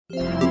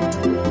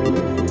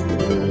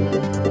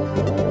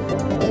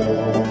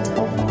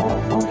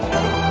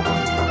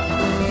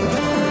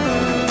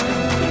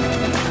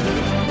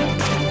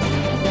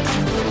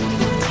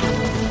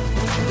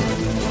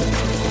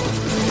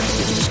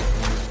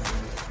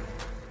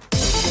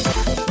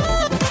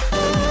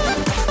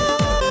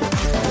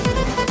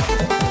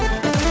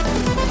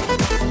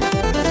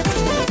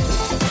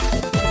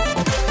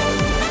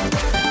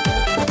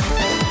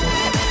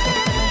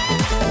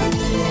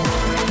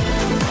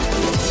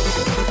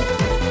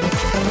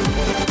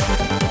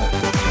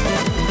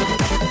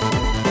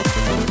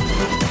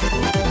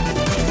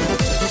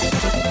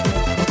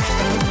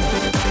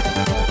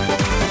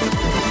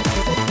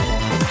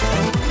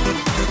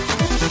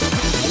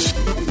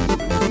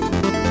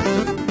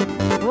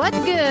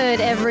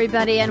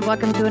Everybody, and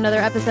welcome to another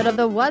episode of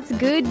the What's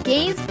Good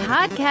Games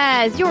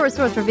podcast, your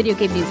source for video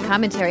game news,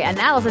 commentary,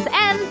 analysis,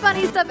 and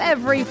funny stuff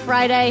every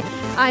Friday.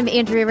 I'm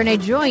Andrea Renee,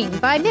 joined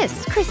by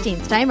Miss Christine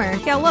Steimer.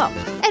 Hello.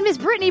 And Miss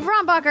Brittany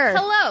Brombacher.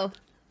 Hello.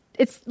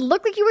 It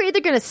looked like you were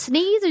either going to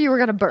sneeze or you were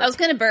going to burp. I was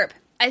going to burp.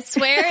 I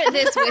swear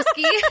this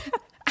whiskey,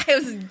 I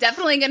was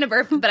definitely going to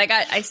burp, but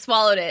I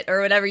swallowed it,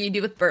 or whatever you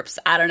do with burps.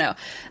 I don't know.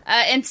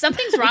 And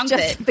something's wrong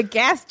with it. The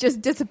gas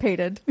just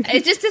dissipated.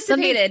 It just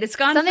dissipated. It's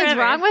gone Something's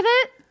forever. wrong with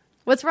it?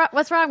 What's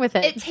wrong with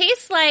it? It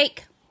tastes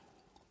like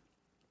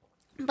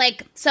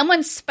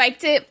someone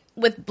spiked it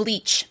with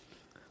bleach.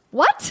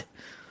 What?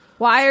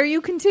 Why are you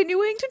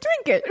continuing to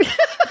drink it?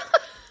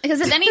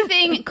 Because if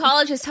anything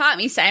college has taught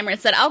me, Steimer,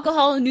 it's that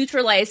alcohol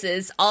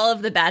neutralizes all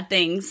of the bad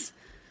things.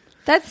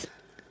 That's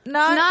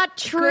not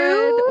true.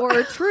 good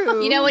or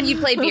true. You know when you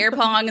play beer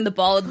pong and the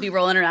ball would be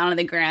rolling around on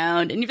the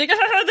ground and you think,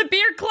 the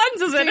beer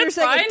cleanses it, it's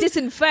fine. It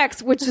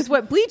disinfects, which is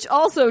what bleach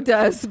also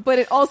does, but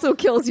it also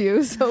kills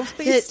you. So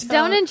please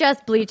don't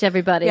ingest bleach,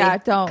 everybody. Yeah,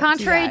 don't.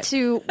 Contrary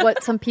to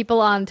what some people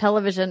on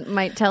television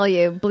might tell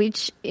you,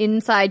 bleach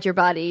inside your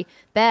body,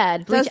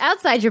 bad. Bleach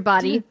outside your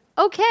body,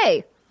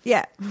 okay.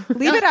 Yeah,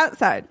 leave it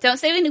outside. Don't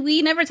say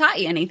we never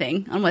taught you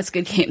anything on What's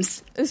Good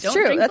Games. It's don't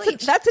true.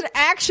 Bleach. That's an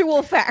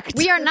actual fact.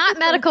 We are not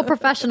medical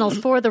professionals,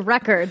 for the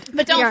record.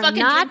 But don't we are fucking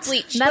not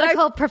drink bleach.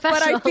 medical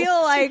professionals. But I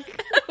feel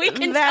like we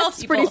can that's tell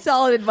people. pretty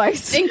solid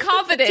advice. In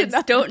confidence,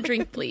 don't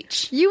drink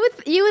bleach. You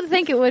would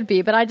think it would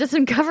be, but I just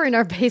am covering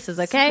our bases,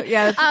 okay?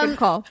 Yeah, that's a good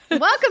call.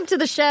 Welcome to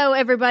the show,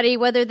 everybody,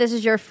 whether this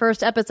is your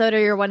first episode or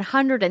your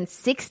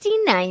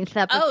 169th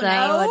episode. Oh,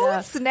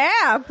 nice.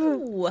 Snap.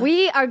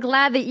 We are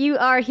glad that you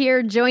are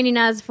here joining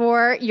us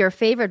for your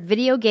favorite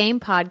video game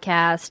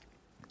podcast.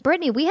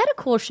 Brittany, we had a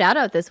cool shout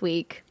out this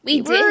week.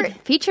 We were did.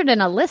 Featured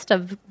in a list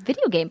of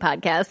video game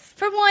podcasts.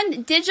 From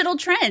one, Digital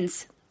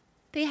Trends.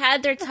 They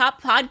had their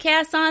top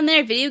podcasts on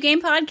there, video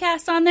game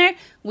podcasts on there.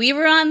 We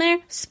were on there.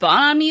 Spawn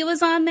on Me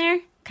was on there.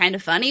 Kind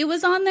of Funny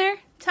was on there.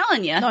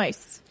 Telling you.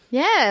 Nice.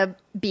 Yeah,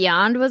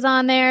 Beyond was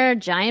on there.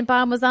 Giant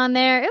Bomb was on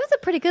there. It was a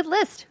pretty good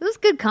list. It was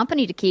good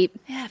company to keep.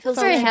 Yeah, it feels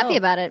very so happy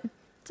about it.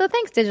 So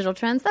thanks, Digital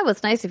Trends. That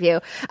was nice of you.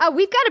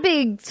 We've got a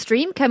big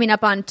stream coming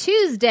up on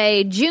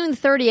Tuesday, June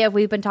 30th.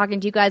 We've been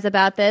talking to you guys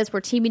about this. We're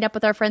teaming up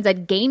with our friends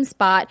at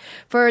GameSpot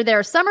for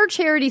their summer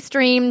charity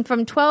stream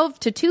from 12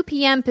 to 2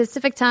 p.m.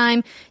 Pacific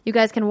time. You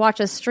guys can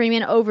watch us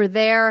streaming over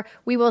there.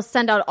 We will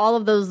send out all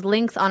of those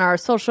links on our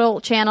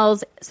social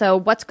channels. So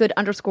What's Good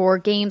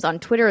 _games on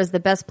Twitter is the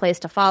best place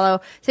to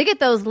follow to get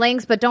those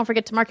links. But don't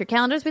forget to mark your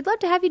calendars. We'd love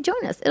to have you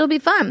join us. It'll be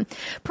fun.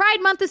 Pride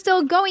Month is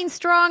still going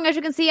strong. As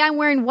you can see, I'm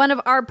wearing one of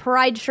our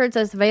Pride shirts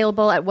that's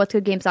available at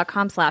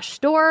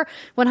whatsgoodgames.com/store.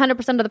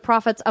 100% of the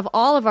profits of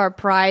all of our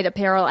Pride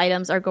apparel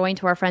items are going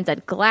to our friends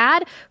at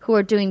GLAAD, who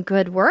are doing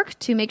good work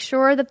to make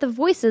sure that the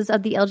voices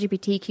of the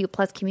LGBTQ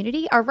plus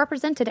community are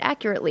represented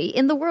accurately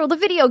in the world of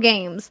video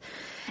games.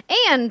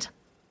 And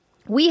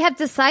we have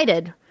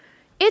decided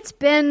it's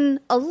been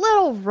a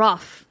little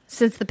rough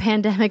since the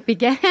pandemic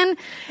began,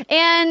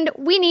 and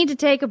we need to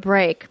take a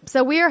break.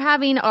 So we are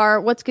having our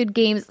What's Good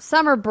Games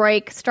summer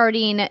break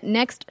starting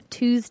next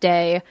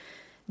Tuesday,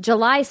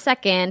 July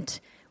 2nd.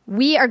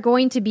 We are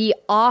going to be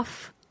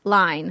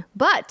offline,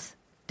 but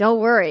don't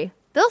worry.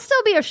 There'll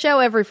still be a show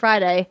every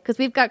Friday because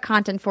we've got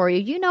content for you.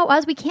 You know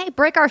us. We can't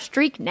break our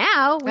streak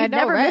now. We've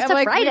never missed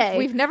a Friday.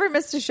 We've never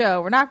missed a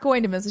show. We're not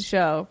going to miss a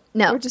show.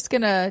 No. We're just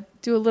going to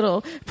do a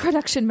little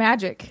production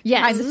magic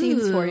behind the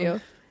scenes for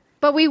you.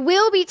 But we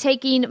will be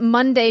taking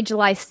Monday,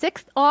 July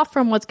 6th off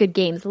from What's Good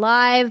Games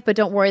Live. But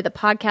don't worry, the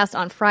podcast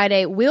on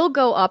Friday will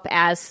go up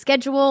as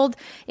scheduled.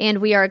 And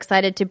we are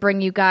excited to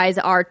bring you guys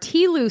our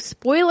TLU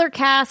spoiler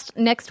cast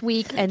next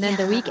week. And then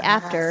the week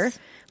after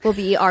will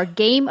be our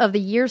Game of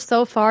the Year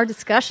so far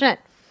discussion.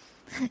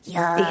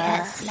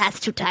 Yes,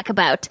 lots to talk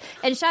about.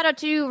 And shout out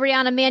to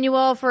Rihanna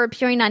Manuel for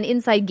appearing on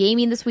Inside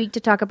Gaming this week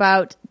to talk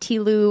about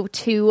TLU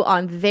 2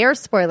 on their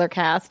spoiler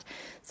cast.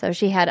 So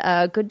she had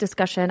a good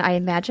discussion, I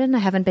imagine. I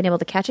haven't been able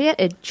to catch it yet.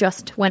 It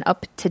just went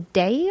up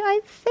today, I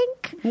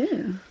think.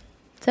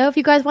 So if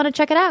you guys want to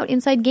check it out,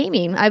 Inside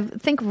Gaming, I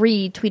think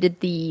retweeted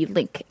the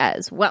link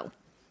as well.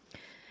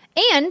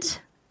 And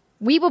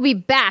we will be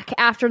back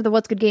after the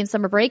What's Good Games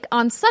summer break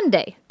on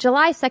Sunday,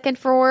 July 2nd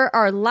for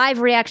our live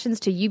reactions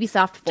to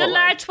Ubisoft Forward.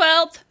 July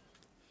 12th.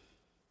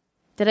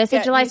 Did I say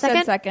Yeah, July you said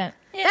 2nd? second.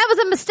 That was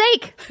a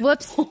mistake.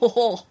 Whoops.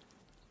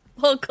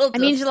 I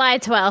mean July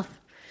 12th.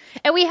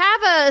 And we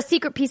have a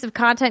secret piece of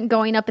content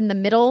going up in the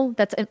middle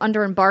that's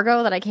under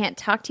embargo that I can't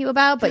talk to you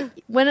about. But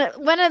when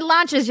it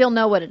launches, you'll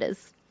know what it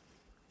is.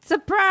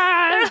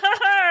 Surprise!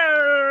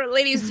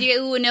 Ladies, do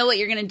you know what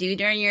you're going to do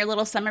during your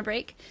little summer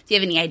break? Do you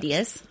have any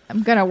ideas?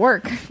 I'm gonna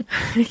work.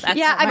 That's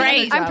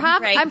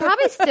I'm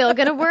probably still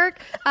gonna work.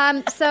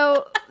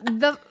 So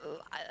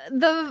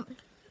the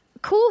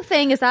cool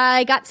thing is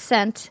I got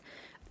sent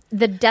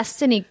the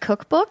Destiny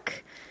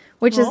cookbook,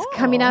 which is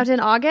coming out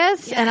in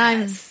August, and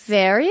I'm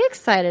very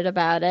excited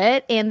about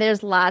it. And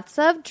there's lots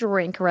of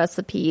drink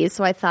recipes,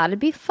 so I thought it'd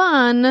be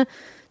fun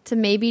to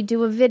maybe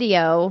do a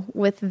video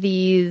with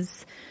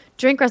these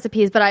drink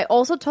recipes. But I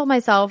also told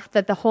myself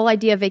that the whole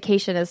idea of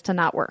vacation is to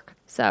not work.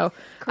 So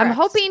I'm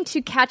hoping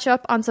to catch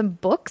up on some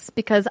books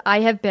because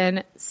I have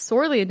been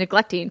sorely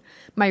neglecting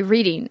my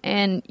reading.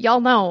 And y'all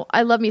know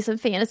I love me some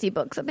fantasy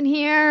books up in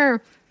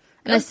here.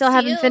 And I still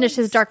haven't finished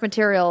his Dark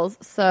Materials.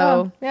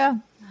 So yeah.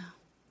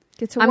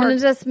 Get to I'm work. going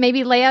to just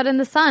maybe lay out in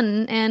the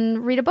sun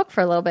and read a book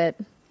for a little bit.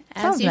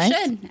 As you nice.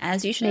 should.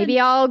 As you should. Maybe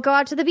I'll go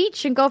out to the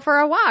beach and go for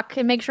a walk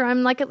and make sure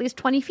I'm like at least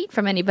 20 feet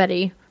from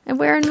anybody and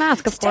wearing a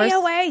mask, of course. Stay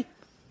away.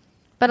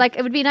 But like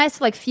it would be nice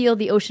to like feel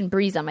the ocean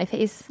breeze on my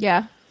face.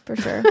 Yeah, for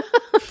sure.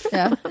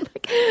 Yeah.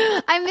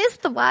 I miss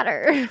the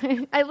water.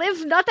 I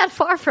live not that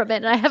far from it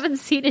and I haven't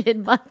seen it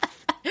in months.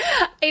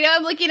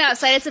 I'm looking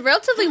outside. It's a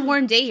relatively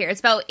warm day here. It's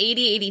about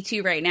 80,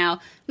 82 right now. I'm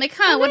like,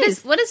 what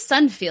does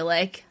sun feel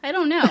like? I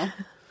don't know.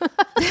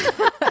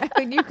 I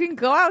mean, you can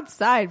go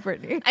outside,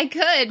 Brittany. I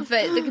could,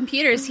 but the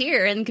computer's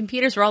here, and the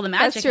computer's where all the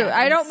magic That's true.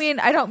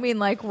 happens. I don't mean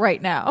like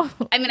right now.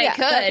 I mean, I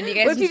could. You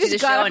guys What if can you do the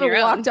just show got up on your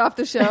and own. walked off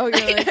the show? You're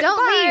like,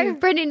 Don't leave,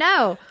 Brittany,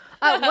 no.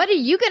 What are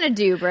you going to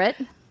do, Britt?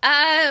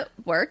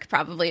 Work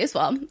probably as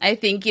well. I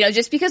think,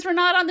 just because we're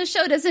not on the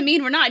show doesn't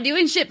mean we're not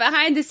doing shit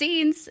behind the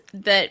scenes.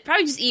 But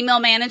probably just email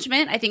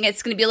management. I think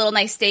it's going to be a little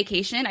nice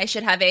staycation. I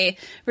should have a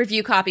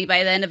review copy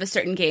by the end of a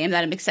certain game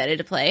that I'm excited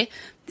to play.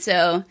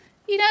 So,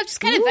 just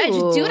kind of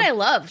just do what I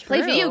love.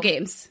 Play video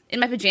games in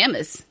my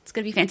pajamas. It's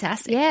going to be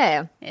fantastic.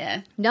 Yeah.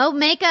 Yeah. No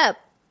makeup.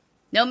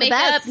 No makeup,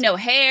 best. no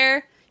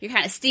hair. You're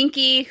kind of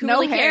stinky. Who no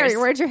really hair. cares?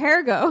 Where'd your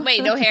hair go?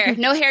 Wait, no hair.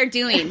 No hair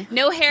doing.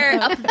 No hair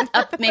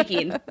up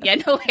making. Yeah,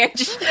 no hair.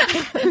 Just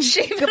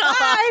shave it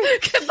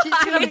off.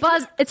 Goodbye. Gonna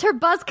buzz. It's her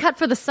buzz cut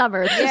for the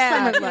summer. It's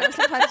Yeah, summer. look,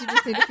 sometimes you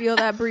just need to feel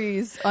that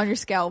breeze on your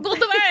scalp. Pulled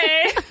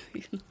away.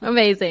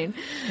 Amazing.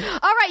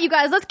 All right, you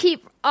guys, let's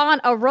keep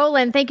on a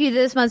rolling. Thank you to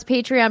this month's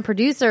Patreon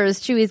producers,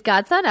 Chewy's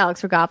Godson,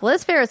 Alex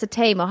Rogopoulos, Ferris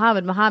Atay,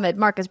 Mohammed,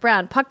 Marcus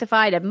Brown,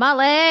 Pucktified, and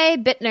Male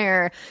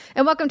Bittner.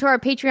 And welcome to our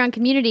Patreon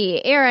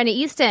community, Aaron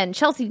Easton,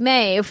 Chelsea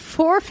May,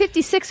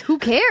 456, who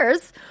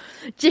cares?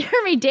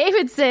 Jeremy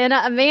Davidson,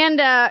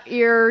 Amanda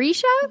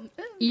Urita?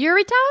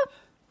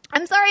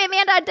 I'm sorry,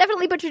 Amanda, I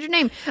definitely butchered your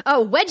name.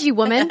 Oh, Wedgie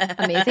Woman,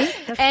 amazing.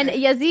 And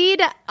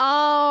Yazid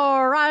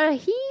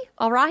Al-Rahi?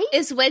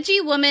 Is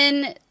Wedgie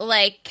Woman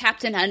like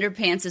Captain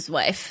Underpants'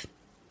 wife?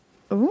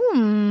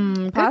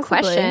 Good Possibly.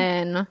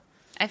 question.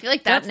 I feel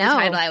like that's the Don't know.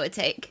 title I would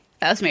take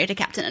if I was married to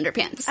Captain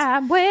Underpants.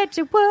 I'm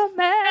Wedgie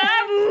Woman.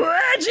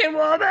 Wedgie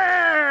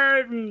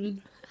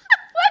Woman!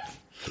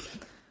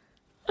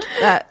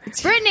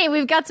 Brittany,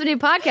 we've got some new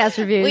podcast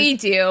reviews. We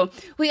do.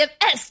 We have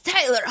S.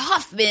 Tyler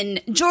Hoffman,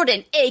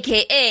 Jordan,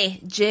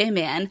 a.k.a.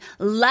 J-Man,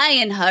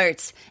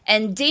 Lionheart,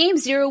 and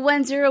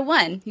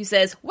Dame0101, who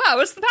says, wow,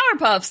 it's the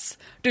Powerpuffs.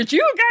 Did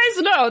you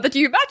guys know that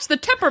you match the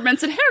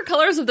temperaments and hair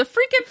colors of the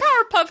freaking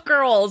Powerpuff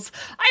Girls?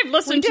 I've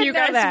listened to you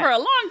guys for a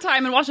long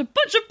time and watched a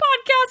bunch of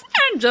podcasts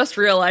and just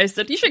realized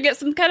that you should get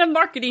some kind of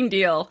marketing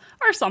deal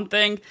or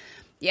something.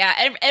 Yeah,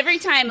 every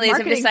time, ladies,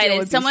 I've Marketing deal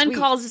would decided be someone sweet.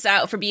 calls us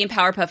out for being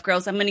Powerpuff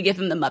Girls, I'm going to give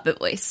them the Muppet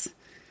voice.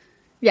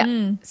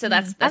 Yeah. So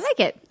that's I like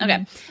it.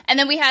 Okay. And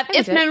then we have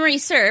If it. Memory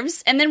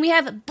Serves, and then we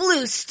have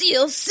Blue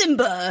Steel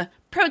Simba.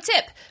 Pro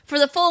tip, for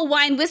the full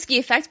wine whiskey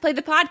effect, play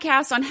the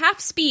podcast on half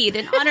speed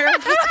in honor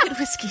of liquid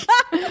whiskey.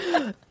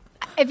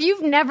 If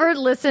you've never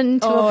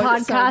listened to a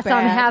it's so podcast on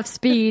bad. half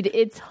speed,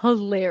 it's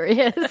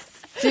hilarious.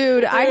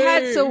 Dude, I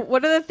had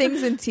one of the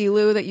things in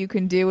Telu that you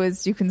can do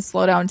is you can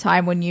slow down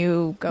time when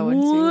you go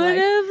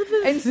into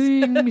things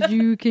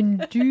you can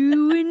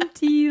do in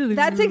Telu.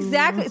 That's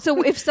exactly.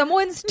 So if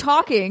someone's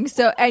talking,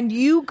 and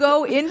you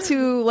go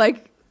into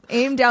like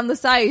aim down the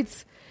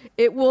sights,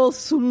 it will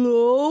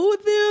slow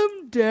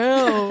them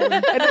down.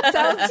 And it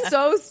sounds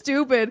so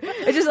stupid.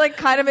 It just like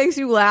kind of makes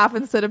you laugh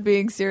instead of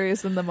being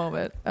serious in the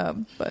moment.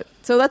 But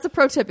so that's a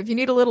pro tip. If you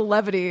need a little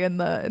levity in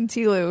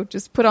Telu,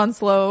 just put on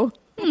slow.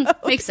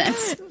 Makes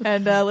sense.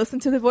 And listen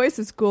to the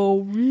voices go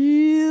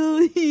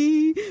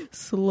really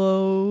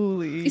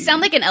slowly. You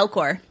sound like an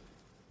Elcor.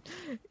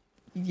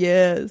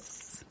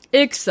 Yes.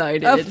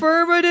 Excited.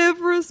 Affirmative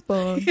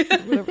response.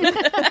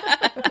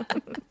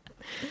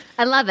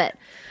 I love it.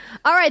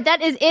 All right,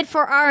 that is it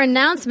for our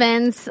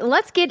announcements.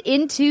 Let's get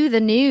into the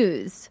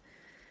news.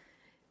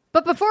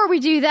 But before we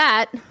do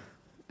that,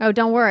 oh,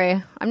 don't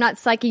worry. I'm not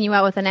psyching you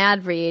out with an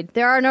ad read.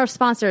 There are no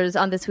sponsors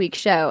on this week's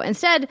show.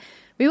 Instead,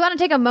 we want to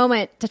take a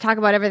moment to talk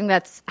about everything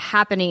that's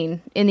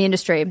happening in the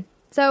industry.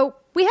 So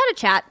we had a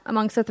chat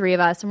amongst the three of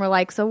us, and we're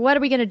like, so what are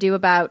we going to do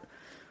about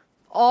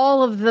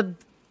all of the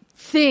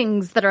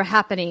things that are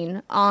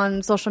happening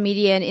on social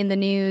media and in the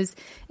news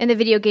in the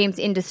video games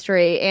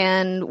industry?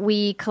 And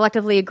we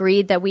collectively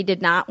agreed that we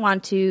did not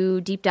want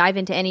to deep dive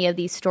into any of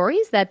these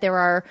stories, that there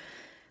are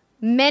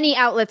many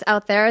outlets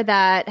out there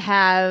that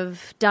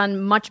have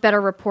done much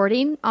better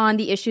reporting on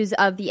the issues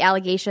of the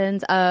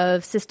allegations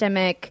of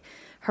systemic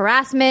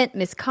harassment,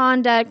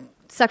 misconduct,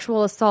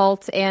 sexual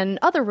assault, and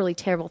other really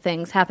terrible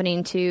things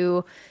happening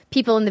to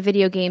people in the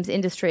video games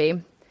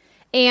industry.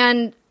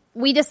 And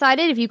we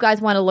decided, if you guys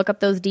want to look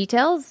up those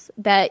details,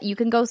 that you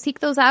can go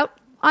seek those out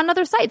on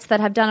other sites that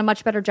have done a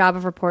much better job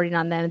of reporting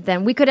on them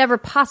than we could ever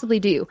possibly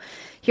do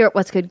here at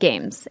What's Good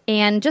Games.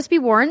 And just be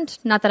warned,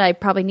 not that I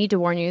probably need to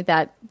warn you,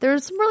 that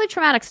there's some really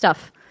traumatic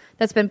stuff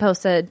that's been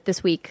posted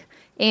this week.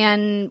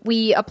 And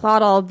we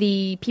applaud all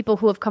the people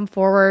who have come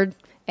forward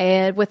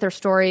with their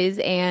stories,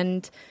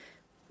 and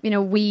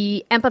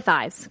we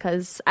empathize,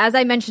 because as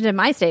I mentioned in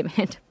my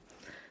statement,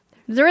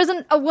 there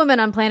isn't a woman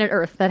on planet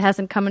Earth that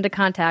hasn't come into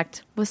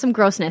contact with some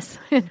grossness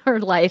in her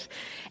life.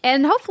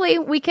 And hopefully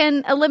we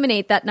can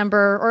eliminate that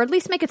number, or at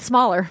least make it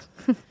smaller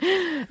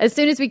as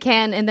soon as we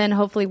can. And then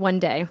hopefully one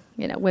day,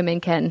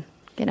 women can,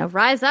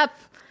 rise up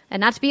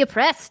and not be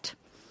oppressed.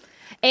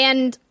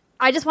 And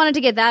I just wanted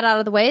to get that out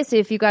of the way. So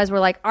if you guys were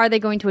like, are they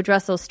going to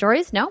address those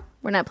stories? No,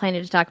 we're not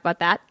planning to talk about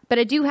that. But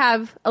I do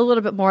have a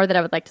little bit more that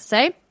I would like to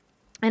say.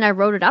 And I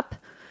wrote it up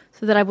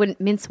so that I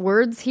wouldn't mince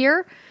words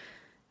here,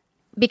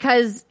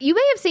 because you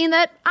may have seen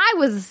that I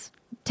was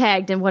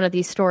tagged in one of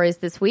these stories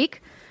this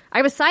week.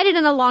 I was cited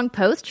in a long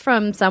post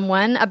from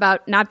someone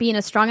about not being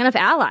a strong enough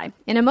ally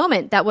in a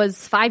moment that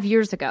was 5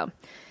 years ago.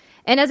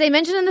 And as I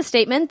mentioned in the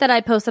statement that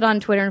I posted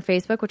on Twitter and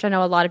Facebook, which I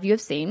know a lot of you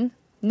have seen,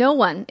 no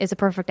one is a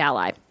perfect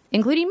ally,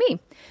 including me.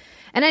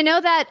 And I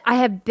know that I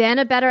have been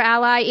a better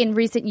ally in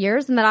recent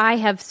years, and that I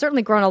have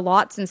certainly grown a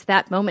lot since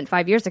that moment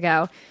 5 years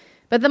ago.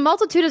 But the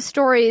multitude of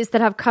stories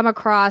that have come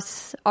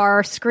across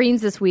our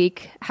screens this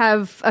week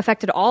have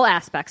affected all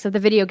aspects of the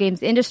video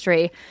games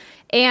industry,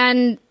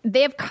 and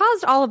they have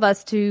caused all of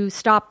us to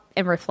stop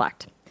and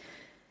reflect.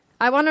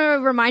 I want to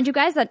remind you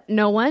guys that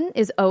no one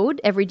is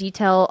owed every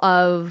detail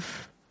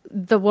of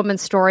the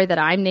woman's story that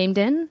I'm named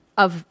in,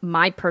 of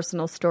my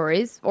personal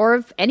stories, or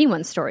of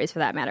anyone's stories for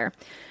that matter.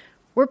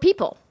 We're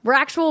people. We're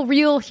actual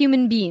real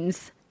human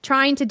beings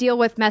trying to deal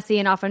with messy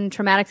and often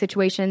traumatic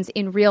situations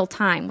in real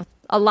time, with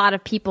a lot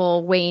of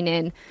people weighing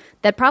in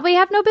that probably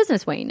have no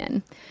business weighing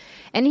in.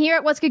 And here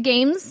at What's Good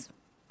Games,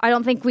 I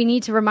don't think we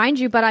need to remind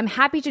you, but I'm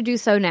happy to do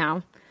so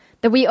now,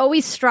 that we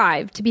always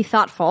strive to be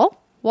thoughtful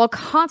while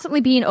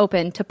constantly being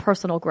open to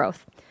personal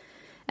growth.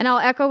 And I'll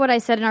echo what I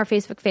said in our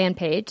Facebook fan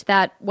page,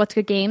 that What's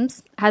Good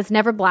Games has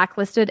never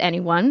blacklisted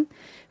anyone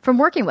from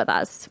working with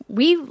us.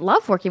 We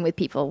love working with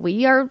people.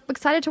 We are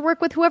excited to work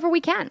with whoever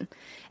we can.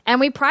 And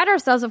we pride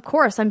ourselves, of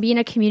course, on being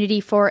a community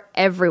for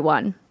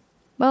everyone.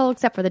 Well,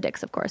 except for the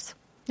dicks, of course.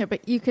 Yeah,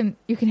 but you can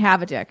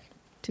have a dick,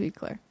 to be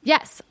clear.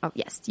 Yes. Oh,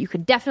 yes. You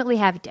could definitely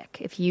have a dick.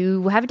 If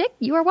you have a dick,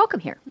 you are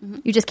welcome here. Mm-hmm.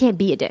 You just can't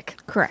be a dick.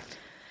 Correct.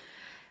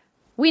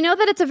 We know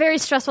that it's a very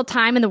stressful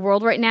time in the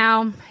world right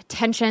now.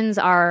 Tensions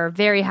are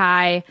very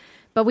high,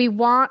 but we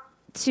want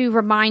to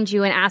remind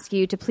you and ask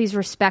you to please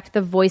respect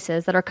the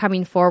voices that are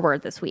coming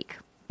forward this week.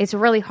 It's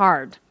really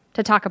hard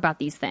to talk about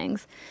these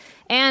things.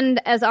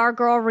 And as our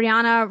girl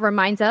Rihanna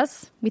reminds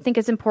us, we think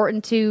it's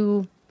important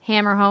to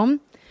hammer home,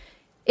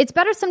 it's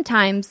better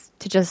sometimes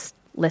to just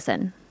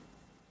listen.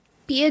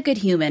 Be a good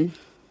human.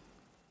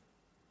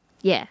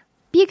 Yeah,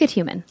 be a good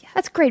human. Yeah.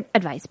 That's great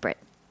advice, Britt.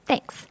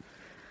 Thanks.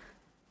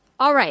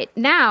 All right,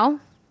 now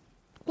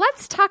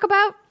let's talk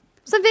about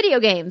some video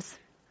games.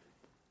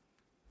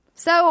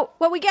 So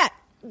what we got?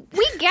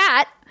 We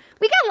got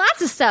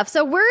lots of stuff.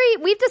 So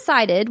we've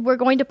decided we're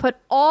going to put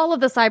all of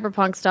the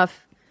Cyberpunk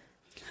stuff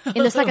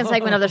in the second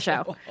segment of the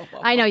show.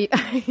 I know you.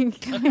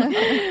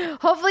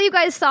 Hopefully you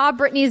guys saw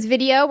Brittany's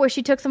video where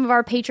she took some of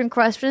our patron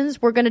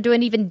questions. We're going to do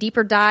an even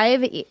deeper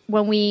dive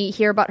when we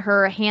hear about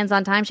her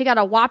hands-on time. She got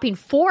a whopping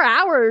 4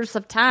 hours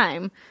of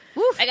time.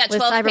 Woof. I got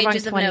 12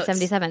 pages of notes.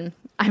 2077.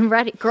 I'm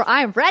ready. Girl,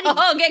 I'm ready.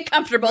 Oh, get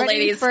comfortable, ready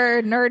ladies.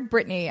 For Nerd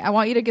Brittany. I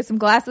want you to get some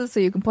glasses so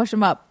you can push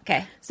them up.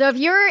 Okay. So if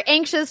you're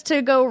anxious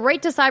to go right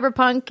to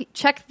Cyberpunk,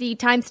 check the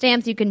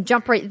timestamps. You can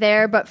jump right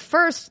there. But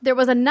first, there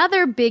was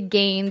another big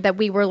game that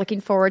we were looking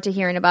forward to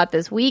hearing about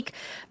this week.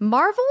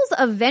 Marvel's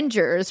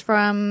Avengers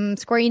from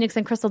Square Enix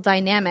and Crystal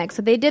Dynamics.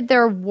 So they did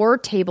their War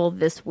Table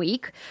this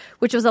week,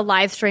 which was a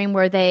live stream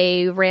where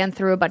they ran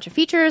through a bunch of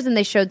features and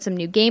they showed some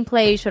new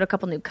gameplay, showed a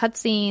couple new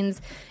cutscenes,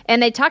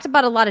 and they talked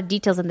about a lot of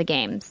details in the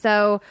game.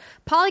 So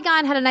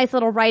Polygon had a nice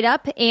little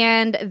write-up,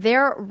 and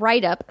their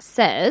write-up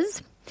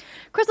says,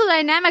 Crystal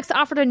Dynamics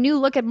offered a new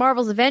look at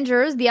Marvel's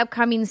Avengers, the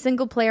upcoming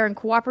single-player and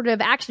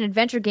cooperative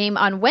action-adventure game,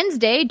 on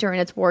Wednesday during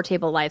its War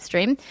Table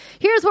livestream.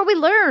 Here's what we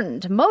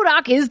learned.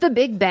 MODOK is the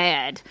big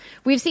bad.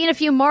 We've seen a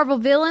few Marvel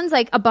villains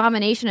like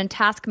Abomination and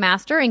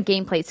Taskmaster in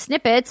gameplay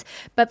snippets,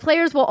 but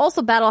players will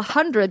also battle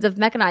hundreds of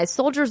mechanized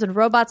soldiers and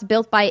robots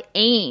built by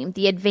AIM,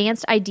 the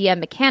Advanced Idea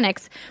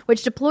Mechanics,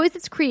 which deploys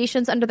its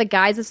creations under the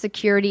guise of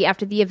security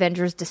after the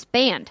Avengers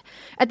disband.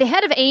 At the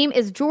head of AIM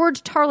is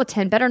George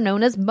Tarleton, better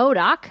known as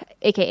MODOK,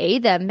 aka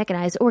the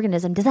mechanized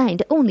organism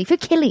designed only for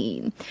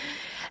killing.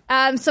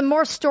 Some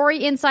more story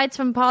insights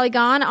from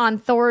Polygon on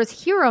Thor's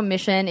hero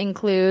mission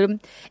include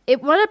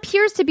what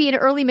appears to be an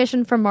early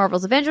mission from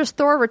Marvel's Avengers.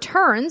 Thor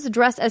returns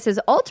dressed as his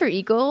alter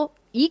ego,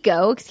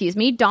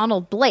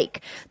 Donald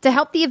Blake, to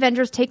help the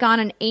Avengers take on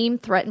an AIM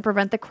threat and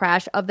prevent the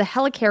crash of the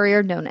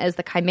helicarrier known as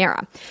the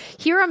Chimera.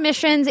 Hero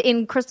missions,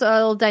 in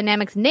Crystal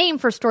Dynamics' name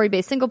for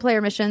story-based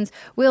single-player missions,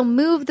 will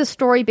move the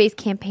story-based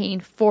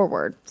campaign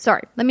forward.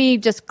 Sorry, let me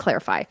just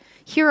clarify.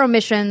 Hero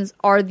missions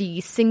are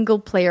the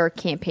single-player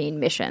campaign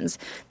missions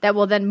that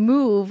will then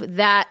move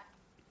that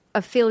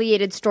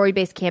affiliated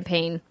story-based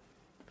campaign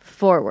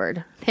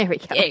forward. There we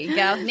go. There you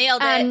go.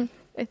 Nailed it.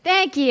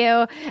 Thank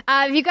you.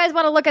 If you guys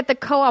want to look at the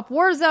co-op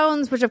war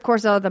zones, which of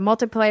course are the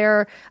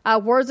multiplayer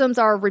war zones,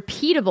 are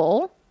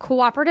repeatable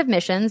cooperative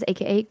missions,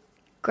 aka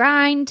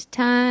grind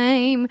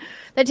time,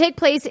 that take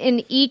place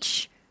in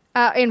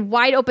in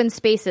wide open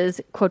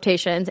spaces,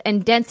 quotations,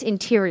 and dense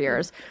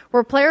interiors,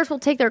 where players will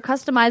take their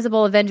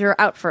customizable Avenger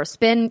out for a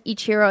spin.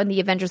 Each hero in the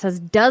Avengers has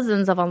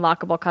dozens of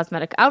unlockable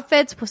cosmetic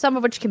outfits, some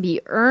of which can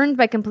be earned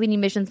by completing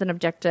missions and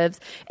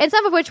objectives, and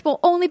some of which will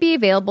only be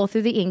available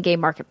through the in-game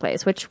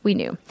marketplace, which we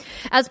knew.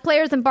 As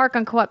players embark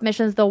on co-op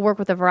missions, they'll work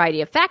with a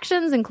variety of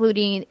factions,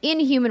 including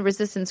Inhuman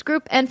Resistance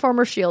Group and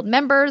former S.H.I.E.L.D.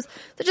 members,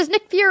 such as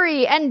Nick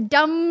Fury and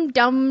Dum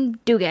Dum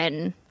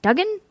Dugan.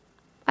 Duggan?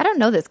 I don't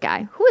know this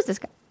guy. Who is this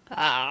guy?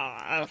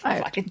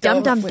 Fucking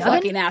Dum Dum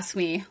fucking ask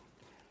me.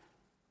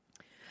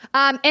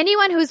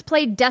 Anyone who's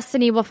played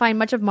Destiny will find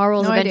much of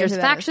Marvel's Avengers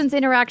factions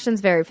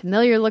interactions very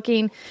familiar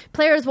looking.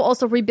 Players will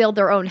also rebuild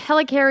their own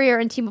helicarrier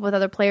and team up with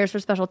other players for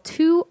special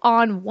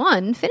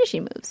 2-on-1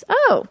 finishing moves.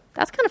 Oh,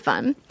 that's kind of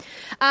fun.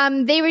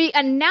 They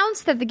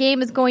announced that the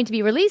game is going to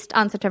be released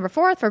on September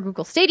 4th for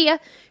Google Stadia,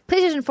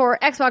 PlayStation 4,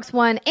 Xbox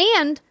One,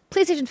 and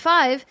PlayStation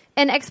 5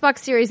 and Xbox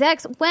Series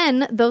X.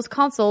 When those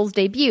consoles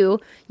debut,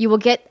 you will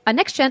get a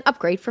next-gen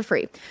upgrade for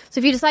free. So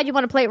if you decide you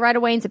want to play it right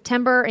away in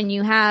September and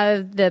you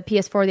have the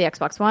PS4, the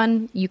Xbox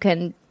One, you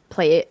can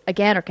play it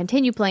again or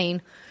continue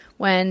playing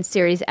when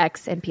Series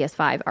X and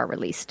PS5 are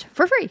released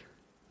for free.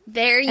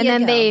 There you go. And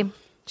then they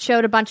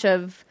showed a bunch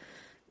of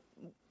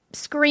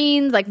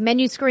screens, like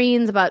menu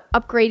screens about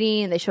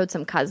upgrading. They showed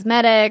some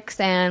cosmetics,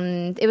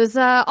 and it was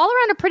all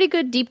around a pretty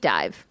good deep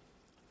dive.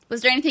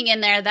 Was there anything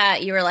in there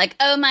that you were like,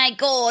 oh my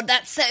god,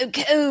 that's so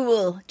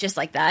cool? Just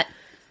like that.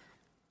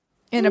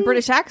 In a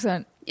British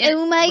accent.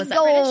 Oh my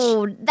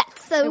god,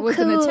 that's so cool. It was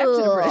an attempt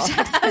at a British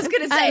accent. I was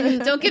going to say,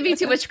 don't give me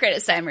too much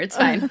credit, Seimer. It's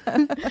fine.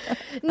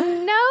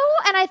 No,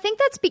 and I think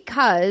that's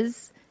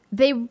because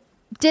they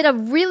did a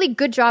really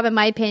good job, in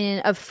my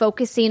opinion, of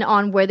focusing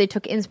on where they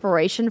took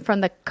inspiration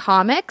from the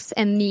comics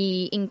and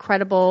the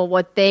incredible,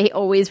 what they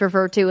always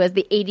refer to as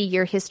the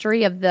 80-year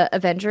history of the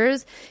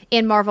Avengers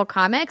in Marvel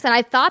Comics. And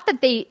I thought that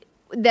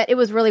it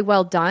was really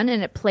well done,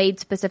 and it played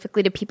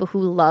specifically to people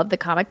who love the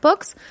comic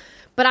books.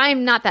 But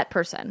I'm not that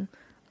person.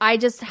 I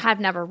just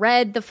have never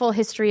read the full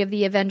history of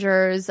the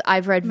Avengers.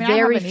 I've read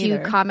very few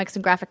comics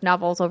and graphic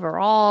novels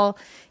overall.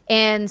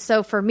 And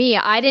so for me,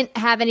 I didn't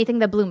have anything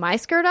that blew my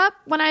skirt up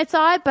when I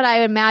saw it, but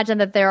I imagine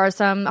that there are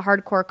some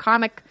hardcore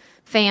comic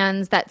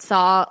fans that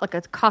saw like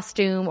a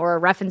costume or a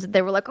reference that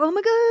they were like, oh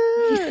my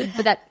God.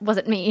 But that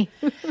wasn't me.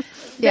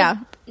 Yeah.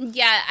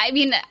 Yeah, I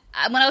mean,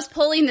 when I was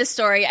pulling this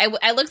story,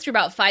 I looked through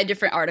about 5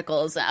 different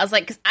articles. I was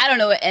like, 'cause I don't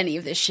know what any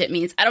of this shit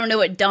means. I don't know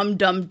what Dum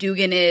Dum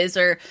Dugan is,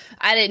 or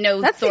I didn't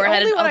know That's Thor the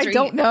had only an one alter I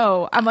don't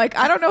know. I'm like,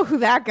 I don't know who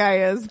that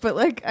guy is, but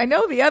like, I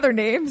know the other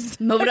names.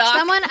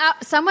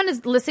 MODOK. Someone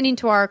is listening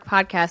to our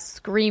podcast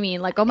screaming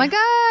like, oh my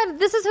God,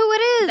 this is who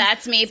it is.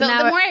 That's me. So But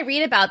the more I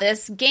read about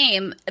this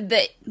game,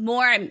 the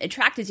more I'm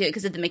attracted to it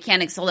because of the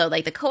mechanics. Although,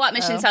 like, the co-op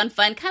missions sound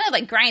fun, kind of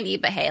like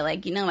grindy, but hey,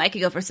 like, you know, I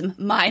could go for some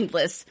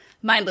mindless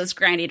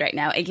grinding right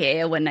now, aka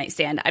a one-night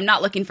stand. I'm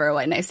not looking for a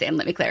one-night stand,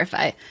 let me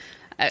clarify.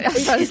 I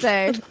was about to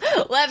say.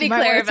 Let me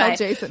clarify.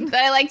 But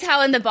I liked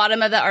how in the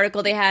bottom of the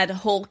article they had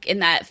Hulk in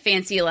that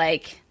fancy,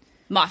 like,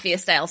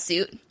 mafia-style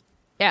suit.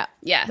 Yeah.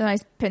 Yeah. The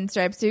nice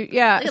pinstripe suit.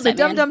 Yeah. Look at So that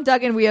Dum man. Dum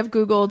Dugan, we have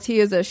Googled. He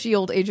is a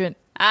S.H.I.E.L.D. agent.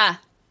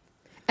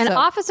 An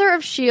officer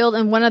of S.H.I.E.L.D.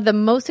 and one of the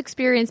most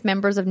experienced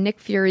members of Nick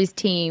Fury's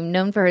team,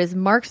 known for his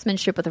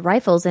marksmanship with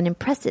rifles and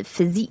impressive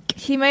physique.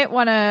 He might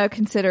want to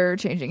consider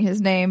changing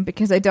his name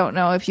because I don't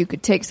know if you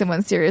could take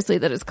someone seriously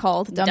that is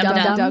called Dum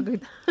Dum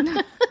Dugan.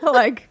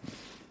 Like,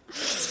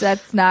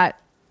 that's not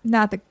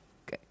the.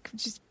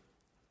 Just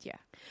yeah.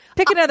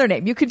 Pick another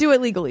name. You could do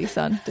it legally,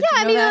 son. Did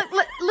you know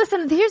that?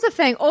 Listen. Here's the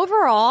thing.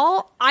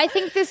 Overall, I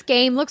think this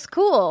game looks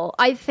cool.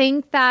 I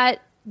think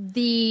that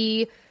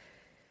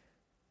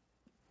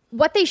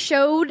what they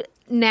showed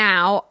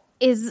now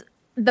is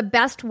the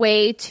best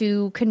way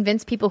to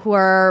convince people who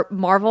are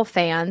Marvel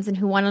fans and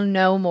who want to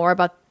know more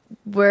about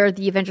where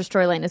the Avengers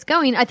storyline is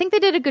going. I think they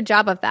did a good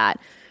job of that.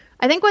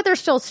 I think what they're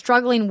still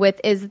struggling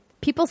with is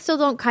people still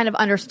don't kind of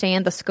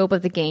understand the scope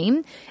of the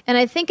game. And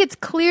I think it's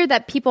clear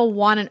that people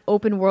want an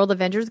open world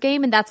Avengers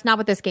game, and that's not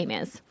what this game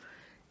is.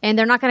 And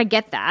they're not going to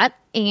get that.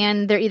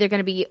 And they're either going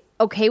to be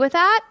okay with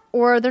that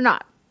or they're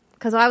not.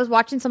 Because I was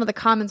watching some of the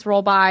comments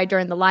roll by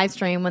during the live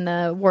stream when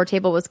the War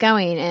Table was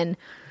going, and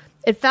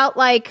it felt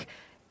like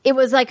it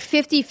was like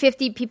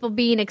 50-50 people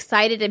being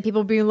excited and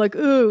people being like,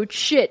 ooh,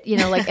 shit,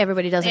 like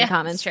everybody does in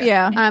comments. True.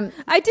 Yeah.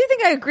 I do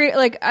think I agree.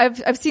 Like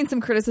I've seen some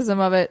criticism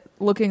of it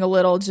looking a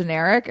little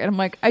generic, and I'm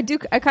like, I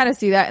kind of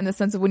see that in the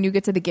sense of when you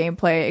get to the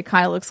gameplay, it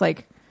kind of looks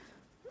like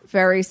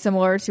very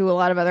similar to a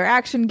lot of other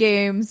action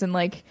games, and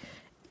like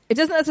it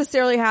doesn't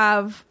necessarily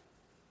have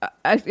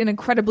an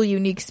incredibly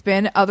unique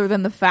spin other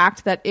than the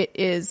fact that it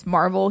is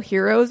Marvel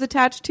heroes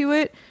attached to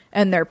it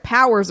and their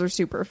powers are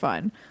super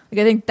fun. Like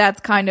I think that's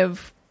kind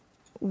of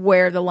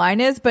where the line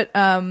is, but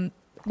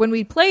when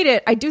we played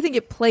it, I do think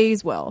it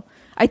plays well.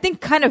 I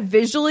think kind of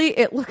visually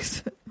it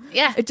looks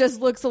it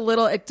just looks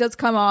it does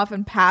come off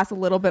and pass a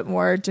little bit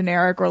more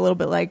generic or a little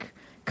bit like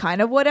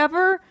kind of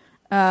whatever.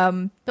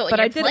 But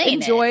I did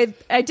enjoy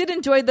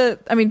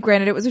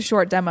granted it was a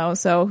short demo,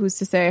 so who's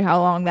to say how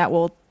long that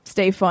will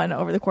stay fun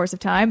over the course of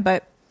time,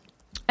 but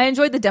I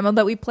enjoyed the demo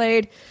that we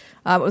played.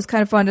 It was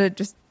kind of fun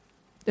to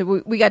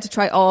we got to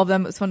try all of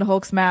them. It was fun to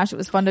Hulk smash. It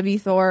was fun to be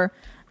Thor.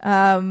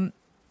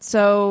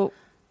 So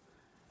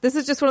this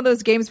is just one of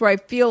those games where I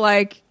feel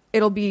like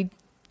it'll be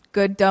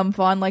good, dumb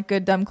fun, like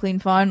good, dumb, clean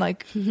fun,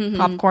 like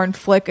popcorn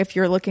flick if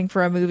you're looking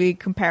for a movie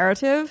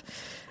comparative.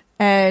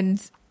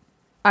 And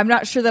I'm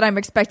not sure that I'm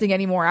expecting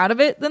any more out of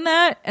it than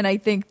that. And I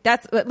think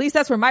that's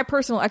where my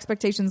personal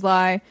expectations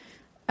lie.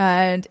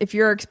 And if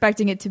you're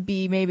expecting it to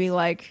be maybe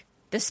like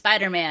the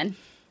Spider-Man.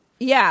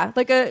 Yeah,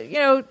 like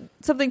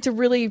something to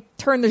really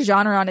turn the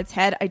genre on its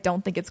head, I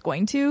don't think it's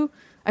going to.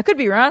 I could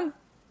be wrong.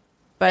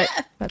 But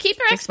keep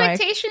your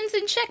expectations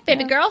in check,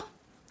 baby girl.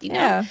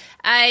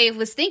 I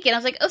was thinking, I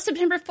was like,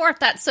 September 4th,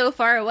 that's so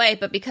far away.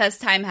 But because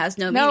time has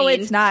no meaning. No,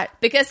 it's not.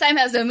 Because time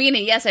has no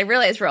meaning. Yes, I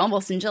realize we're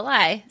almost in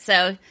July.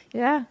 So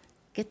yeah,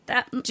 get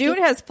that. June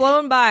has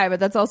flown by, but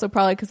that's also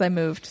probably because I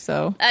moved.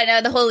 So I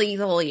know the whole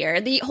year.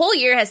 The whole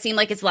year has seemed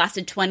like it's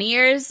lasted 20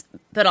 years,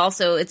 but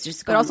also it's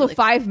just. But also really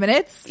 5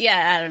 minutes.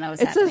 Yeah, I don't know.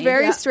 What's it's happening. a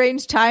very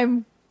strange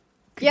time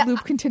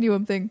loop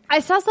continuum thing. I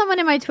saw someone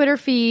in my Twitter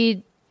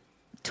feed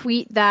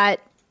tweet that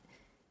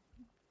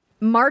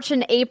March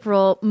and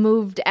April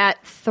moved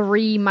at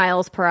 3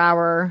 miles per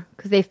hour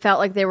because they felt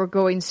like they were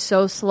going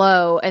so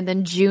slow, and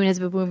then June has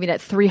been moving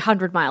at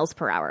 300 miles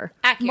per hour.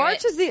 Accurate.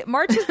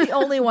 March is the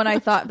only one I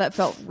thought that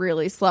felt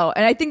really slow,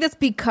 and I think that's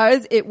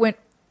because it went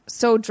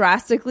so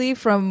drastically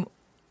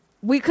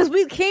because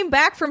we came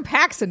back from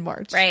PAX in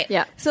March, right?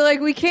 Yeah. So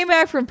like we came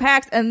back from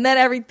PAX, and then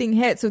everything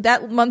hit. So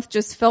that month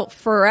just felt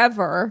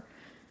forever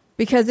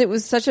because it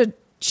was such a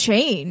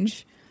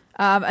change.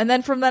 And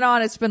then from then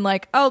on, it's been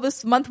like, oh,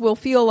 this month will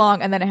feel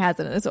long, and then it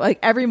hasn't. And so like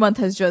every month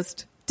has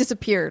just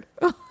disappeared.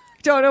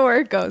 Don't know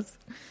where it goes.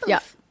 Yeah.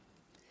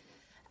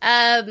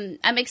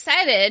 I'm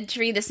excited to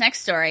read this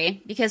next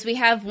story because we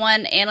have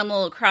one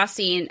Animal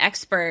Crossing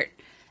expert,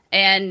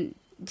 and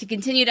to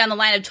continue down the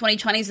line of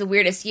 2020 is the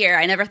weirdest year.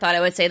 I never thought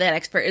I would say that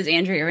expert is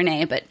Andrea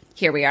Renee, but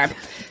here we are.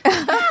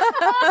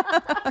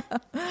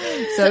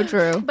 So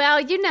true.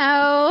 Well,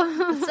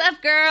 What's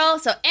up, girl?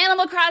 So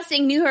Animal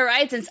Crossing New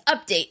Horizons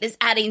update is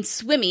adding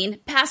swimming,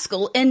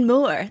 Pascal, and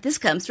more. This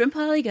comes from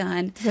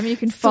Polygon. Does that mean you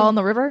can fall in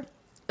the river?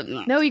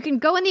 no, you can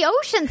go in the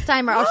ocean,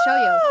 Steimer.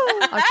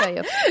 I'll show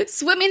you.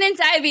 Swimming and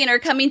diving are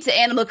coming to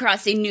Animal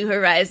Crossing New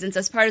Horizons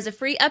as part of a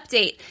free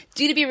update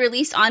due to be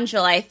released on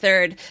July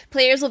 3rd.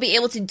 Players will be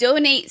able to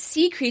donate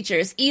sea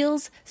creatures,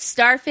 eels,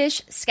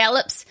 starfish,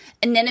 scallops,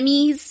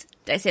 anemones.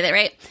 Did I say that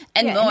right?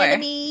 And more.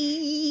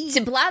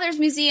 To Blather's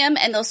Museum,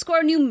 and they'll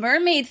score new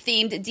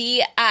mermaid-themed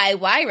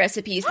DIY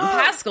recipes from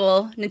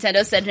Pascal,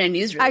 Nintendo said in a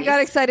news release. I got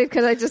excited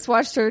because I just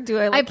watched her do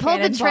it. I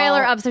pulled the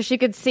trailer up so she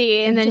could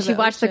see, and then she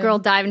watched the girl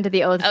dive into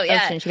the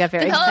ocean. She got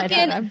very excited. The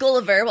Pelican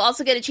Gulliver will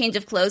also get a change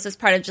of clothes as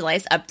part of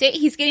July's update.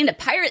 He's getting a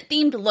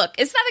pirate-themed look.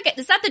 Is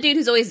that the dude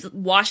who's always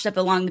washed up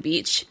along the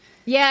beach?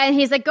 Yeah, and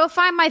he's like, go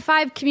find my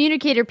 5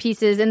 communicator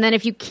pieces, and then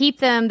if you keep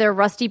them, they're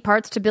rusty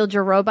parts to build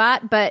your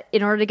robot, but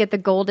in order to get the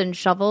golden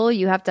shovel,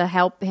 you have to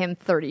help him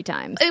 30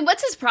 times. I mean,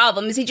 what's his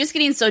problem? Is he just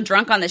getting so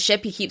drunk on the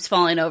ship he keeps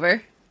falling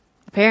over?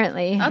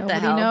 Apparently. What the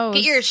hell? Knows.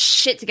 Get your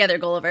shit together,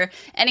 Gulliver.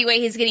 Anyway,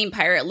 he's getting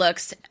pirate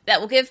looks that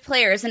will give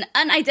players an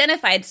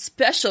unidentified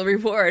special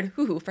reward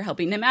for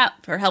helping him out.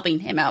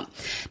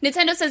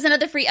 Nintendo says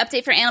another free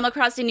update for Animal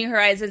Crossing New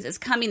Horizons is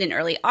coming in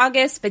early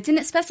August, but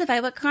didn't specify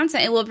what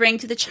content it will bring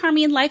to the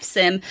charming life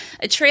sim.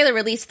 A trailer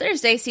released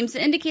Thursday seems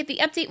to indicate the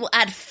update will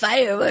add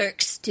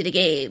fireworks to the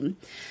game.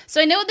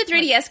 So I know with the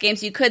 3DS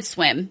games you could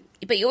swim,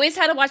 but you always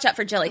had to watch out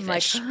for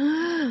jellyfish.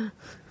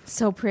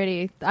 So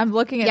pretty. I'm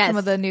looking at some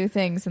of the new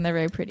things, and they're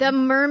very pretty. The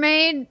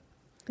mermaid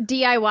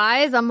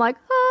DIYs, I'm like,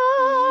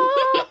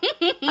 oh.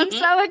 I'm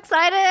so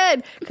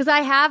excited because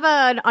I have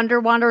an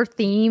underwater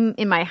theme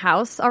in my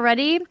house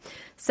already.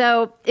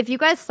 So if you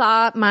guys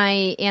saw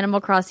my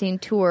Animal Crossing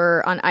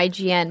tour on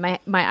IGN,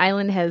 my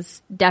island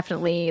has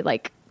definitely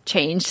like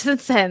changed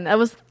since then. That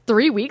was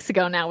 3 weeks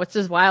ago now, which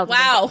is wild.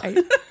 Wow.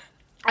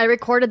 I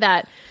recorded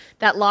that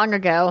long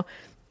ago,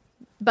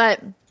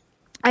 but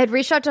I had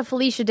reached out to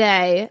Felicia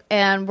Day,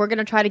 and we're going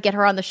to try to get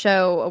her on the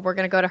show. We're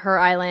going to go to her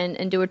island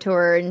and do a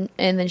tour, and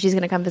then she's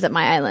going to come visit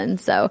my island.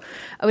 So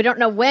we don't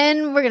know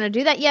when we're going to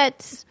do that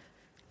yet.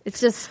 It's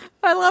just...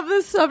 I love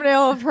this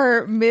thumbnail of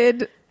her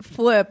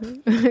mid-flip.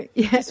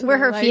 where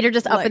her feet are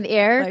just up in the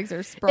air. Legs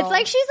are sprawled. It's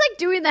like she's like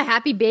doing the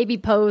happy baby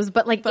pose,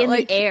 but in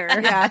the air.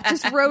 Yeah,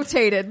 just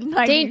rotated.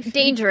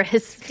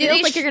 Dangerous.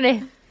 Feels like you're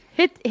going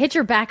to hit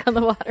your back on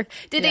the water.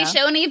 Did they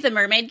show any of the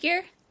mermaid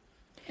gear?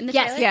 In the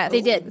trailer? Yes,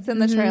 they did. It's in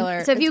the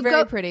trailer. So if it's you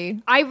very go,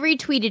 pretty. I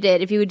retweeted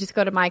it. If you would just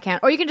go to my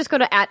account, or you can just go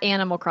to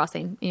 @Animal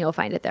Crossing and you'll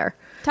find it there.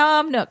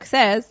 Tom Nook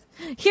says,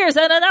 "Here's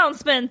an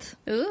announcement."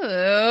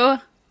 Ooh.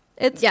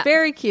 It's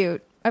very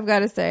cute. I've got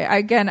to say.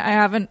 I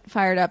haven't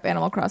fired up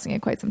Animal Crossing in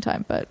quite some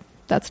time, but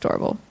that's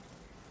adorable.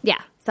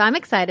 Yeah. So I'm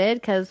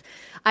excited because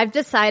I've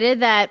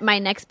decided that my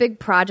next big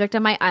project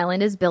on my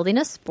island is building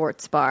a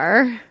sports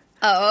bar.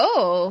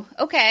 Oh,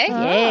 okay.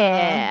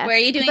 Yeah. Where are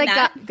you doing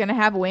that? Gonna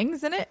have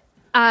wings in it?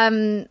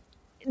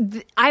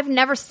 I've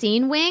never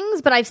seen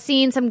wings, but I've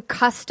seen some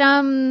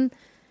custom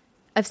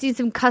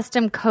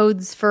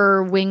codes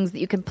for wings that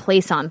you can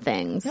place on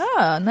things.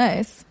 Oh,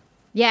 nice.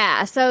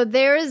 Yeah, so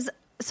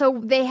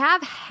they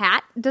have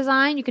hat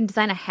design. You can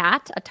design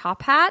a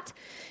top hat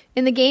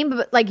in the game,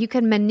 but like you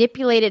can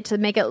manipulate it to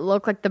make it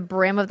look like the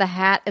brim of the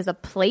hat is a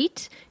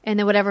plate, and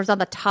then whatever's on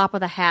the top of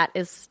the hat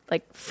is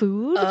like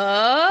food.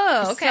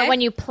 Oh, okay. So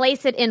when you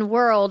place it in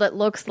world, it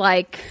looks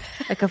like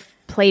a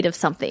plate of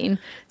something.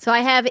 So I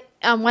have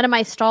one of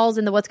my stalls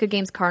in the What's Good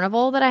Games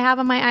Carnival that I have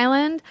on my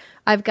island.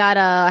 I've got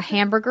a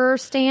hamburger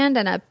stand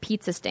and a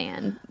pizza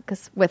stand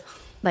with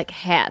like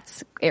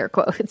hats, air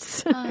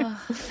quotes.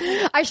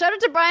 I showed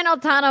it to Brian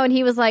Altano and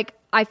he was like,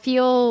 I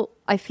feel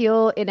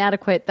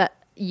inadequate that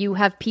you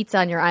have pizza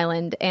on your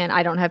island and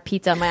I don't have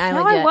pizza on my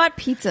island yet. I want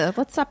pizza.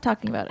 Let's stop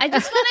talking about it. I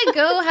just want to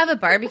go have a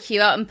barbecue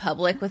out in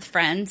public with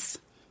friends.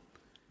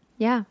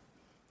 Yeah.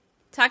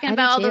 Talking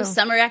about all those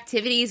summer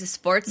activities, a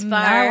sports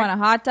bar. I want a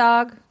hot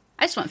dog.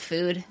 I just want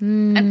food. Food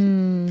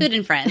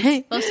and friends.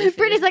 Mostly food.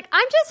 Brittany's like,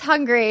 I'm just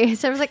hungry.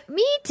 So I was like,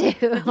 me too.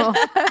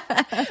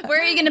 Where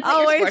are you going to put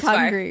Always your sports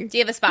hungry. bar? Do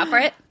you have a spot for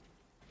it?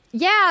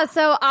 Yeah,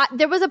 so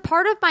there was a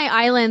part of my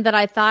island that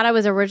I thought I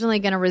was originally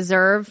going to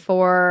reserve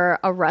for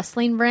a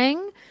wrestling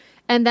ring.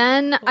 And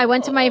then I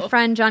went to my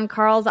friend John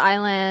Carl's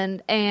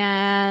island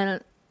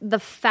and the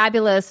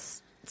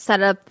fabulous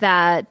setup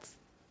that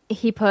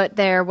he put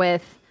there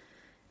with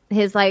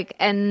his like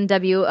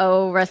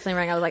NWO wrestling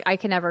ring. I was like, I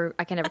can never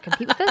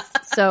compete with this.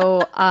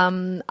 So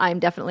I'm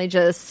definitely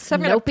just I'm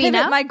going to noping pivot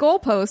out my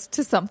goalpost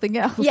to something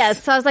else.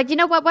 Yes. So I was like, you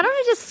know what? Why don't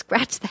I just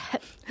scratch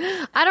that?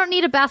 I don't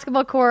need a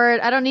basketball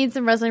court. I don't need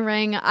some wrestling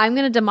ring. I'm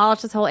going to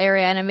demolish this whole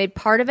area. And I made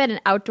part of it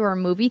an outdoor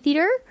movie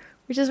theater,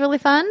 which is really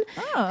fun.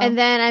 Oh. And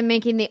then I'm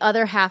making the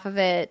other half of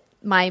it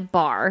my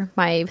bar,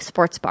 my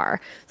sports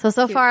bar.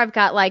 So far I've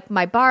got like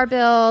my bar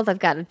build. I've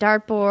got a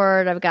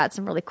dartboard. I've got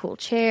some really cool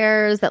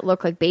chairs that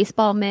look like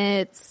baseball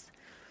mitts.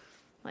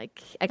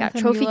 Like I got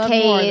trophy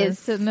case.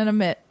 Sitting in a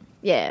mitt.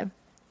 Yeah.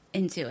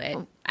 Into it.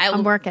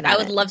 I'm working on I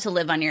would it. love to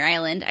live on your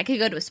island. I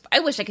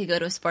wish I could go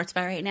to a sports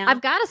bar right now.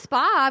 I've got a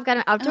spa. I've got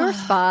an outdoor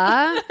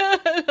spa.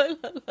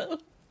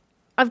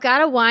 I've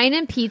got a wine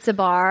and pizza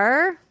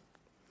bar.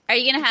 Are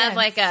you going to have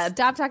like a...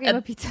 Stop talking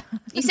about pizza.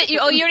 You said you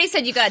already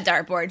said you got a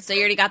dartboard, so you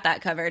already got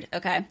that covered.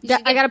 Okay.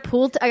 I got a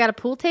pool table. I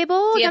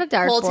got a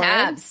dartboard. Pull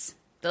tabs.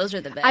 Those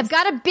are the best. I've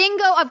got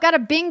a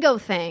bingo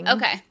thing.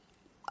 Okay.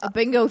 A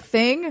bingo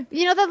thing?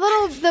 You know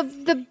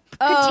the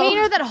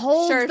container that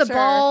holds the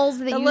balls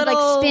that you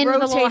like spin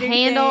with a little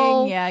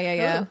handle. Thing.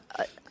 Yeah.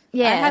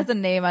 Yeah. It has a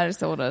name. I just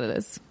don't know what it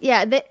is.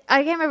 Yeah.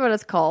 I can't remember what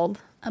it's called.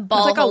 A ball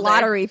It's like holder. a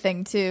lottery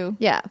thing too.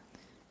 Yeah.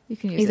 You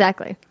can use it.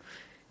 Exactly.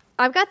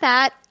 I've got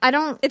that.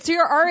 It's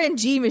your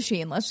RNG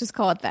machine. Let's just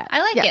call it that.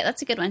 I like it.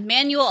 That's a good one.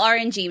 Manual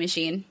RNG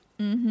machine.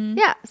 Mm-hmm.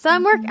 Yeah. So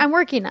I'm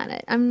working on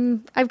it.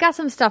 I've got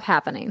some stuff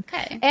happening.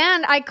 Okay.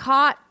 And I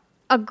caught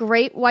a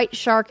great white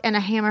shark and a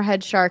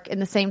hammerhead shark in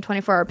the same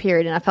 24-hour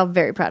period, and I felt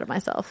very proud of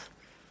myself.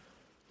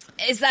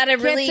 Is that a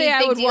really Can't say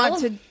big I would deal?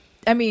 want to.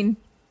 I mean,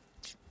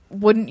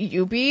 wouldn't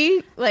you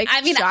be like?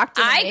 I mean, shocked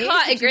and I amazed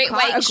caught a if you great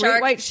caught white a shark.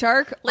 Great white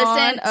shark. Listen,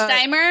 on a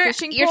Steimer,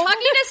 fishing you're pole?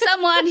 talking to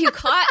someone who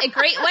caught a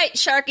great white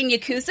shark in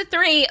Yakuza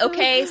 3,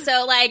 okay?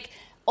 So, like,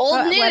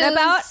 old news. What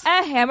about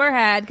a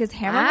hammerhead? Because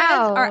hammerheads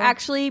Wow. are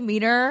actually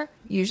meaner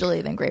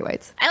usually than great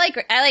whites. I like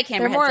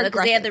hammerheads more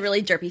because they have aggressive. the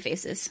really derpy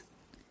faces.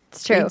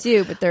 It's true. They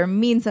do, but they're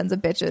mean sons of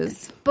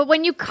bitches. But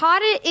when you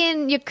caught it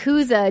in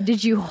Yakuza,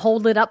 did you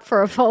hold it up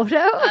for a photo?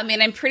 I mean,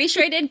 I'm pretty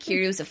sure I did.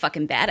 Kiryu's a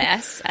fucking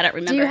badass. I don't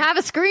remember. Do you have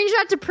a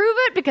screenshot to prove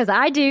it? Because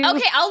I do.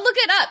 Okay, I'll look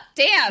it up.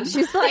 Damn.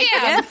 She's like,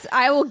 Damn. yes,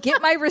 I will get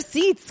my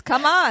receipts.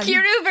 Come on.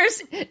 Kiryu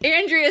versus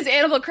Andrea's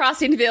Animal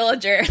Crossing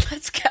villager.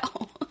 Let's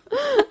go.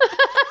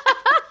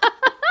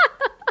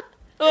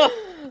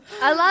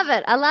 I love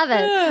it. I love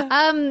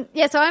it.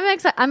 Yeah, so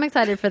I'm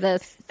excited for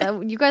this.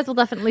 So you guys will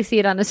definitely see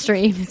it on a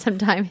stream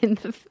sometime in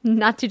the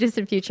not too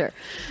distant future.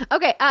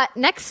 Okay,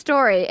 next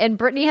story. And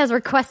Brittany has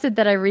requested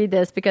that I read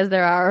this because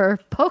there are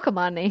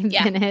Pokemon names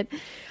in it.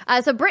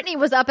 So Brittany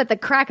was up at the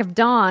crack of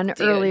dawn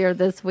earlier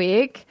this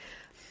week.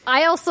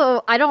 I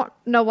don't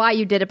know why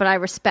you did it, but I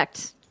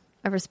respect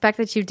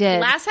that you did.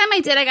 Last time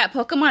I did, I got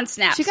Pokemon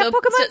Snap. She got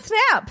Pokemon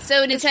Snap.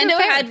 So Nintendo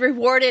had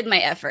rewarded my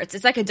efforts.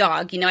 It's like a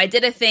dog. I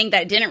did a thing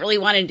that I didn't really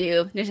want to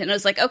do. Nintendo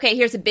was like, okay,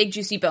 here's a big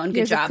juicy bone. Good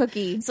Here's job. a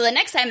cookie. So the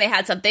next time they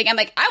had something, I'm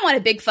like, I want a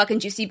big fucking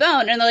juicy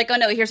bone. And they're like, oh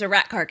no, here's a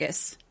rat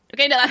carcass.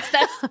 Okay, no,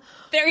 that's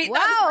very wow.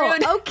 That was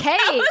rude.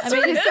 Okay.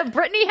 So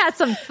Brittany has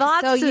some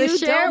thoughts So to you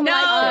share. don't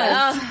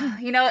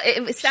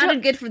like it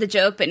sounded good for the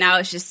joke, but now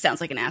it just sounds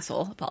like an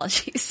asshole.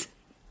 Apologies.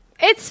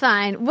 It's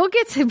fine. We'll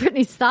get to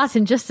Brittany's thoughts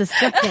in just a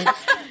second.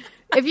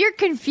 If you're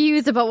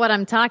confused about what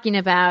I'm talking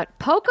about,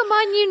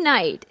 Pokemon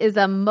Unite is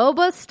a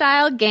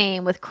MOBA-style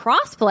game with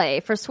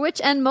crossplay for Switch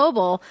and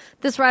mobile.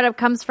 This write-up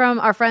comes from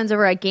our friends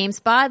over at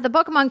GameSpot. The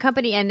Pokemon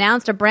Company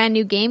announced a brand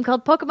new game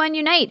called Pokemon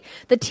Unite.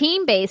 The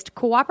team-based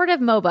cooperative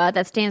MOBA,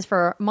 that stands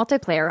for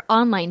Multiplayer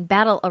Online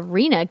Battle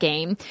Arena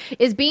game,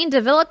 is being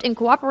developed in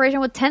cooperation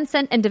with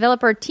Tencent and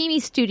developer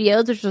Teamy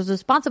Studios, which was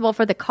responsible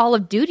for the Call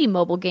of Duty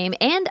mobile game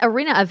and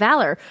Arena of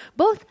Valor.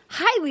 Both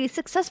highly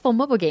successful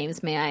mobile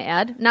games, may I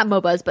add. Not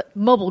MOBAs, but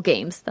mobile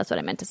games. That's what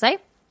I meant to say.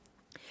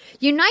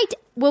 Unite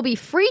will be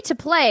free to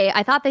play.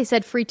 I thought they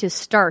said free to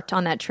start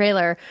on that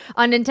trailer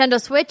on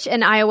Nintendo Switch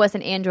and iOS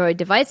and Android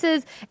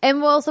devices,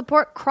 and will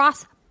support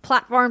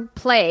cross-platform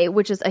play,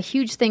 which is a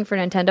huge thing for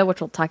Nintendo,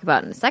 which we'll talk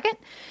about in a second.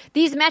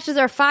 These matches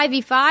are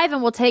 5v5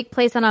 and will take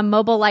place on a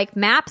mobile-like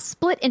map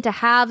split into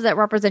halves that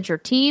represent your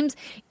teams.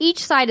 Each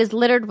side is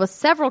littered with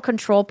several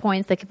control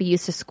points that can be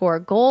used to score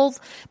goals.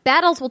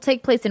 Battles will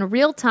take place in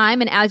real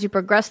time, and as you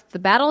progress through the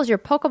battles, your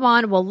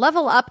Pokemon will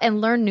level up and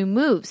learn new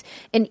moves.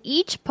 And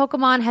each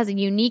Pokemon has a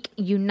unique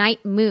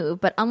Unite move,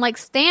 but unlike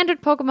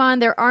standard Pokemon,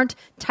 there aren't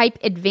type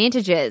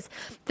advantages.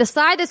 The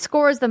side that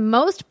scores the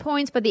most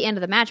points by the end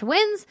of the match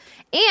wins,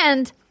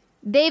 and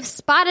they've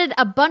spotted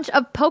a bunch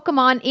of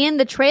Pokemon in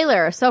the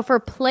trailer. So for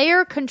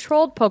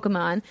player-controlled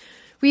Pokemon,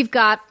 we've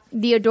got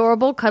the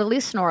adorable cuddly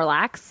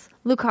Snorlax,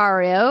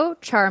 Lucario,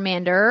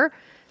 Charmander,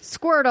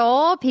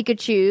 Squirtle,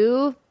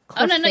 Pikachu, Clefairy.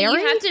 Oh no, you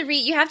have to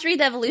read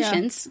the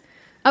evolutions.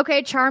 Yeah.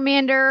 Okay,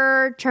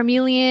 Charmander,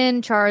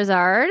 Charmeleon,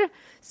 Charizard,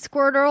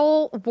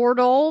 Squirtle,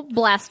 Wordle,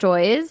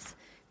 Blastoise,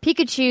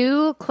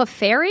 Pikachu,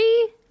 Clefairy,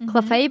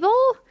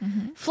 Clefable,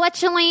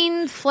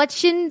 Fletchling,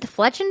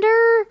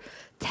 Fletchinder,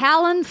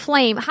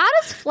 Talonflame. How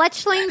does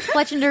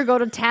Fletchling go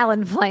to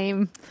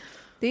Talonflame?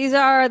 These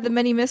are the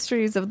many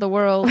mysteries of the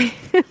world.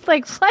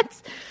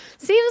 What?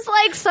 Seems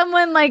like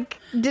someone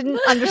didn't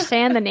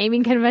understand the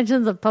naming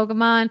conventions of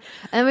Pokemon.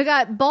 And we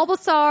got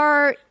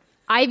Bulbasaur,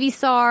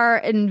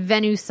 Ivysaur, and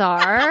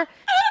Venusaur.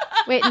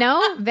 Wait,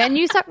 no?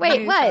 Venusaur?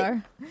 Wait,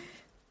 Venusaur.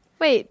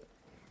 what?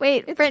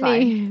 Wait, It's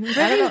Brittany. fine.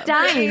 Brittany's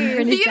dying.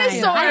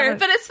 Venusaur,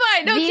 but it's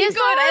fine. No, keep Venusaur?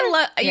 going. I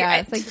love.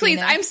 It's like please,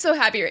 Venus. I'm so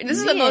happy. This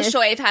is the most joy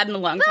I've had in a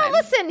long No, time.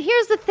 listen,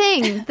 here's the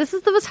thing. This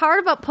is what's hard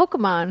about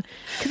Pokemon.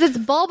 Because it's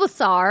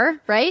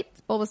Bulbasaur, right?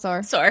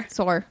 Bulbasaur.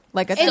 Soar.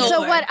 Like a And so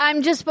Solar. what,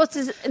 I'm just supposed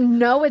to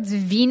know it's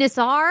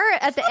Venusaur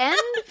at the end?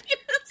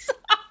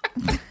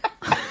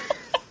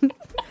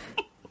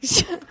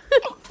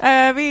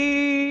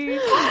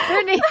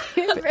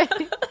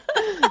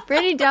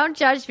 Brittany, don't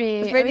judge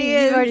me. Brittany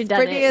you've already done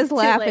Brittany it. is It's too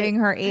laughing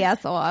late. her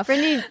ass off.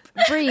 Brittany,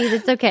 breathe.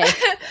 It's okay.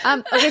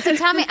 Okay, so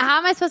tell me, how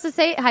am I supposed to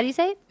say it? How do you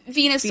say it?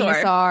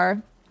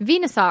 Venusaur.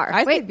 Venusaur.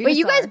 I say Wait,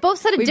 you guys Venusaur. both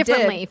said it We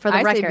differently did. for the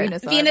I say record.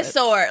 Venusaur,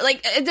 Venusaur.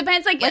 Like, it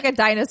depends. but like a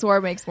dinosaur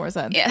makes more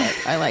sense. Yeah.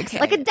 but I like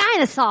Like a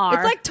dinosaur.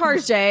 It's like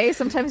Tarjay.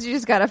 Sometimes you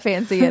just gotta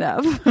fancy it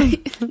up.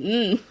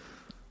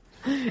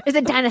 Is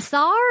it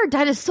dinosaur or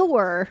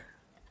dinosaur?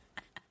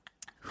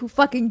 Who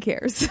fucking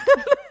cares?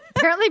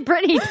 Apparently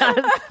Brittany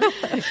does.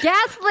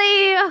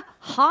 Ghastly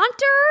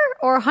Haunter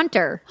or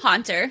Hunter?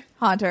 Haunter.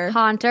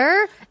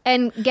 Haunter.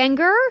 And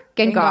Gengar.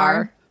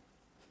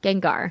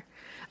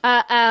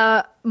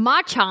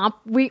 Machamp.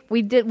 Didn't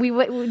we do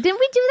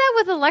that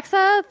with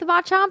Alexa, the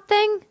Machamp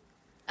thing?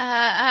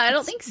 I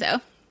don't think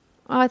so.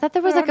 Oh, I thought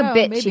there was I don't like a know,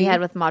 bit maybe. she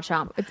had with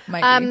Machamp. It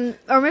might be.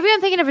 Or maybe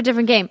I'm thinking of a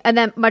different game. And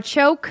then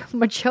Machoke?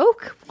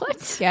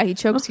 What? Yeah, he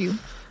chokes you.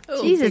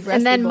 Jesus. big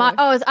And then wrestling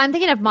boy. I'm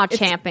thinking of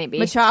Machamp maybe.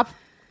 Machop.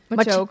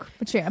 Machoke.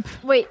 Machamp.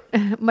 Wait,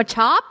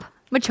 Machop?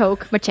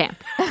 Machoke, Machamp.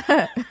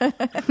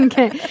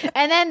 Okay.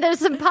 And then there's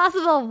some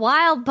possible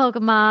wild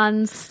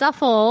Pokemon,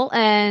 Stuffle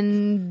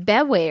and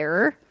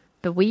Beware.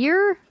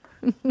 Beware.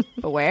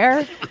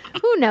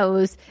 Who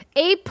knows?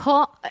 It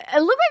looked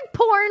like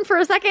porn for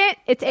a second.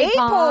 It's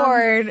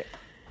Aporn.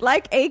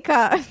 Like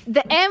Aka.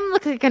 The M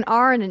looks like an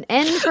R and an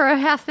N for a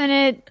half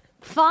minute.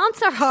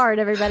 Fonts are hard,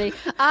 everybody.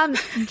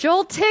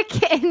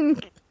 Joltik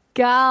and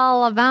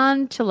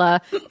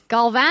Galvantula.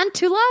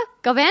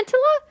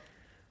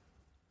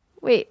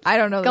 Wait. I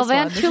don't know this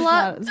one. This is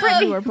Galvantula.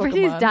 not a newer Pokemon.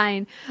 Brittany's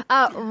dying.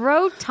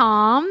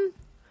 Rotom.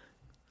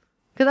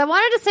 Because I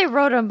wanted to say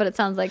Rotom, but it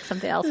sounds like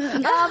something else.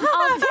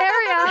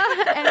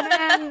 Altaria, and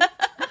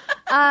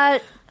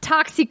then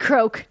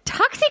Toxicroak.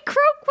 Toxicroak?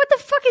 What the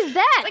fuck is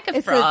that? Like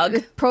a frog.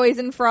 A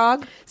poison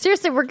frog.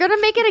 Seriously, we're going to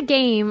make it a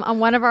game on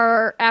one of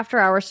our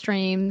after-hour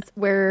streams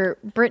where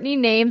Brittany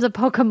names a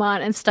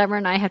Pokemon and Steimer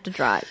and I have to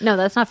draw it. No,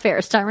 that's not fair.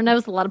 Steimer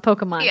knows a lot of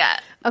Pokemon. Yeah.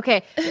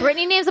 Okay,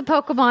 Brittany names a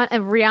Pokemon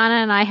and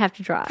Rihanna and I have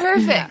to draw it.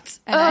 Perfect.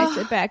 And I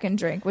sit back and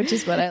drink, which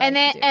is what I like And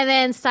then to do. and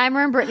then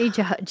Steimer and Brittany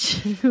judge.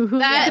 Who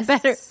That's the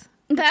better.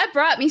 That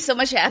brought me so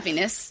much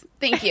happiness.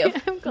 Thank you.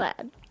 I'm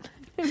glad.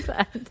 I'm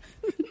glad.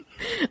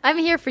 I'm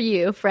here for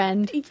you,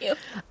 friend. Thank you.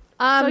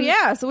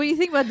 So what do you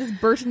think about this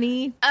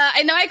Brittany?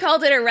 I know I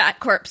called it a rat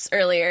corpse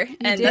earlier. You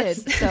and did.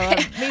 So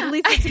maybe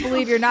leads me to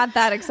believe you're not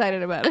that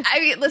excited about it. I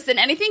mean, listen,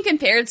 anything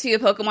compared to a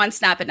Pokemon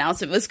Snap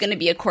announcement was going to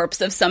be a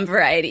corpse of some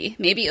variety.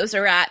 Maybe it was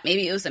a rat.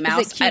 Maybe it was a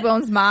mouse. Is it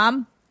Cubone's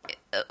mom?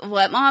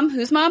 What mom?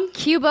 Whose mom?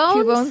 Cubones?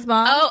 Cubone's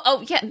mom?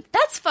 Oh, yeah.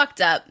 That's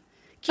fucked up.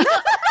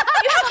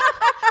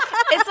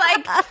 It's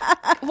like,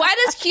 why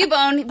does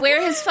Cubone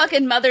wear his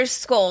fucking mother's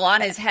skull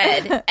on his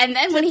head? And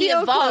then when he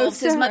feel evolves, close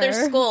to his mother's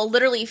her. skull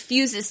literally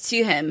fuses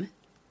to him.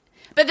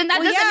 But then that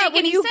Well, doesn't yeah, make when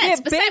any you sense.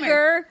 get But Simon-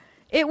 bigger,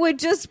 it would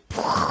just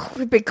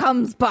it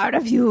becomes part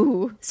of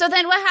you. So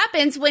then what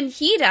happens when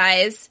he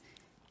dies?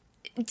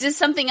 Does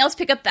something else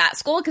pick up that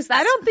skull? Because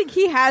I don't think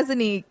he has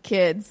any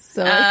kids,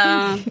 so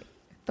I think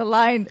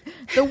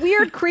the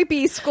weird,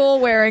 creepy skull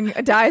wearing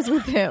dies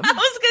with him. I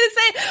was going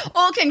to say,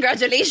 oh,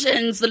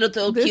 congratulations,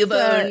 little This,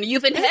 Cubone.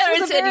 You've this was a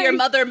inherited very- your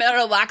mother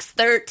Marowak's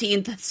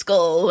 13th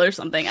skull or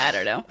something. I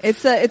don't know.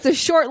 It's a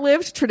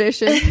short-lived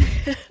tradition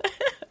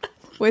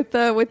with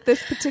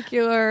this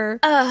particular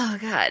Oh,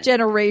 God.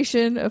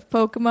 generation of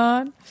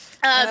Pokemon.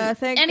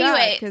 Thank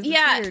Anyway, God, 'cause it's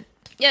yeah. weird.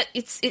 Yeah,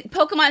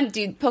 Pokemon,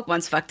 dude,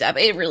 Pokemon's fucked up.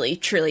 It really,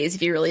 truly is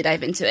if you really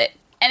dive into it.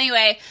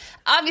 Anyway,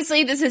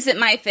 obviously this isn't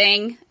my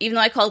thing. Even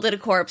though I called it a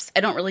corpse,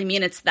 I don't really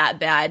mean it's that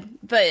bad.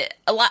 But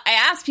I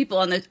asked people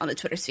on the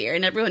Twitter sphere,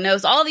 and everyone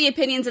knows all the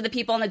opinions of the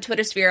people on the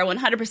Twitter sphere are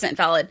 100%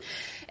 valid.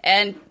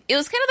 And it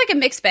was kind of like a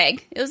mixed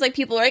bag. It was like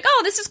people are like,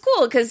 oh, this is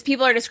cool, because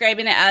people are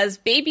describing it as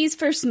baby's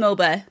first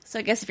MOBA. So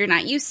I guess if you're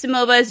not used to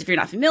MOBAs, if you're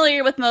not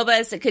familiar with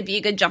MOBAs, it could be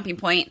a good jumping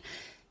point.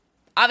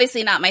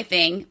 Obviously not my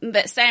thing,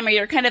 but Steimer,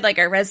 you're kind of like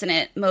our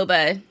resident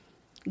MOBA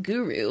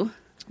guru.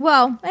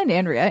 Well, and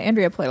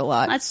Andrea played a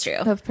lot. That's true.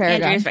 Of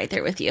Paragon. Andrea's right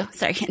there with you.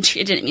 Sorry,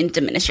 Andrea, didn't mean to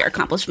diminish your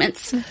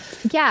accomplishments.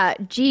 Yeah,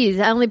 geez,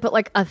 I only put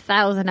like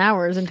 1,000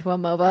 hours into a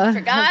MOBA.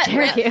 Forgot. How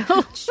dare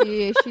you?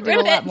 She did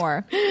a lot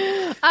more.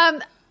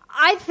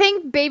 I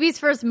think Baby's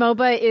first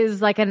MOBA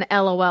is like an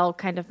LOL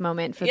kind of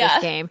moment for Yeah.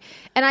 this game.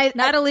 And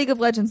Not a League of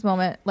Legends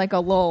moment, like a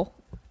lull.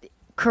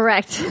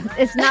 correct.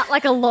 It's not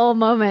like a lol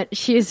moment.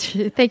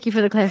 Thank you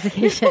for the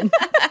clarification.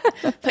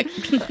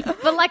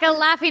 But like a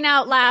laughing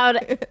out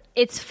loud,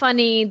 it's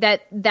funny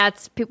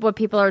that's what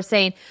people are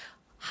saying.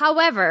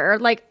 However,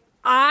 like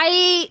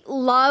I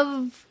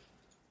love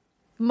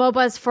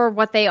MOBAs for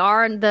what they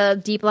are and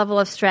the deep level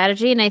of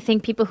strategy, and I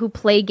think people who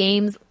play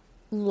games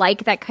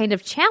like that kind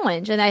of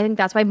challenge, and I think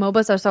that's why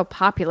MOBAs are so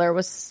popular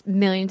with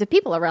millions of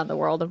people around the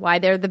world and why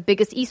they're the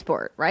biggest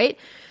esport, right?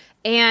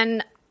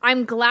 And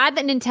I'm glad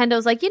that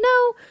Nintendo's like,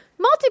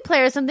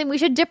 multiplayer is something we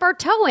should dip our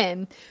toe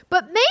in.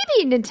 But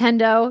maybe,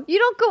 Nintendo, you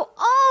don't go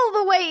all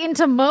the way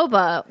into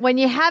MOBA when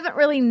you haven't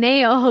really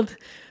nailed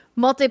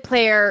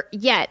multiplayer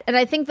yet. And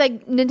I think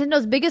like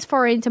Nintendo's biggest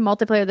foray into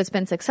multiplayer that's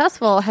been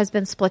successful has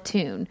been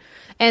Splatoon.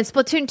 And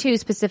Splatoon 2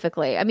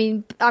 specifically. I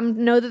mean, I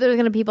know that there's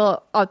going to be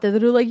people out there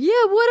that are like,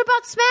 yeah, what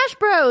about Smash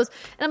Bros?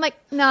 And I'm like,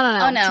 no.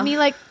 Oh, no. To me,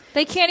 like,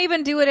 They can't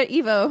even do it at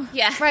Evo.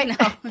 Yeah, right. No.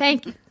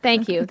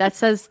 Thank you. That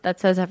says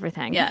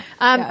everything. Yeah.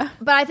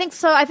 But I think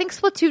so. I think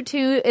Splatoon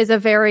 2 is a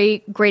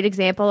very great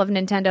example of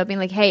Nintendo being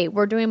like, hey,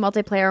 we're doing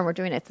multiplayer and we're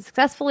doing it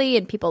successfully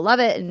and people love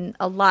it and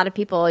a lot of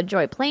people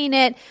enjoy playing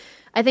it.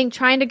 I think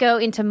trying to go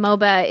into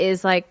MOBA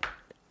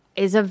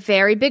is a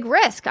very big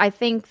risk. I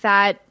think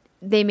that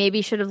they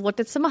maybe should have looked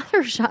at some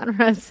other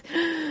genres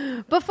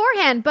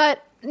beforehand,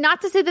 but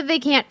not to say that they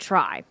can't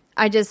try.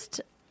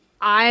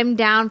 I'm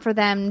down for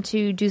them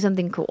to do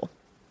something cool.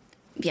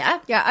 Yeah.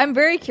 Yeah, I'm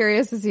very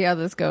curious to see how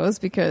this goes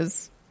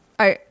because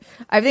I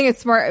think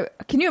it's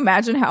smart. Can you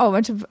imagine how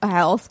much of a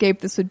hellscape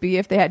this would be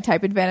if they had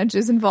type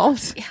advantages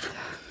involved? Yeah.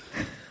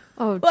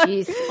 Oh,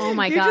 jeez. Oh,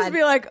 my You'd God. just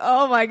be like,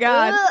 oh, my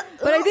God.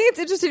 But I think it's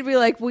interesting to be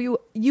like, well,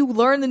 you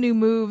learn the new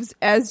moves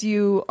as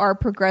you are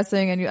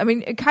progressing. And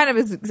it kind of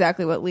is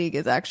exactly what League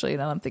is actually,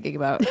 now I'm thinking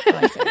about when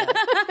I say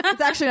that.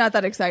 It's actually not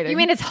that exciting. You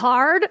mean it's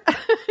hard?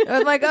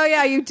 I'm like, oh,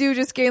 yeah, you do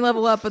just gain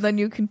level up and then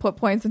you can put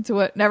points into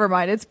it. Never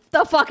mind. It's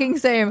the fucking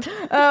same.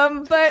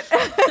 But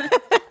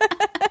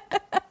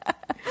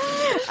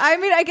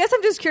I guess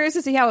I'm just curious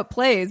to see how it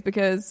plays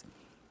because,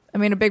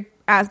 a big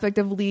aspect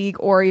of League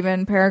or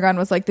even Paragon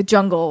was like the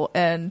jungle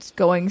and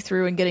going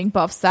through and getting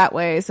buffs that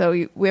way. So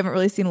we haven't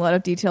really seen a lot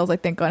of details, I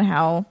think, on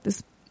how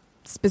this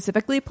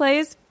specifically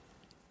plays.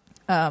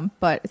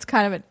 But it's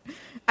kind of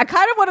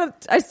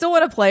I still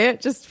want to play it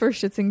just for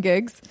shits and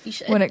gigs You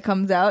should. when it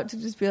comes out to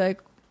just be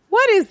like,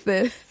 What is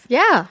this? Yeah.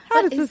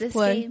 How What does is this this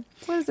play? game?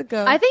 Where does it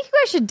go? I think you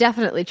guys should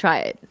definitely try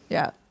it.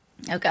 yeah.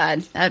 Oh God,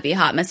 that would be a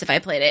hot mess if I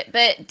played it.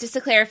 But just to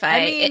clarify,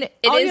 I mean, it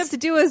all is you have to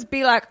do is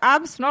be like,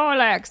 I'm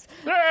Snorlax.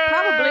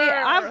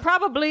 I'm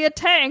probably a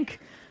tank.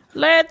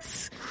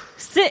 Let's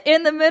sit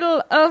in the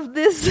middle of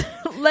this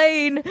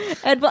lane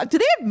and block. Do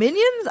they have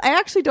minions? I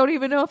actually don't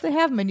even know if they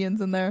have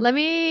minions in there. Let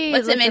me.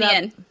 What's a look it up.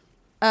 minion?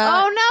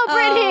 Oh no,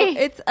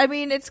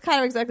 Brittany! It's kind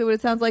of exactly what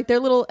it sounds like. They're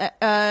little. Is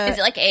it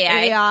like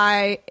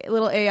AI?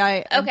 Little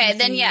AI. Okay,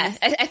 then NPCs. yeah,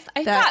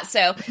 I that- thought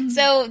so.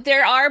 So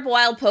there are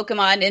wild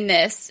Pokemon in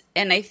this,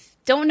 and I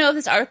don't know if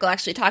this article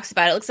actually talks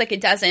about it. It looks like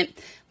it doesn't,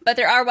 but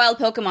there are wild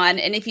Pokemon,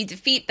 and if you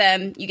defeat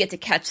them, you get to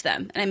catch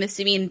them. And I'm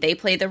assuming they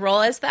play the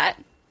role as that.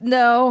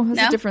 No, it's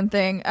No? a different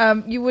thing.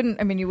 You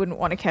wouldn't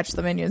want to catch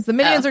the minions. The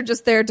minions are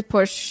just there to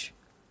push,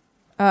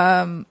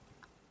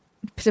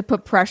 to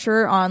put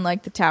pressure on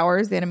like the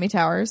towers, the enemy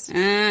towers.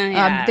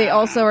 Yeah. They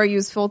also are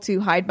useful to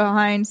hide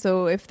behind.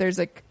 So if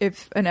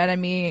an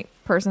enemy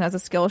person has a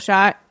skill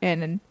shot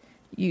and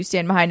you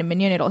stand behind a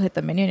minion, it'll hit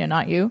the minion and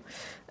not you.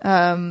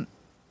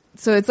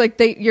 So it's like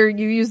you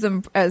use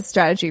them as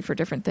strategy for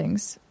different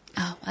things.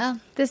 Oh well,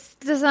 This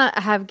does not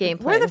have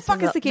gameplay. Where the This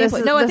fuck is the this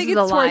gameplay? No, I this think is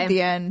it's a lie. toward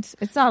the end.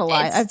 It's not a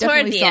lie. It's I've toward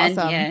definitely the saw end,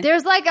 some. yeah.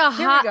 There's like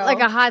a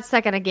go. hot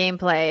second of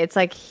gameplay. It's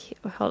like,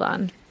 hold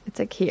on, it's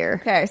like here.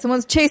 Okay,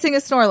 someone's chasing a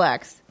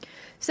Snorlax.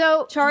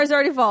 So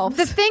Charizard evolves.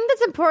 the thing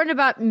that's important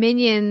about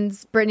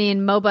minions, Brittany,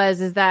 and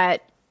MOBAs is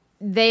that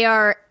they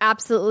are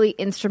absolutely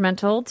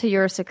instrumental to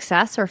your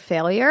success or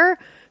failure,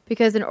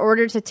 because in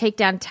order to take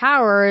down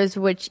towers,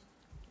 which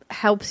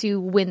helps you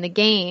win the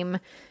game,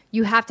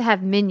 you have to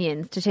have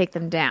minions to take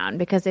them down.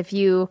 Because if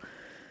you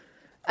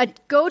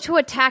go to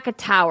attack a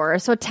tower,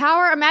 so a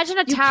tower, imagine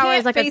a tower can't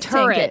is like a face tank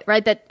turret, it.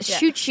 right? That Yeah.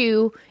 shoots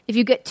you if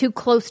you get too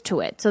close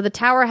to it. So the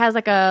tower has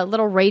like a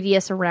little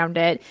radius around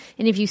it,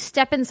 and if you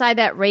step inside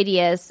that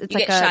radius, it's You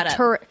like get shot a up.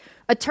 turret.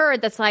 A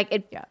turret that's like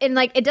it, and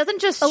like it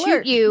doesn't just Alert.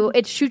 shoot you;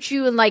 it shoots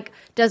you and like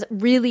does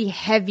really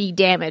heavy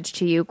damage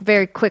to you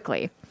very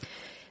quickly.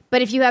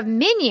 But if you have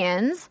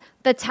minions,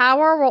 the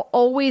tower will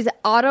always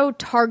auto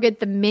target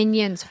the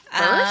minions first.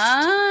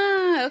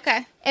 Ah,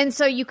 okay. And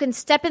so you can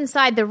step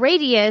inside the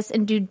radius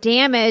and do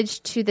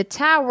damage to the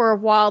tower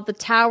while the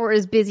tower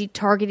is busy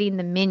targeting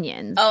the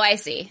minions. Oh, I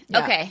see.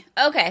 Yeah. Okay.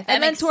 That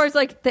and then makes towards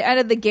like the end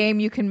of the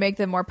game, you can make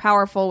them more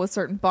powerful with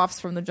certain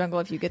buffs from the jungle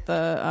if you get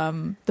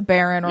the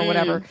Baron or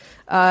whatever.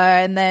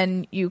 And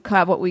then you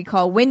have what we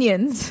call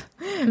winions,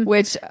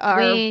 which are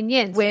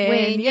Winions.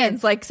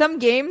 winions. Like some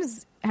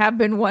games have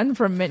been won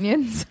from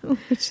minions,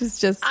 which is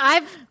just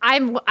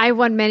I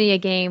won many a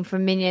game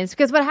from minions,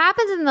 because what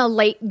happens in the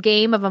late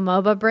game of a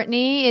MOBA,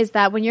 Brittany, is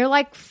that when you're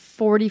like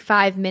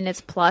 45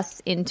 minutes plus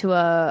into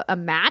a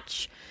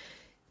match,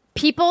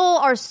 people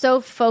are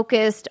so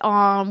focused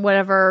on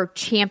whatever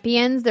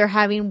champions they're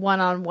having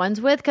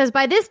one-on-ones with, because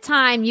by this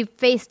time you've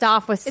faced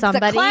off with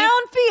somebody. It's a clown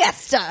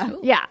fiesta.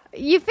 Yeah,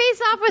 you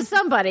face off with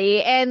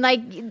somebody, and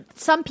like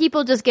some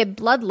people just get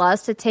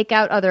bloodlust to take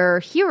out other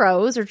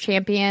heroes or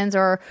champions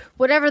or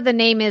whatever the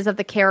name is of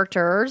the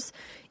characters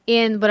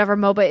in whatever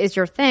MOBA is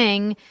your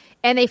thing,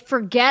 and they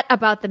forget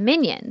about the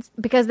minions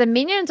because the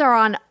minions are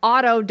on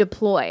auto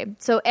deploy.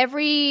 So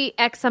every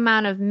X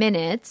amount of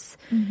minutes,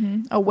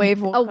 A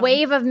wave will a come.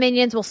 wave of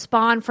minions will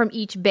spawn from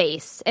each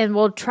base and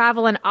will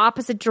travel in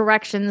opposite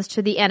directions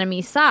to the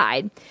enemy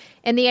side.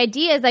 And the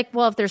idea is like,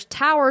 well, if there's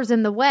towers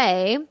in the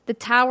way, the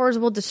towers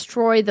will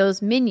destroy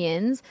those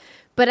minions.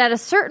 But at a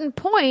certain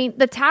point,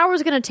 the tower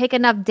is going to take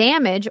enough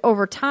damage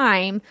over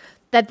time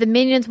that the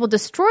minions will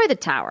destroy the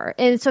tower.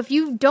 And so if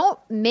you don't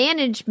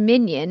manage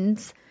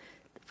minions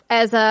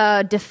as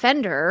a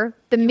defender,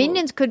 the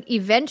minions could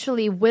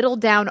eventually whittle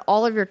down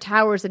all of your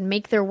towers and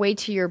make their way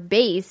to your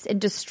base and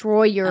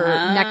destroy your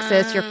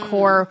nexus, your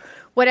core,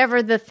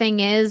 whatever the thing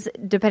is,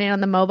 depending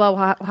on the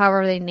MOBA,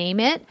 however they name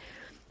it.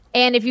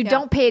 And if you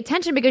don't pay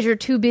attention because you're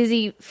too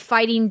busy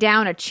fighting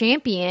down a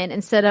champion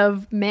instead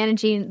of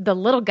managing the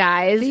little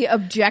guys. The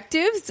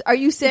objectives? Are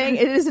you saying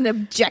it is an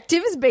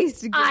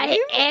objectives-based game? I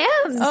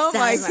am. Oh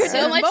my Summer. goodness.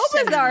 So much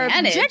MOBAs to are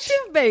manage.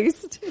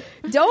 objective-based.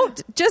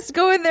 Don't just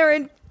go in there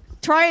and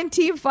try and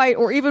team fight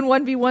or even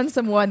 1v1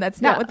 someone. That's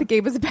not No. what the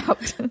game is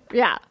about.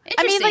 Yeah.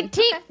 I mean, like,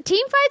 team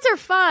fights are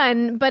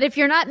fun, but if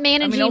you're not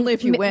managing only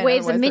if you win,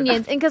 waves of otherwise they're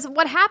minions, and because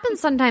what happens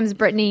sometimes,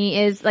 Brittany,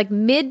 is like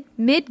mid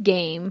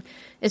game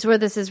is where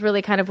this is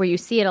really kind of where you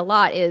see it a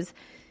lot, is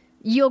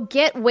you'll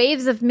get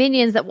waves of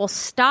minions that will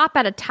stop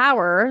at a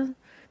tower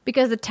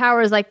because the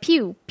tower is like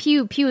pew,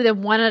 pew, pew,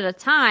 then one at a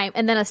time,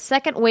 and then a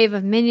second wave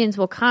of minions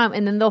will come,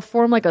 and then they'll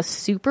form like a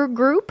super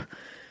group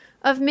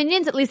of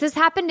minions. At least this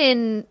happened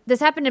in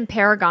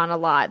Paragon a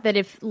lot, that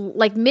if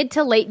like mid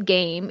to late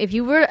game, if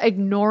you were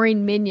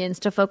ignoring minions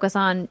to focus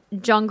on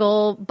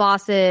jungle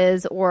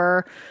bosses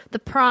or the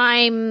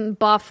prime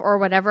buff or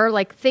whatever,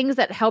 like things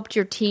that helped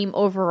your team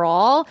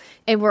overall,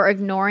 and were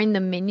ignoring the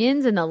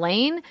minions in the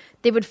lane,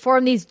 they would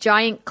form these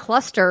giant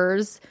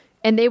clusters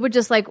and they would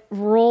just like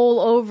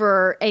roll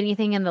over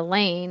anything in the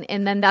lane,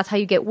 and then that's how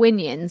you get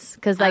winions,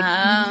 because like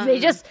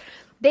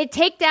They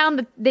take down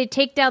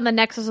the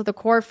Nexus of the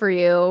Core for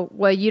you.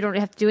 Well, you don't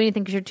have to do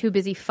anything because you're too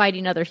busy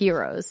fighting other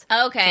heroes.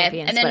 Okay,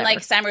 Champions, and then whatever.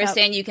 like Simon was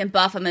saying, you can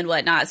buff them and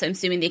whatnot. So I'm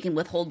assuming they can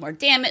withhold more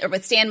damage or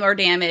withstand more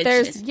damage.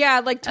 There's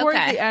like towards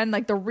Okay. the end,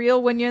 like the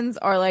real Winions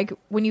are like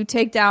when you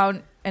take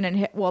down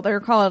well, they're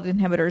called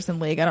inhibitors in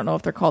League. I don't know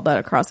if they're called that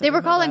across. They were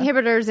every called MOBA.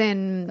 inhibitors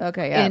in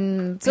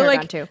in So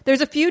Paragon like 2.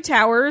 there's a few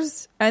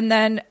towers, and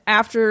then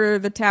after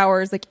the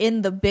towers, like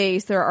in the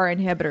base, there are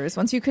inhibitors.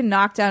 Once you can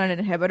knock down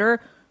an inhibitor,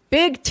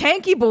 big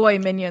tanky boy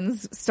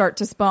minions start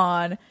to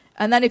spawn.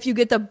 And then if you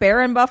get the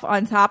Baron buff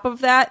on top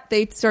of that,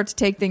 they start to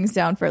take things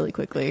down fairly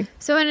quickly.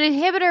 So an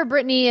inhibitor,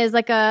 Brittany, is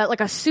like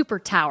a super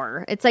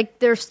tower. It's like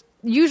there's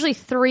usually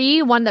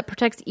 3, one that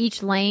protects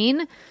each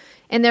lane,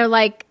 and they're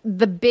like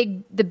the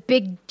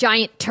big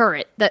giant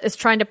turret that is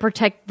trying to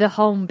protect the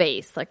home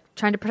base, like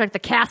trying to protect the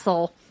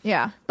castle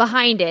Yeah.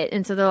 behind it.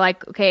 And so they're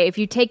like, okay, if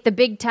you take the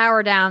big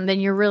tower down, then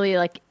you're really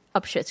like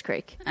up shit's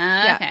creek.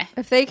 Yeah. Okay.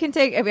 If they can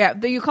take,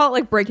 you call it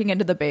like breaking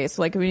into the base.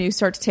 Like when you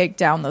start to take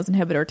down those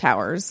inhibitor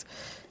towers,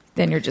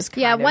 then you're just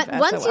kind of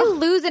once you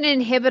lose an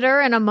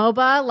inhibitor in a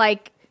MOBA,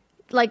 like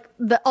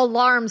the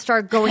alarms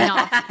start going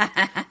off.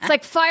 It's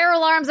like fire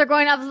alarms are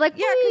going off. It's like,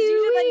 Yeah, because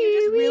usually then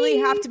you just really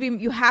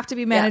have to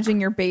be managing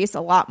your base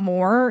a lot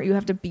more. You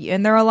have to be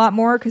in there a lot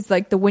more because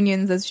like the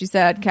Winions, as she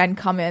said, can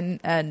come in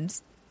and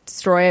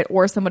destroy it,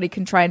 or somebody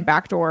can try and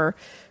backdoor,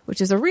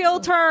 which is a real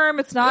term.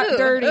 It's not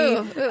dirty.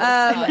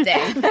 Oh,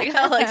 dang. I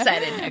got all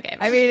excited. Okay.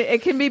 I mean,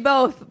 it can be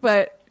both,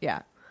 but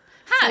yeah.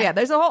 Huh. So yeah,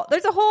 there's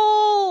a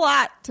whole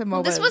lot to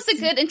MOBAs. This was a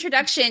good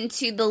introduction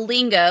to the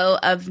lingo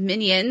of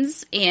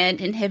minions and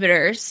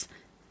inhibitors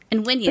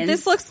and Winions. But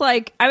this looks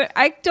like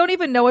I don't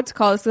even know what to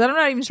call this because I'm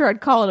not even sure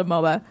I'd call it a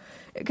MOBA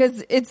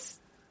because it's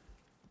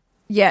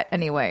yet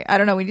anyway. I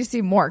don't know. We need to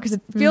see more because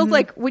it feels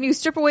like when you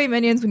strip away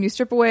minions, when you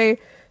strip away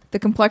the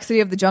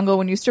complexity of the jungle,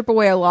 when you strip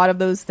away a lot of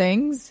those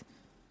things,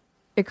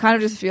 it kind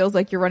of just feels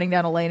like you're running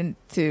down a lane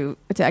to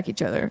attack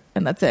each other,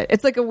 and that's it.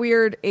 It's like a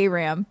weird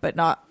ARAM, but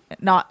not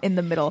in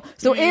the middle.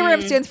 So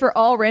ARAM stands for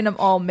all random,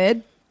 all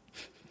mid.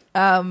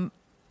 And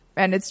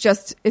it's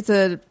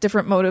a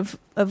different mode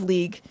of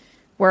League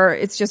where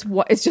it's just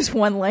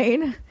one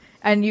lane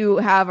and you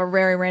have a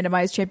very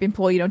randomized champion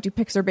pool. You don't do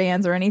picks or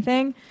bans or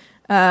anything.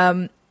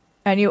 And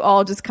you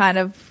all just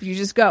you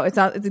just go. It's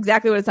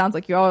exactly what it sounds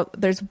like.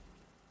 There's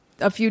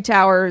a few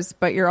towers,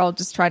 but you're all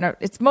just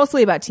it's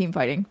mostly about team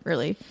fighting,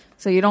 really.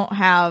 So you don't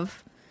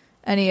have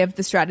any of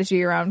the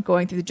strategy around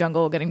going through the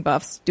jungle, getting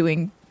buffs,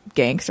 doing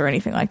ganks or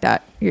anything like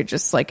that. You're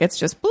just like, it's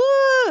just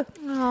oh,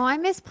 I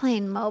miss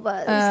playing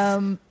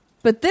MOBAs.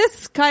 but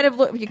this kind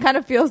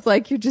of feels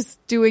like you're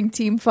just doing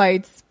team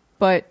fights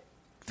but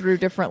through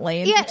different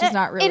lanes, which is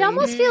not really. It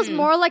almost feels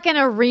more like an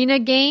arena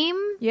game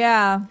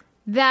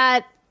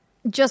that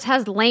just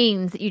has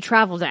lanes that you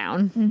travel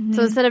down.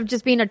 So instead of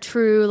just being a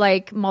true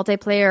like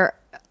multiplayer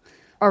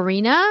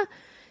arena,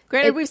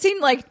 Granted, we've seen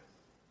like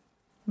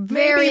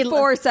maybe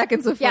 4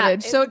 seconds of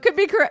footage, so it could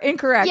be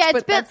incorrect. Yeah,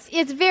 but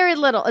it's very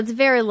little. It's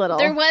very little.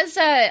 There was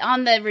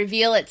on the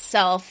reveal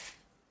itself,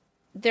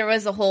 there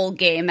was a whole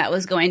game that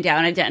was going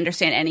down. I didn't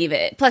understand any of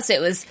it. Plus, it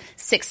was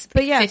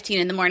 6:15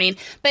 in the morning.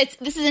 But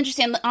this is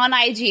interesting. On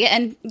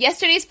IGN,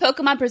 yesterday's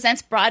Pokemon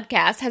Presents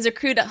broadcast has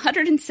accrued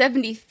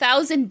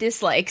 170,000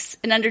 dislikes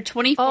in under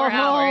 24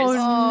 hours.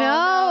 Oh,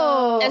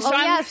 no. A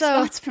strong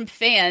so response from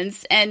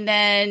fans. And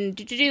then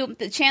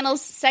the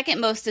channel's second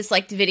most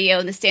disliked video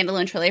in the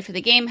standalone trailer for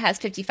the game has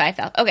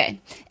 55,000. Okay.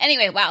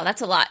 Anyway, wow,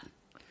 that's a lot.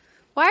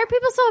 why are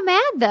people so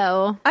mad,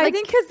 though? I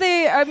think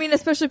because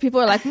especially people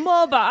are like,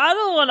 MOBA, I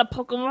don't want a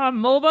Pokemon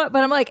MOBA.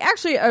 But I'm like,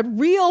 actually, a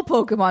real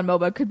Pokemon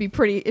MOBA could be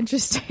pretty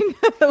interesting.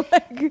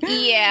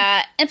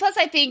 Yeah. And plus,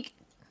 I think,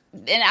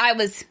 and I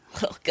was a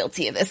little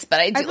guilty of this, but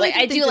I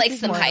do like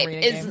some hype.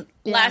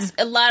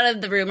 A lot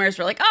of the rumors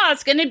were like, oh,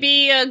 it's going to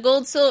be a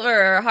gold,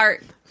 silver, or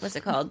heart. What's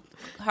it called?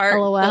 Heart,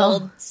 LOL.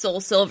 gold, soul,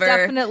 silver.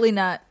 Definitely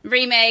not.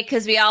 Remake,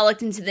 because we all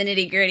looked into the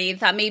nitty gritty.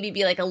 Thought maybe it'd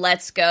be like a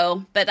Let's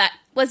Go, but that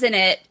wasn't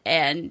it,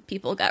 and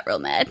people got real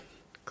mad.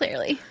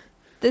 Clearly,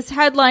 this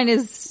headline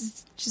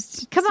is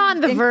just Come on,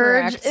 The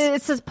incorrect. Verge.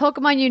 It says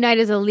Pokemon Unite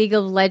is a League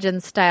of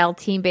Legends style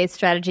team-based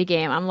strategy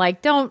game. I'm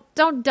like, don't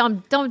dump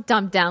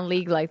down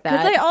League like that.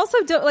 Because they also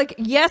don't like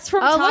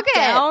from top look at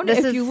it. down.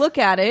 If you look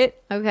at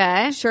it,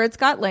 Okay. sure, it's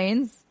got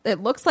lanes.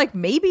 It looks like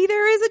maybe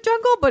there is a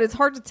jungle, but it's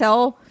hard to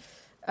tell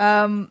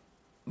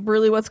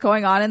really what's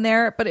going on in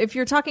there. But if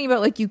you're talking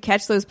about like you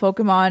catch those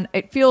Pokemon,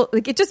 it feels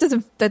like it just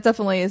doesn't. That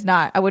definitely is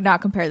not. I would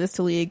not compare this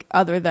to League,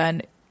 other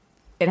than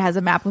it has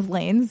a map with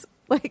lanes.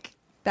 Like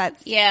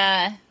that's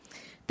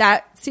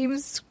that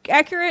seems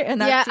accurate. And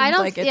that seems I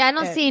don't. like I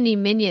don't see any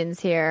minions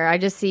here. I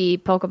just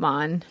see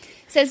Pokemon. it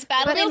says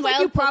But battling it feels like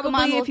wild you probably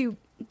Pokemon. if you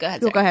Go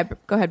ahead.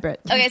 go ahead, Britt.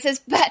 Okay, it says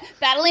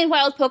battling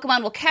wild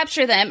Pokemon will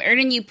capture them,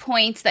 earning you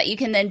points that you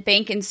can then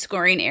bank in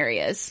scoring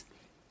areas.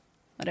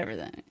 Whatever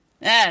that.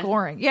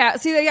 Scoring. Yeah.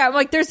 See, yeah,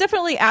 like there's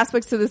definitely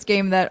aspects to this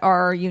game that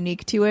are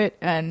unique to it,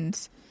 and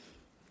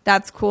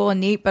that's cool and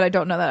neat, but I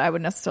don't know that I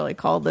would necessarily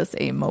call this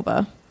a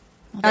MOBA.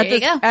 Well, there you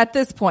go. At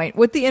this point,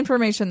 with the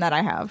information that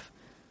I have.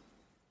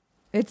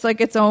 It's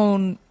like its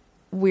own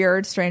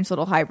weird, strange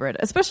little hybrid,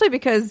 especially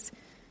because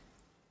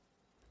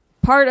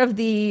part of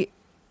the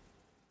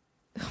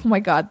oh my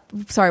god,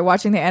 sorry,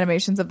 watching the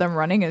animations of them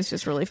running is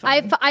just really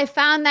fun. I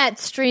found that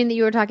stream that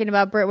you were talking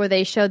about, Britt, where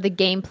they showed the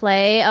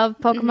gameplay of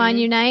Pokemon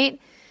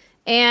Unite,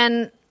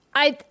 and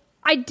I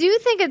do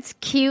think it's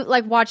cute,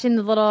 like watching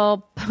the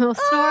little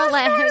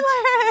Snorlax,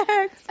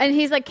 and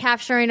he's like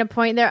capturing a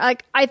point there.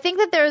 Like, I think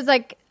that there's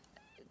like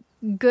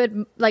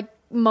good like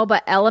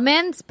MOBA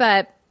elements,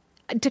 but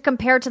to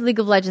compare to League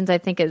of Legends, I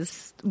think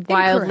is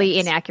wildly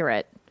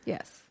inaccurate.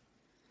 Yes.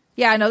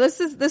 Yeah, no,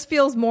 this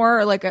feels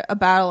more like a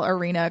battle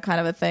arena kind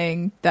of a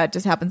thing that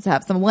just happens to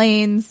have some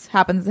lanes,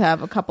 happens to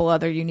have a couple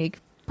other unique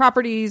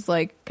properties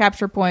like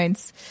capture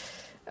points.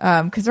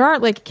 Because there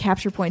aren't like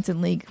capture points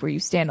in League where you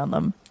stand on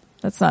them.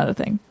 That's not a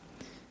thing.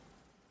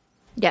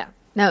 Yeah.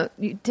 No,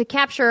 to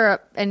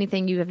capture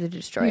anything, you have to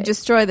destroy it.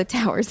 Destroy the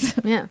towers.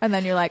 Yeah. And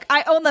then you're like,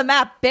 I own the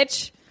map,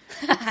 bitch.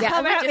 Yeah,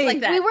 Come at just me.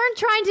 like that. We weren't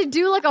trying to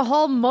do like a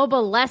whole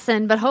MOBA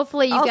lesson, but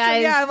hopefully you Also,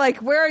 guys. yeah, I'm like,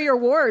 where are your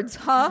wards,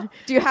 huh?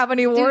 Do you have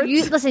any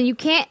wards? Listen, you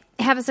can't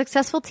have a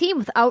successful team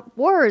without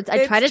words. I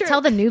It's try to true.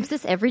 tell the noobs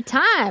this every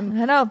time.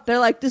 I know. They're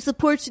like, the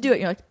support should do it.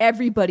 You're like,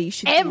 everybody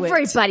should do it.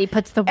 Everybody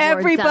puts the words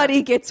Everybody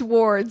up. gets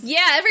wards. Yeah,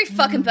 every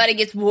fucking buddy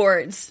gets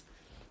wards.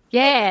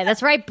 Yeah,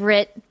 that's right,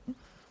 Britt.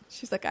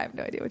 She's like, I have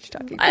no idea what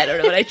you're talking about. I don't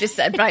know what I just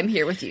said, but I'm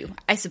here with you.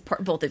 I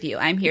support both of you.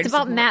 I'm here It's to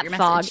about support map your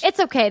fog. message. It's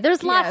okay.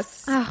 There's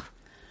lots. Yes. Oh,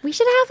 we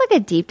should have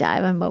like a deep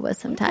dive on MOBA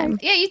sometime.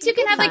 Yeah, you two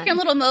can have like fun. your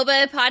little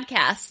MOBA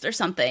podcast or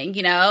something,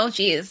 you know?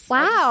 Jeez.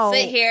 Wow. I'll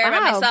just sit here by Wow,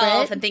 myself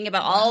Britt. and think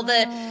about all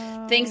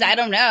the things I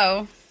don't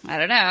know. I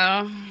don't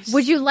know.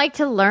 Would you like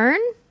to learn?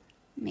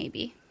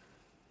 Maybe.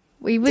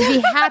 We would be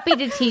happy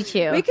to teach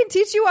you. We can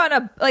teach you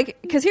on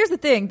because here's the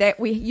thing that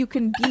you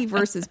can be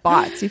versus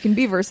bots. You can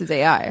be versus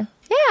AI.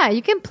 Yeah,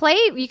 you can play.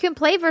 You can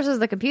play versus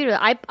the computer.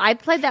 I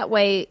played that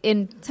way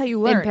in how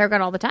you learn. in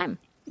Paragon all the time.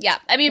 Yeah,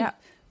 I mean,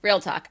 real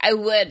talk. I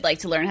would like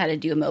to learn how to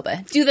do a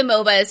MOBA. Do the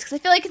MOBAs, because I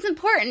feel like it's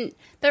important.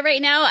 But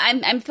right now,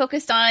 I'm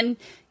focused on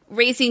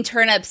raising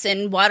turnips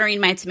and watering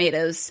my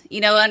tomatoes, you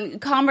know, on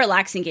calm,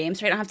 relaxing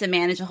games where I don't have to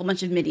manage a whole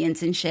bunch of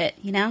minions and shit,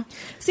 you know?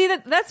 See,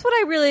 that's what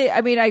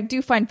I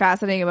do find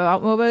fascinating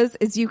about MOBAs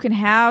is you can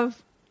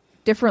have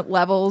different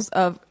levels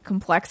of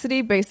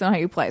complexity based on how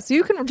you play. So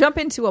you can jump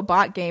into a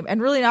bot game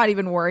and really not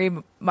even worry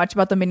much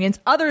about the minions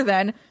other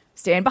than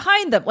stand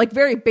behind them. Like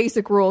very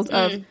basic rules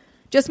of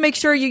just make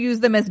sure you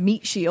use them as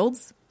meat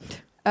shields.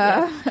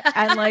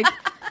 And like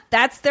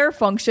that's their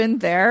function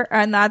there,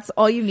 and that's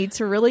all you need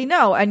to really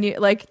know. And you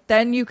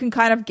then you can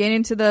kind of get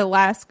into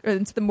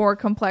the more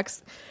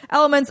complex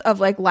elements of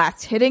like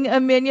last hitting a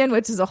minion,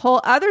 which is a whole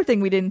other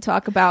thing we didn't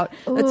talk about.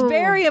 That's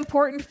very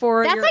important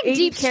for That's your like AD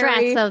deep carry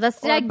strats, though.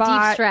 That's or like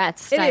bot. deep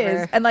strats. It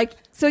is, and like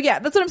so yeah,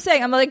 that's what I'm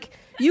saying. I'm like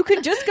you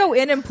can just go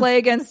in and play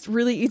against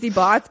really easy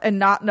bots and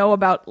not know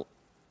about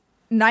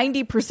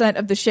 90%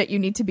 of the shit you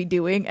need to be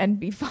doing and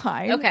be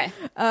fine. Okay.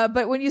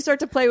 But when you start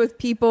to play with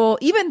people,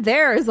 even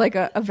there is like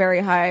a very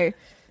high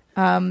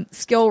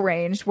skill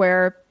range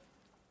where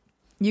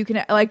you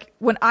can, like,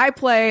 when I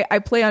play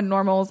on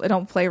normals. I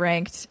don't play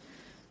ranked.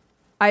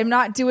 I'm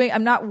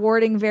not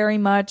warding very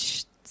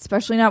much,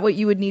 especially not what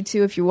you would need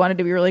to if you wanted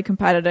to be really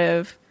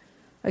competitive.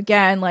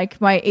 Again,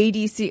 like my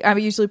ADC, I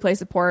usually play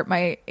support.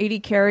 My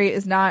AD carry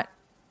is not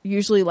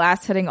usually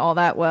last hitting all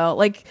that well.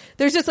 Like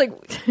there's just like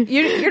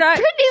you're not.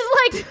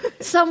 Brittany's like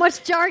so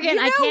much jargon.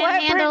 I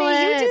can't handle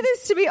Brittany, it. you do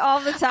this to me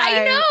all the time.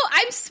 I know.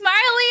 I'm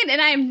smiling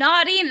and I'm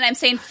nodding and I'm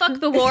saying "fuck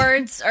the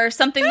wards" or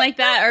something like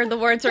that, or the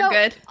wards are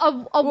good.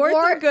 A Wards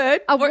are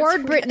good. A Wards are ward,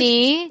 good.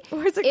 Brittany,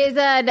 Wards are is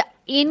an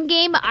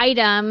in-game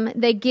item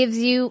that gives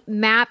you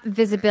map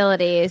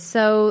visibility.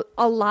 So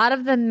a lot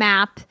of the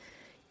map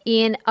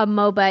in a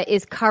MOBA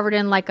is covered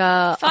in like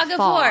a Fog of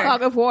fog, war.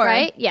 Fog of war,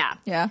 right? Yeah.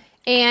 Yeah.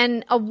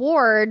 And a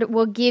ward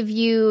will give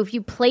you, if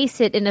you place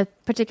it in a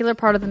particular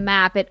part of the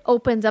map, it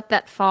opens up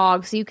that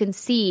fog so you can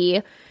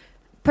see.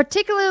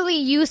 Particularly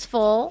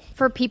useful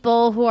for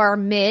people who are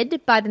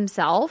mid by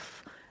themselves,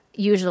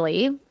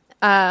 usually.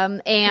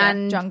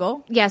 And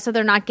jungle. Yeah, so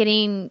they're not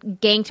getting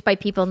ganked by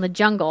people in the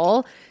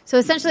jungle. So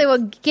essentially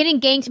what getting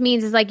ganked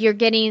means is like you're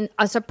getting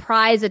a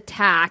surprise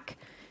attack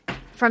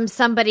from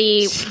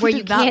somebody where you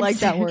Did not can't like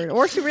that see- word,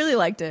 or she really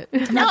liked it.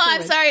 No,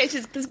 I'm sorry. It's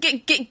just 'cause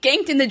get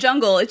ganked in the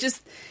jungle. It's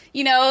just,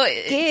 you know.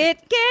 Get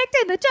kicked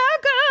in the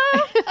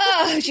jungle.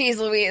 Oh, jeez,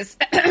 Louise.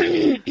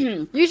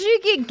 Usually you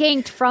get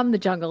ganked from the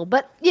jungle,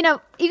 but you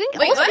know you can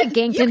Wait, also what? get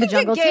ganked You in the can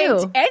jungle get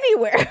ganked too.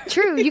 anywhere.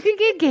 True, you can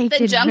get ganked.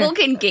 The in jungle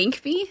there. can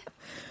gank me.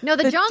 No,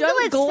 the jungle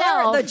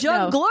itself. The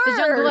jungler the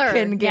jungler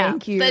can yeah.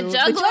 gank you. The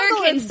jungle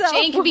juggler can itself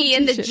jank will me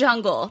in the teach it.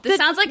 jungle. This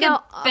sounds like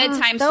a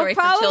bedtime They'll story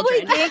for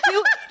probably children. gank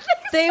you.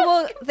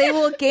 They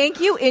will gank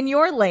you in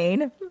your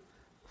lane.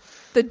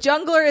 The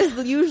jungler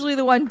is usually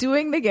the one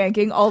doing the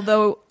ganking,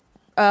 although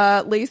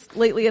at least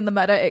lately in the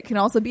meta, it can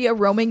also be a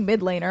roaming mid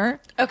laner.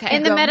 Okay.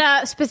 In the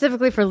meta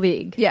specifically for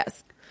League.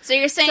 Yes. So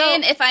you're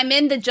saying if I'm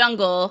in the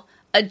jungle,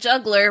 a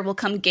juggler will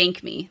come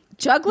gank me.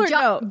 Juggler,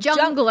 no.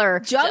 Jungler.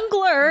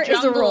 Jungler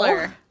is a role.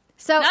 Jungler.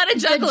 So Not a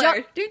juggler.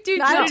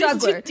 Not a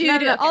juggler.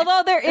 No.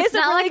 Although there is It's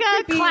not really like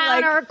a creepy, clown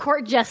like, or a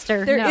court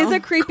jester. there no. is a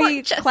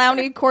creepy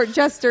clowny court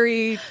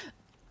jestery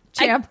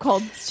champ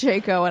called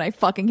Shaco, and I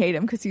fucking hate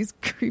him because he's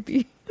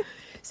creepy.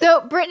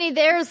 So, Brittany,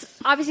 there's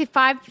obviously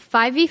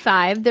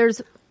 5v5.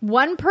 There's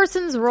one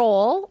person's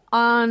role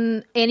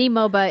on any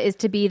MOBA is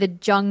to be the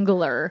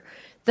jungler.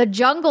 The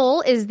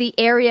jungle is the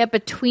area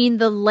between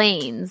the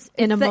lanes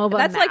in a MOBA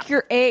That's map. like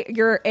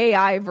your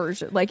AI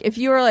version. Like if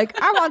you were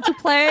like, I want to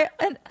play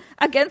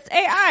against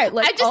AI.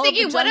 Like I'm just all of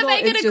thinking, the what am jungle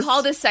I going is to just-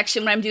 call this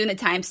section when I'm doing the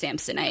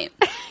timestamps tonight?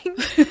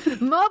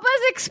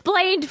 MOBA's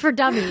explained for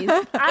dummies.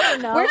 I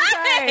don't know. We're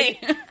trying.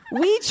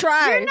 We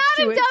tried. You're not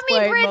to a dummy,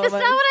 explain Britt. That's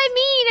not MOBAs. what I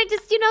mean. I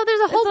just, there's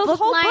a whole It's a book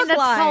whole line book that's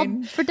line.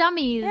 called for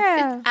dummies.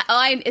 Yeah.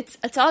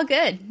 It's all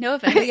good. No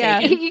offense. Yeah.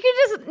 You can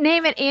just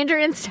name it Andrew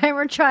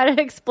Einsteimer try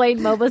to explain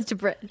MOBAs to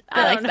Britt.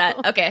 I like don't know.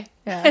 that. Okay.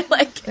 Yeah. I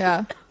like.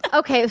 Yeah.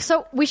 Okay,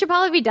 so we should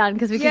probably be done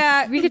because we could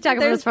talk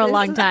about this for a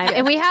long time.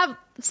 And we have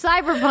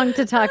Cyberpunk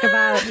to talk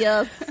about.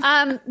 Yes.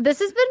 This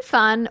has been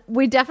fun.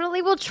 We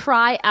definitely will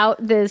try out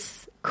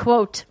this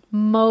quote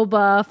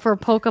MOBA for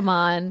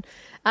Pokemon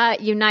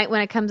Unite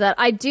when it comes out.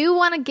 I do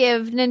want to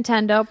give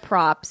Nintendo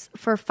props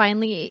for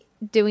finally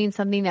doing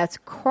something that's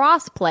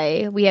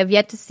crossplay. We have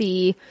yet to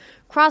see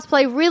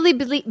crossplay really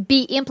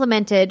be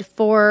implemented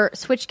for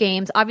Switch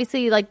games.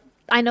 Obviously, like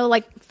I know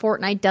like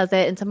Fortnite does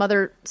it and some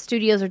other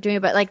studios are doing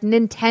it, but like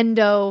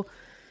Nintendo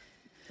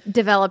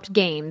developed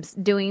games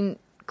doing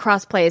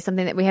crossplay is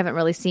something that we haven't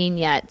really seen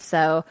yet.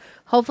 So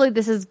hopefully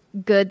this is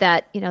good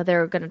that,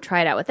 they're going to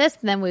try it out with this,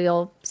 and then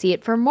we'll see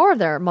it for more of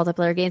their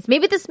multiplayer games.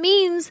 Maybe this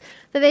means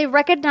that they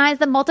recognize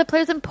that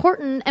multiplayer is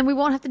important and we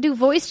won't have to do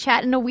voice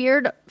chat in a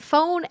weird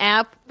phone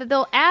app, that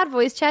they'll add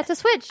voice chat to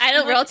Switch. I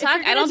don't real If talk.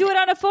 you're I gonna don't do it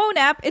on a phone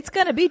app. It's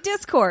gonna be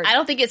Discord. I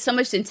don't think it's so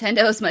much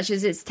Nintendo as much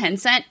as it's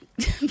Tencent.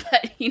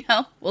 But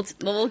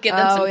we'll give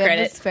them some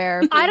credit. That's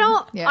fair.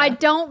 Yeah. I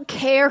don't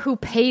care who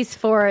pays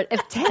for it. If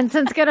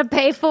Tencent's going to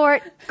pay for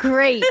it,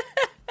 great.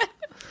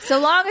 So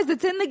long as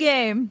it's in the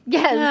game.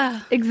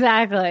 Yes,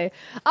 exactly.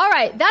 All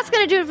right, that's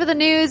going to do it for the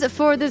news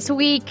for this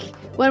week.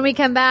 When we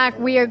come back,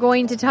 we are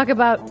going to talk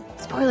about,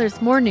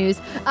 spoilers, more news,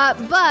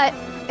 but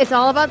it's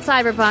all about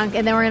Cyberpunk,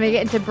 and then we're going to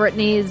get into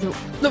Brittany's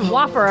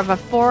whopper of a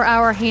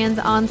 4-hour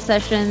hands-on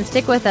session.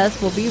 Stick with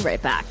us. We'll be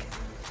right back.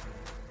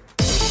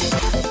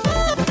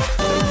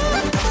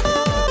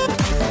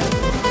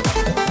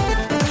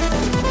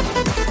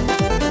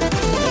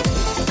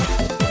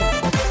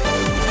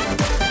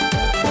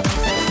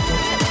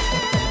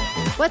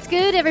 What's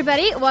good,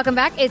 everybody? Welcome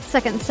back. It's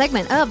second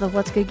segment of the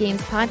What's Good Games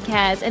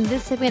podcast, and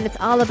this segment it's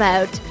all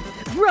about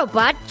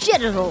robot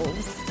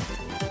genitals.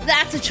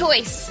 That's a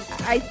choice.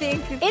 I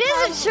think It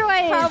is a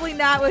choice. Probably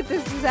not what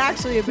this is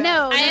actually about.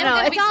 No, I am no.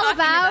 gonna It's be all talking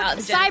about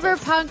about genitals.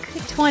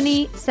 Cyberpunk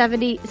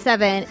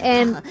 2077,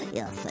 and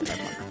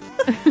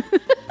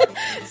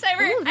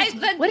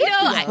Cyber, what is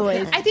this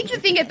voice? I think the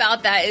thing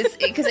about that is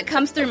because it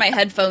comes through my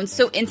headphones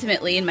so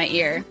intimately in my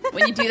ear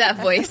when you do that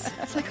voice.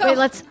 It's like, wait,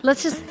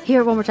 let's just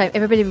hear it one more time.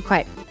 Everybody, be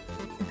quiet.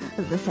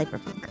 The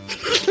Cyberpunk.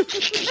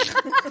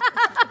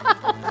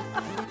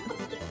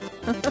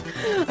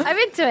 I'm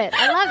into it.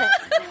 I love it.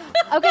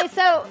 Okay,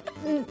 so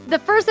the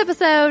first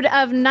episode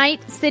of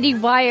Night City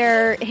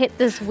Wire hit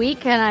this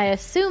week, and I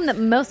assume that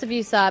most of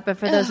you saw it, but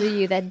for those of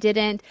you that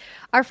didn't,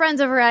 our friends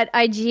over at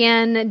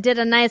IGN did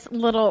a nice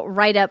little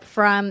write-up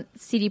from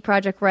CD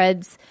Projekt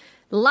Red's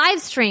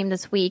live stream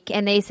this week,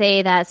 and they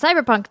say that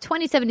Cyberpunk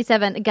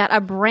 2077 got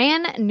a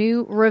brand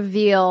new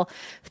reveal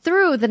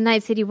through the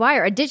Night City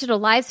Wire, a digital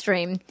live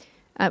stream.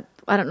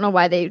 I don't know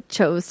why they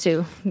chose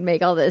to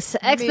make all this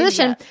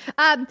exposition.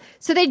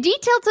 So they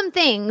detailed some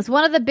things.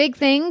 One of the big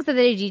things that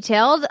they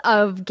detailed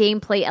of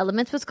gameplay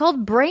elements was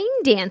called brain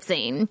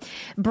dancing.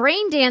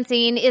 Brain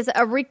dancing is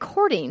a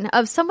recording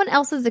of someone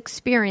else's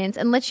experience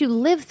and lets you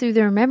live through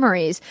their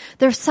memories,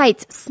 their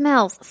sights,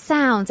 smells,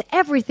 sounds,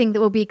 everything that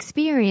will be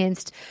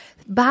experienced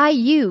by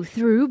you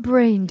through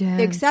brain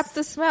dance. Except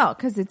the smell,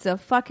 because it's a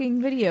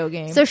fucking video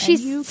game. So she's-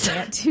 and you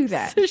can't do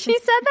that. So she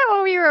said that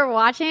when we were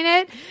watching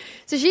it.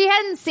 So she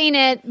hadn't seen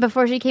it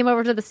before she came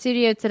over to the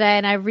studio today,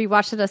 and I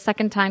rewatched it a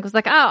second time. I was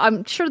like, oh,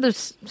 I'm sure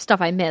there's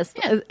stuff I missed.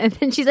 And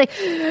then she's like,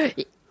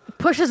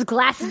 pushes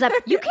glasses up.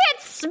 You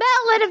can't smell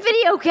in a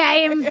video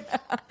game.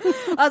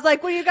 I was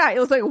like, what do you got? It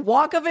was like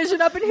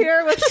Walk-A-Vision up in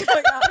here. What's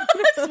going on?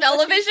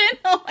 smell-o-vision?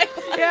 Oh my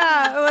God.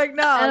 Yeah. I'm like,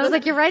 no. And I was this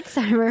like, you're right,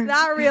 Cyber. is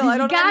not real. I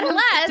don't Got know. him.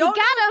 Unless-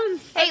 Got him.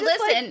 Hey,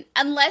 listen,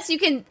 unless you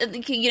can,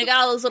 got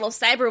all those little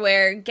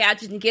cyberware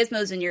gadgets and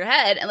gizmos in your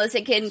head, unless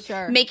it can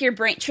make your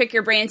brain, trick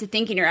your brain into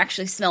thinking you're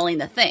actually smelling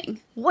the thing.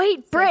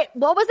 Wait, Britt,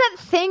 what was that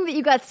thing that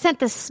you got sent,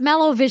 the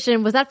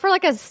smell-o-vision? Was that for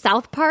like a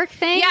South Park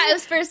thing? Yeah, it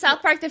was for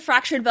South Park, the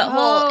Fractured Butthole.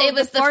 Oh, It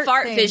was the the fart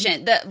fart thing.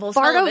 vision. The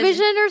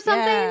Farto-vision or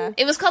something? Yeah.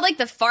 It was called like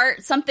the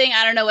fart something.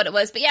 I don't know what it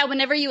was, but yeah,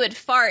 whenever you would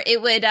fart,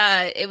 it would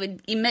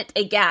emit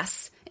a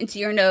gas into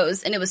your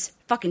nose, and it was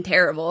fucking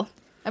terrible.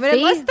 I mean,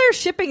 unless they're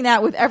shipping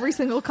that with every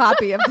single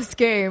copy of this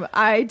game,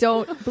 I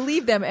don't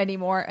believe them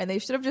anymore, and they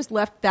should have just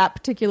left that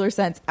particular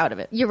sense out of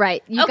it. You're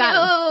right. You Okay, got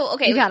him.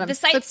 okay. You got him. The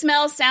sight,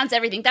 smells, sounds,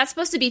 everything. That's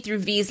supposed to be through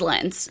V's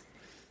lens.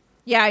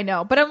 Yeah, I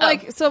know. But I'm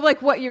like, so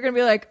like what, you're going to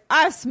be like,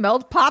 I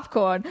smelled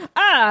popcorn.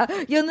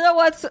 You know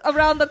what's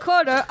around the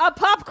corner? A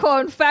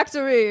popcorn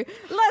factory.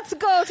 Let's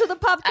go to the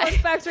popcorn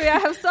factory. I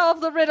have solved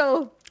the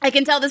riddle. I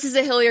can tell this is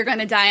a hill you're going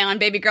to die on,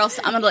 baby girl,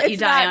 so I'm going to let you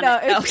die on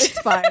it. It's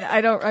fine.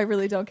 I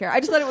really don't care. I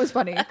just thought it was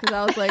funny because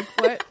I was like,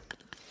 what?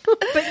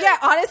 But yeah,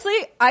 honestly,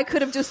 I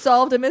could have just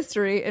solved a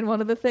mystery in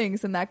one of the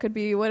things, and that could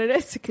be what it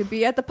is. It could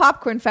be at the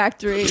popcorn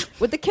factory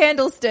with the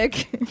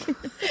candlestick.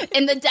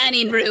 In the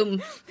dining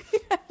room.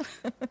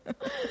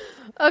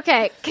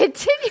 Okay,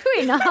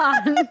 continuing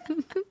on.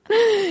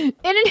 In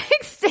an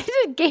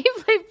extended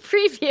gameplay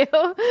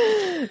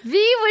preview,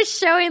 V was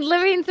showing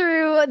living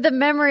through the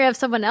memory of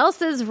someone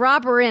else's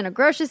robbery in a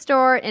grocery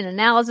store in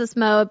analysis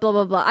mode, blah,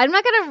 blah, blah. I'm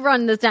not going to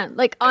run this down.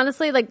 Like,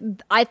 honestly, like,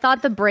 I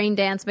thought the brain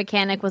dance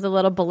mechanic was a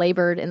little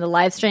belabored in the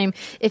live stream.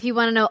 If you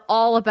want to know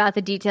all about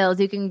the details,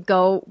 you can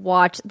go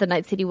watch the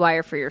Night City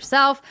Wire for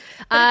yourself.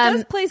 But it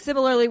does play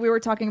similarly. We were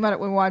talking about it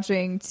when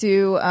watching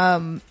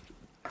to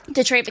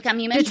Detroit Become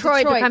Human.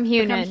 Detroit Become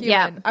Human.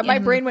 Yeah. My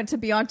brain went to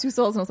Beyond Two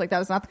Souls, and I was like, that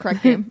was not the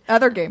correct game.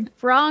 Other game.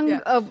 Wrong,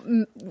 Yeah.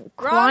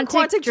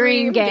 Quantic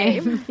Dream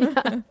game.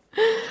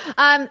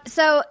 Yeah.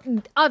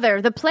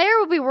 The player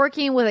will be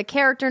working with a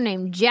character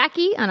named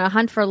Jackie on a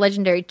hunt for a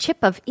legendary chip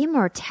of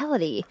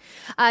immortality.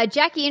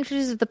 Jackie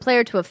introduces the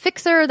player to a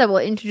fixer that will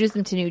introduce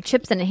them to new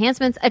chips and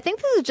enhancements. I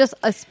think this is just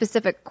a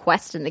specific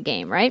quest in the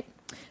game, right?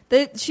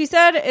 She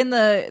said in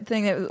the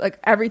thing that like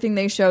everything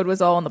they showed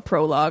was all in the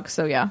prologue.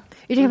 So yeah,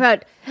 you're talking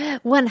about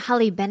one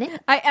Holly Bennett.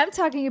 I am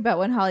talking about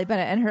one Holly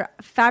Bennett and her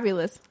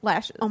fabulous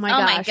lashes. Oh my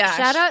gosh!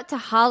 Shout out to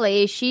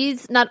Holly.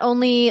 She's not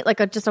only like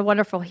just a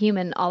wonderful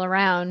human all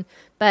around,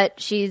 but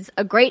she's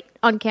a great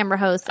on-camera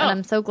host, and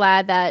I'm so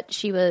glad that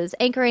she was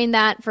anchoring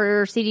that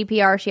for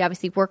CDPR. She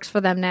obviously works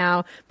for them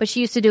now, but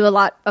she used to do a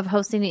lot of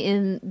hosting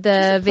in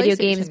the video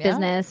games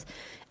business.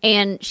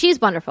 And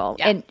she's wonderful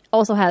and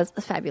also has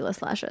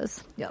fabulous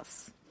lashes.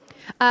 Yes.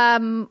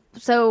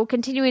 So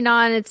continuing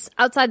on, it's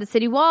outside the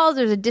city walls.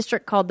 There's a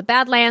district called the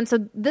Badlands. So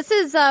this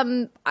is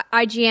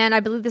IGN. I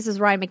believe this is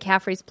Ryan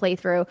McCaffrey's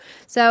playthrough.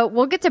 So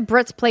we'll get to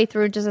Britt's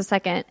playthrough in just a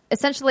second.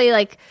 Essentially,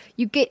 like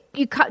you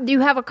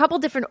have a couple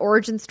different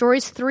origin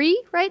stories,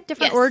 3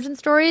 different origin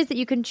stories that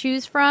you can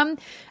choose from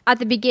at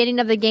the beginning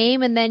of the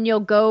game, and then you'll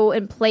go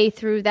and play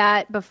through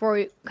that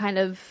before kind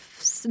of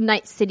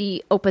Night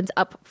City opens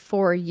up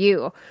for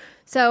you.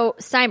 So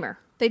Steimer.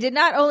 They did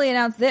not only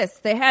announce this,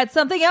 they had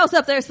something else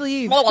up their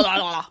sleeve.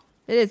 It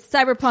is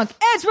Cyberpunk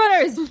Edge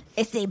Runners.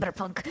 A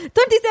Cyberpunk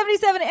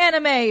 2077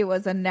 anime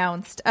was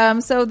announced.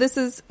 So this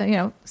is,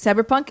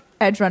 Cyberpunk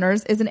Edge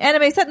Runners is an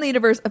anime set in the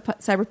universe of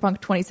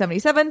Cyberpunk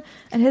 2077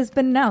 and has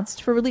been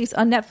announced for release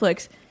on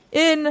Netflix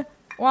in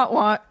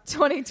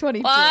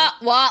 2022.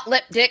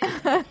 Lip dick.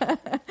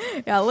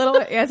 Yeah, a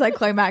little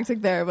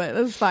anticlimactic there, but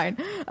that's fine.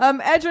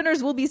 Edge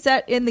Runners will be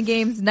set in the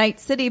game's Night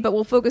City, but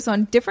will focus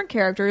on different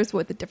characters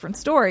with a different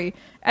story.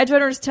 Edge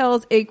Runners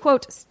tells a,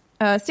 quote,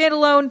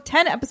 standalone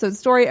 10-episode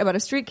story about a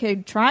street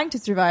kid trying to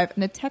survive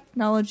in a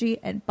technology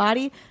and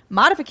body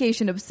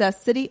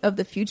modification-obsessed city of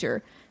the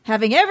future.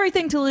 Having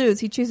everything to lose,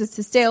 he chooses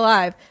to stay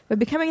alive by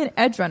becoming an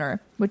Edge Runner,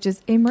 which is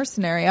a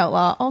mercenary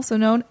outlaw, also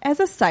known as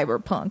a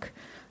cyberpunk.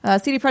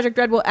 CD Projekt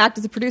Red will act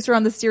as a producer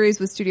on the series,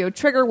 with Studio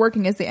Trigger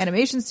working as the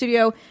animation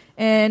studio,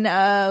 and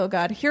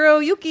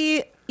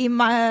Hiroyuki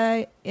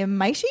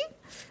Imaishi.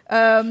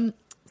 Sorry,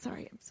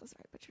 I'm so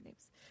sorry about your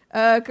names.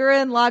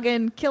 Gurren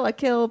Lagann, Kill la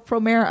Kill,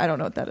 Promare. I don't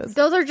know what that is.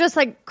 Those are just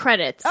like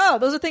credits. Oh,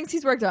 those are things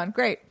he's worked on.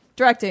 Great.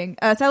 Directing.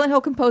 Silent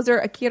Hill composer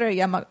Akira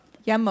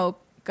Yamaoka.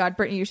 God,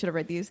 Brittany, you should have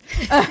read these.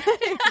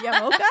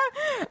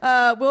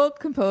 Yamaoka will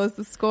compose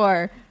the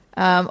score.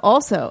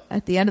 Also,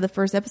 at the end of the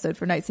first episode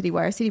for Night City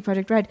Wire, CD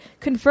Projekt Red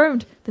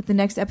confirmed that the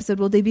next episode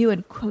will debut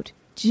in, quote,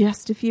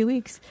 just a few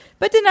weeks,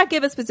 but did not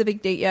give a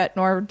specific date yet,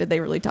 nor did they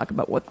really talk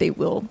about what they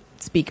will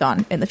speak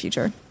on in the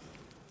future.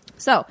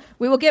 So,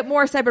 we will get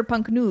more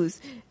Cyberpunk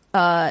news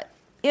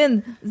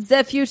in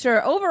the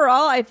future.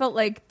 Overall, I felt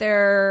like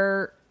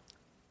their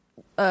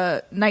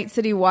Night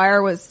City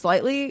Wire was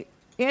slightly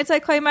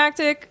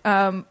anticlimactic.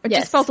 It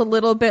just felt a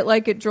little bit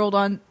like it drilled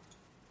on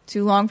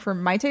too long for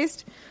my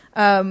taste.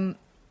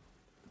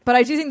 But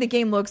I do think the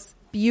game looks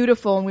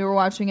beautiful, and we were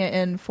watching it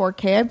in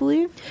 4K, I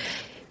believe.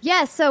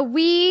 Yeah, so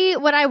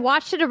when I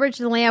watched it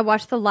originally, I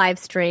watched the live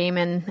stream,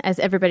 and as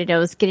everybody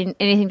knows, getting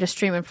anything to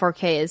stream in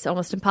 4K is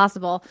almost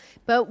impossible.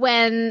 But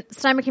when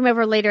Steimer came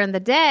over later in the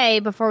day,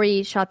 before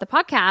we shot the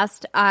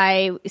podcast,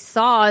 I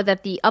saw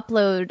that the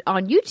upload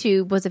on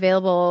YouTube was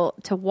available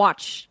to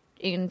watch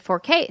in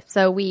 4K.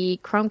 So we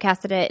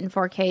Chromecasted it in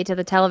 4K to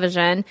the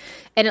television,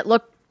 and it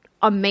looked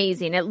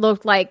amazing. It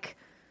looked like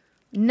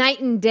night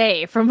and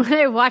day from when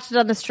I watched it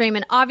on the stream.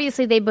 And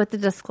obviously they put the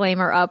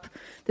disclaimer up.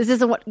 This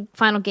isn't what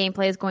final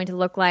gameplay is going to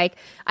look like.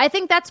 I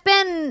think that's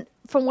been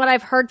from what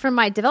I've heard from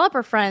my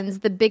developer friends,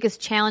 the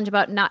biggest challenge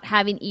about not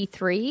having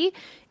E3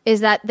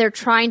 is that they're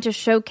trying to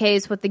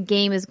showcase what the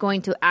game is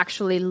going to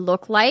actually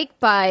look like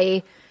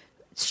by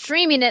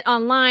streaming it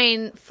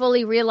online,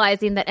 fully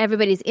realizing that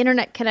everybody's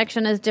internet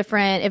connection is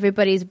different,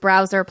 everybody's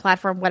browser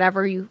platform,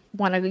 whatever you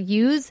want to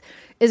use,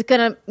 is going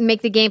to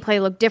make the gameplay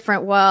look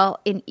different. Well,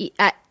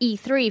 at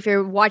E3, if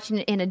you're watching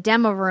it in a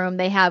demo room,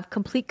 they have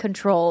complete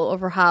control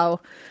over how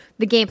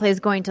the gameplay is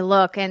going to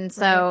look. And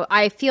so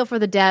I feel for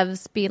the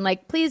devs being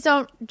like, please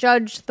don't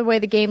judge the way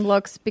the game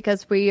looks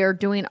because we are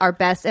doing our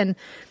best. And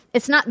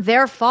it's not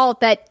their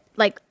fault that,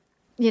 like,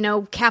 you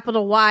know,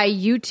 capital Y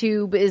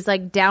YouTube is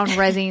like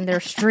down-resing their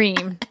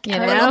stream, you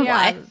know?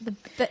 Yeah.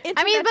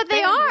 I mean, but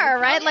they are,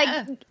 right?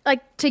 Yeah.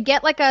 Like to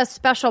get like a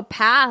special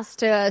pass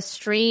to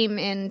stream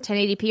in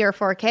 1080p or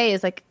 4K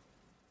is like,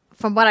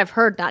 from what I've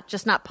heard,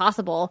 not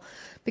possible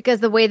because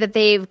the way that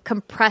they've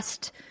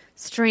compressed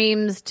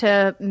streams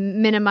to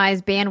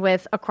minimize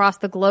bandwidth across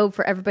the globe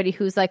for everybody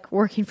who's like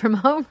working from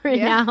home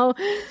now,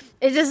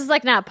 it just is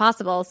like not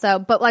possible. So,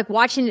 but like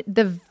watching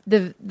the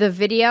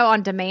video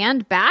on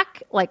demand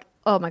back, like,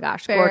 oh my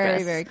gosh, gorgeous.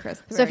 Very, very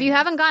crisp. So if you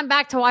haven't gone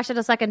back to watch it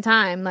a second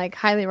time, like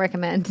highly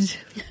recommend.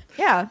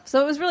 Yeah,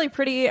 so it was really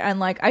pretty, and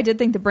like I did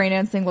think the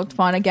brain thing looked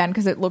fun again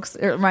because it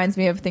reminds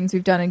me of things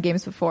we've done in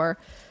games before.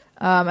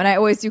 And I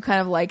always do kind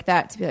of like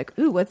that to be like,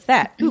 ooh, what's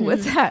that? Ooh,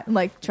 what's that? And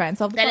like try and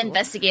solve the That puzzle.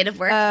 investigative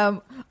work.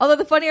 Although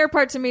the funnier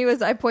part to me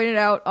was I pointed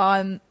out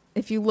on,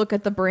 if you look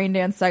at the brain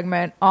dance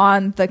segment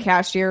on the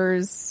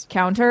cashier's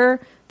counter,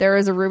 there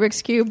is a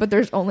Rubik's Cube, but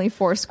there's only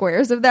 4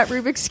 squares of that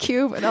Rubik's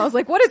Cube. And I was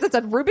like, what is this,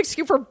 a Rubik's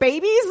Cube for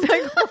babies?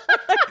 Like,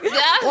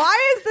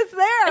 why is this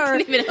there? I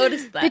didn't even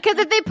notice that. Because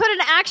if they put an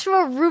actual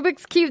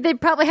Rubik's Cube,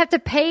 they'd probably have to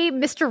pay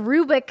Mr.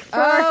 Rubik for...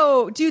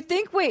 Oh, do you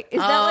think, wait,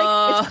 is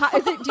that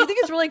like, do you think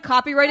it's really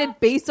copyrighted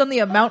based on the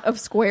amount of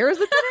squares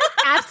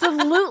that's in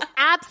it?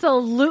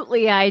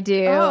 Absolutely I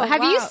do. Oh,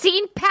 Have you wow.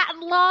 seen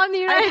patent law in the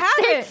I United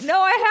haven't. States? No,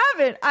 I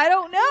haven't. I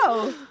don't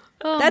know.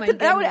 Oh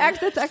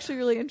That's actually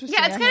really interesting.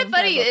 Yeah, it's kind of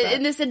funny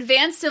in this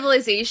advanced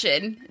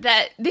civilization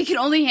that they can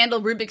only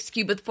handle Rubik's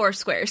Cube with 4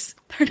 squares.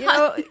 They're You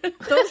know,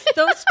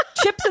 those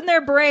chips in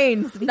their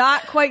brains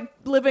not quite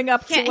living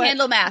up Can't to what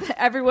handle math.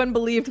 everyone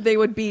believed they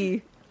would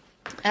be.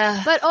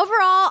 But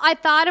overall, I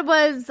thought it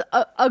was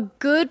a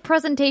good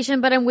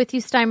presentation, but I'm with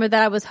you, Steimer,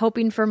 that I was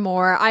hoping for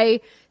more.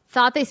 I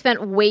thought they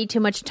spent way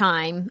too much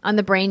time on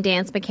the brain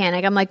dance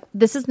mechanic. I'm like,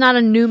 this is not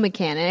a new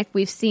mechanic.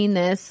 We've seen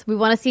this. We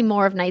want to see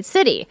more of Night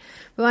City.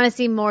 We want to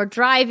see more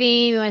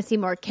driving. We want to see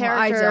more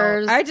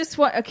characters. I just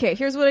want. Okay,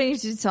 here's what I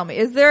need you to tell me: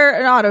 is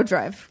there an auto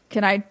drive?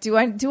 Do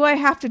I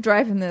have to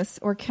drive in this,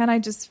 or can I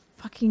just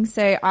fucking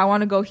say I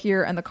want to go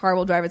here and the car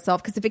will drive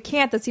itself? Because if it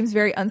can't, that seems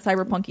very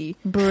uncyberpunky.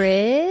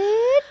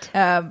 Brit?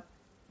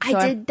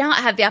 I did not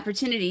have the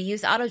opportunity to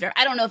use AutoDrive.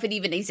 I don't know if it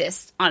even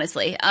exists,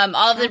 honestly. All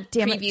of the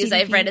previews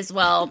I've read as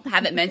well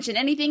haven't mentioned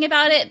anything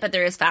about it, but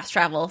there is fast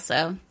travel,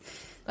 so.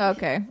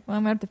 Okay, well,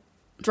 I'm gonna have to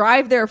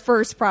drive there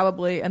first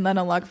probably, and then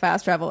unlock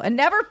fast travel, and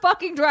never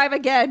fucking drive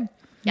again.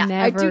 Yeah.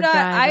 Never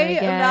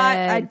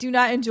I do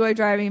not enjoy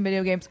driving in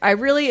video games. I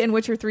really, in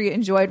Witcher 3,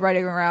 enjoyed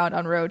riding around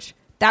on Roach.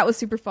 That was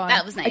super fun.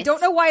 That was nice. I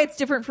don't know why it's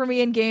different for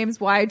me in games,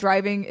 why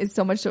driving is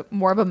so much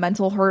more of a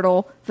mental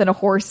hurdle than a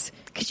horse.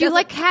 Because you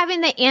like having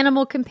the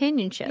animal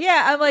companionship.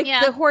 Yeah, I'm like,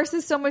 Yeah. the horse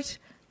is so much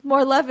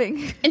more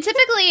loving. And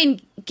typically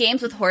in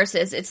games with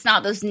horses, it's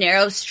not those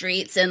narrow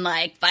streets and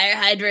like fire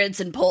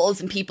hydrants and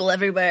poles and people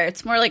everywhere.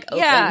 It's more like open.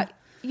 Yeah,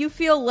 you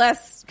feel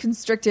less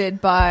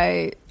constricted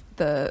by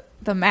the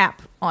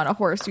map on a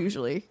horse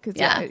usually, because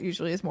it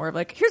usually is more of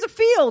like, here's a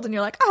field, and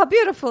you're like, oh,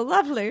 beautiful,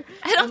 lovely.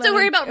 I don't have to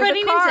worry about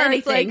running into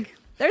anything. Like,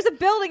 there's a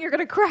building you're going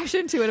to crash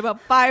into in about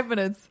 5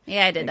 minutes.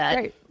 Yeah, I did that.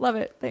 Great, love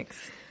it, thanks.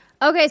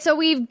 Okay, so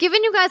we've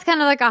given you guys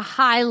kind of like a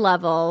high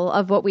level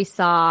of what we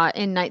saw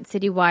in Night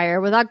City Wire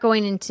without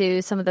going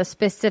into some of the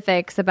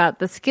specifics about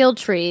the skill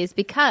trees,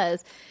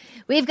 because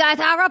we've got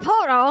our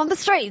reporter on the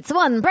streets,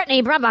 one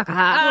Brittany Brumbacher.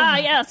 Ah,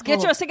 yes,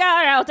 get your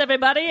cigar out,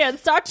 everybody, and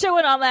start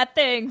chewing on that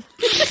thing.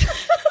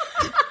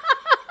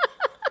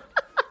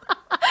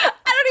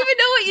 I don't even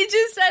know what you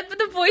just said, but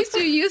the voice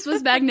you used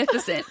was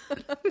magnificent.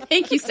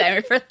 Thank you,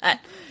 Simon, for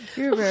that.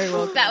 You're very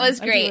welcome. That was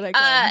great.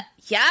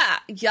 Yeah.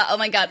 Oh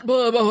my God.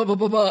 Blah, blah, blah,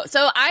 blah, blah.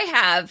 So I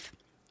have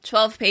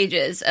 12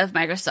 pages of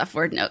Microsoft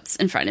Word notes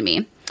in front of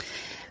me.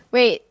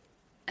 Wait,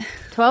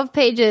 12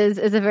 pages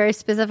is a very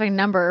specific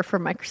number for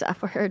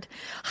Microsoft Word.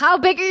 How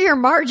big are your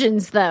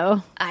margins,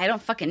 though? I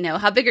don't fucking know.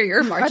 How big are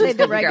your Are margins, they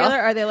the baby girl?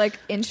 regular? Are they like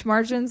inch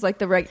margins, like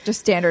the just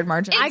standard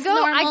margins? It's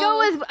normal.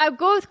 I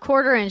go with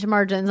quarter-inch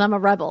margins. I'm a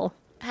rebel.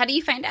 How do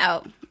you find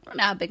out? I don't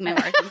know how big my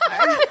margins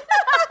are.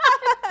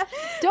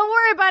 Don't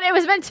worry about it. It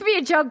was meant to be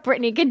a joke,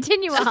 Brittany.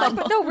 Continue on.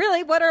 But no,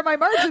 really, what are my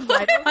margins?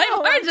 I don't My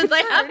know. margins, I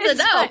have to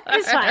know.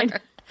 It's fine.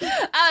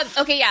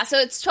 Okay, yeah, so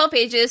it's 12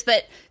 pages,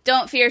 but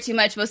don't fear too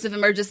much. Most of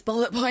them are just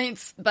bullet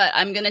points, but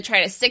I'm going to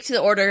try to stick to the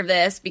order of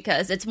this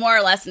because it's more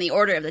or less in the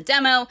order of the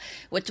demo,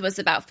 which was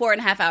about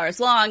 4.5 hours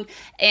long,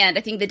 and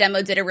I think the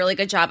demo did a really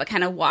good job at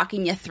kind of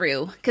walking you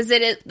through, because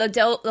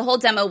the whole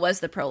demo was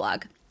the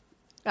prologue.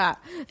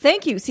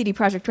 Thank you, CD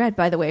Projekt Red,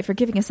 by the way, for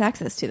giving us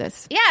access to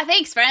this. Yeah,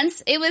 thanks,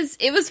 friends. It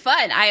was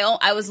fun.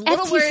 I was a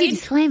little FTC worried.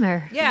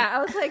 disclaimer. Yeah,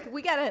 I was like,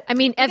 we gotta. I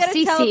mean,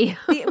 FCC.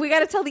 We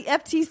gotta tell the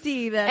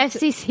FTC that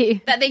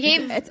FCC. That they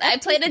gave. I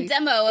played a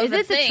demo of Is the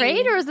it the thing.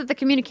 trade or is it the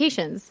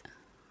communications?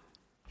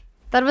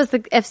 That was the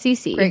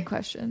FCC. Great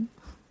question.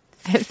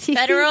 FTC.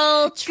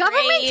 Federal Government's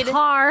Trade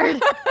hard.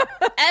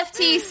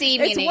 FTC It's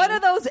meaning. one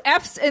of those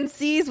F's and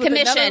C's with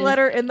another Commission.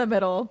 letter in the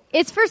middle.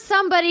 It's for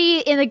somebody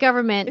in the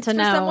government It's to for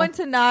know. someone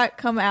to not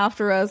come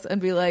after us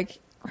and be like,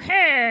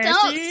 "Hey,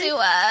 Don't see? sue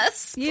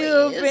us.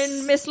 You've please."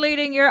 been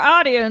misleading your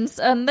audience,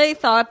 and they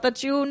thought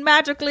that you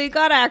magically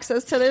got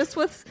access to this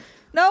with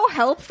no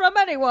help from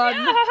anyone."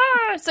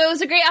 So it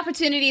was a great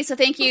opportunity. So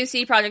thank you,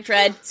 CD Projekt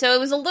Red. So it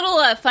was a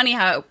little funny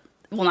how.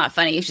 Well, not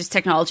funny. It's just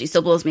technology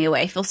still blows me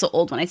away. I feel so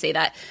old when I say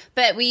that.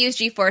 But we use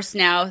GeForce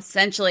now.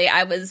 Essentially,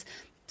 I was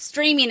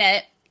streaming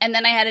it, and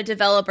then I had a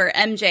developer,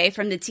 MJ,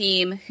 from the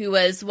team, who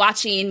was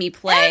watching me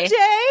play.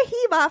 MJ,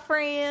 he my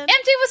friend.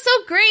 MJ was so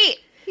great.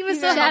 He was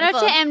so Shout out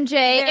helpful. to MJ.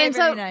 Very, And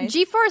so very nice.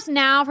 GeForce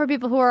Now, for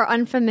people who are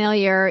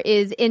unfamiliar,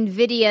 is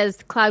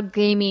NVIDIA's cloud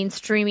gaming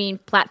streaming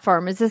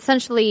platform. It's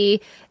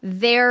essentially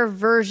their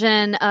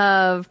version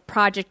of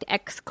Project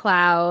X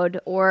Cloud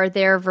or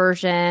their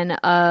version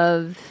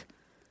of,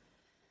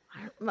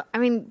 I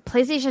mean,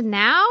 PlayStation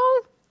Now?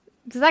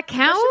 Does that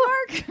count?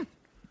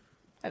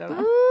 I don't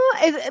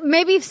know.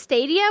 Maybe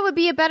Stadia would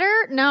be a better.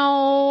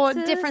 No,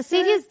 Stadia. different.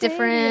 Stadia's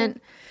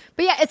different.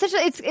 But yeah,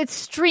 essentially, it's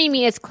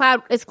streaming. It's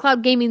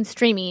cloud gaming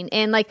streaming,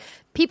 and like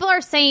people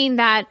are saying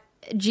that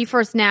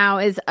GeForce Now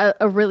is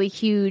a really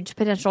huge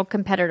potential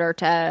competitor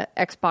to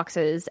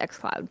Xbox's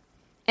xCloud.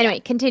 Anyway,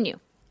 continue.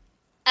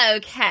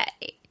 Okay.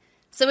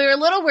 So we were a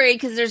little worried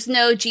because there's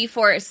no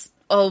GeForce.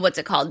 Oh, what's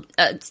it called?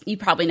 You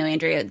probably know,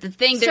 Andrea. The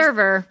thing.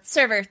 Server.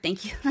 Server,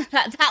 thank you.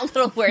 that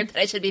little word that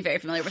I should be very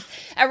familiar with.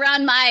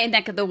 Around my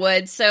neck of the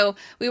woods. So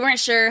we weren't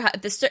sure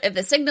if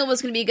the signal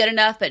was going to be good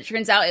enough, but it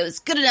turns out it was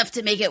good enough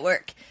to make it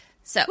work.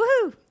 So,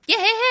 Woohoo! yeah,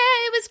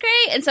 it was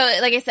great. And so,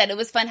 like I said, it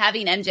was fun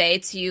having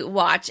MJ to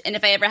watch. And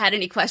if I ever had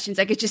any questions,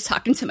 I could just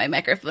talk into my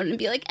microphone and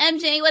be like,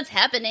 MJ, what's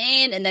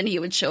happening? And then he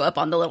would show up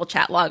on the little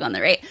chat log on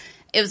the right.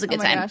 It was a good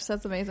Oh my time. gosh,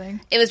 that's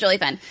amazing. It was really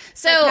fun.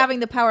 So Like having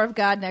the power of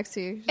God next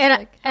to you. Just And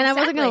like, I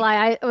wasn't gonna exactly.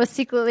 lie, I was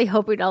secretly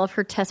hoping all of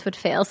her tests would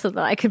fail so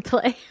that I could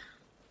play.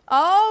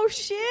 oh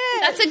shit!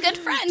 that's a good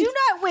friend. Do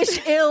not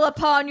wish ill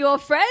upon your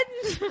friend.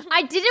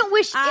 I didn't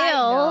wish I ill.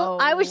 know.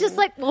 I was just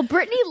like, well,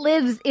 Brittany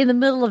lives in the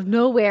middle of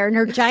nowhere in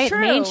her giant true.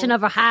 mansion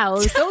of a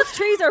house. Those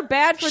trees are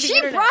bad for the She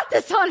internet. brought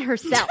this on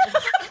herself.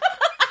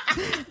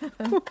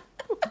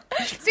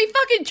 See,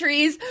 fucking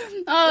trees.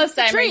 Oh,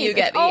 Simon, trees. you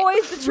get It's me.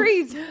 always the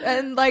trees,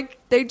 and like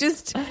they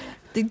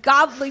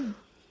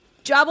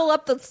jobble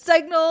up the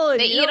signal. And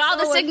They you eat don't all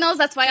the know what- signals.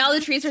 That's why all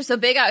the trees are so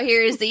big out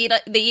here. Is they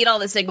eat all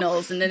the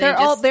signals, and then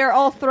They're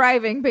all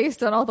thriving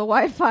based on all the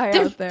Wi-Fi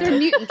out there. They're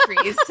mutant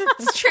trees.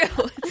 It's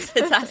true.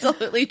 It's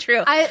absolutely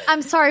true.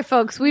 I'm sorry,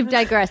 folks. We've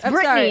digressed. I'm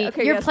Brittany, sorry.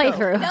 Okay, your yes, go.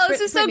 playthrough. No,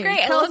 this is so Brittany,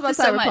 great. I tell us love this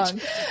about so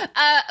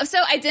much. So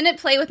I didn't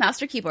play with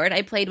mouse or keyboard.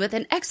 I played with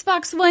an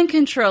Xbox One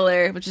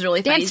controller, which is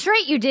really Damn funny.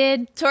 straight you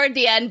did. Toward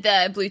the end,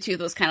 the Bluetooth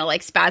was kind of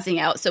like spazzing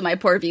out, so my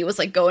poor view was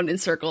like going in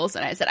circles.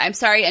 And I said, "I'm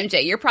sorry,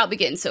 MJ. You're probably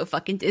getting so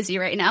fucking dizzy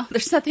right now.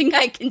 There's nothing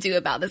I can do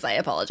about this. I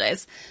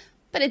apologize."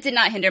 But it did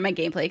not hinder my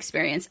gameplay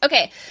experience.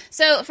 Okay,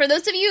 so for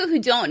those of you who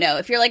don't know,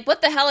 if you're like,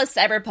 what the hell is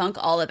Cyberpunk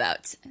all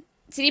about?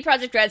 CD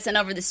Projekt Red sent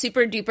over the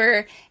super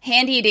duper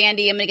handy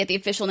dandy, I'm going to get the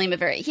official name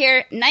of it right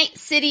here, Night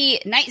City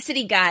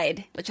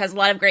Guide, which has a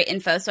lot of great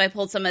info. So I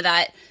pulled some of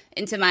that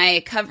into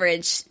my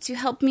coverage to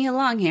help me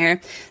along here.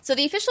 So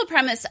the official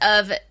premise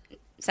of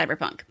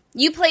Cyberpunk.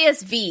 You play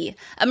as V,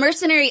 a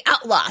mercenary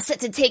outlaw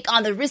set to take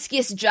on the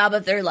riskiest job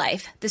of their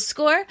life. The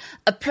score?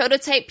 A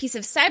prototype piece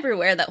of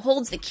cyberware that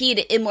holds the key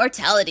to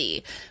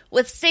immortality.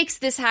 With stakes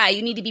this high,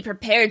 you need to be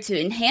prepared to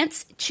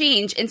enhance,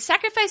 change, and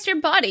sacrifice your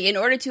body in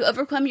order to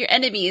overcome your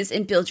enemies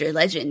and build your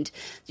legend.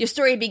 Your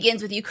story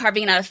begins with you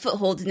carving out a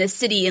foothold in the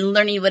city and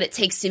learning what it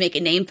takes to make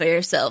a name for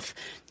yourself.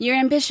 You're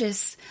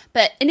ambitious,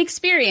 but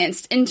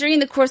inexperienced, and during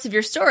the course of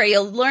your story,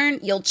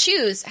 you'll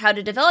choose how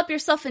to develop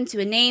yourself into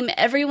a name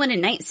everyone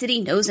in Night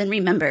City knows and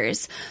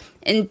remembers.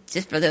 And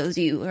just for those of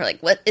you who are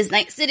like, what is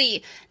Night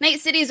City? Night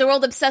City is a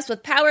world obsessed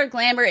with power,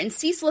 glamour, and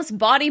ceaseless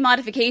body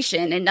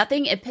modification, and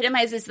nothing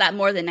epitomizes that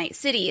more than Night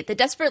City. The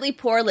desperately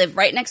poor live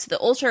right next to the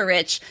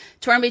ultra-rich,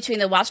 torn between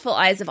the watchful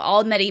eyes of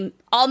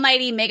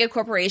almighty mega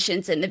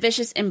corporations and the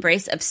vicious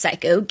embrace of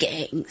psycho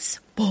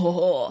gangs.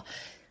 Oh.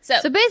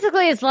 So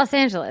basically, it's Los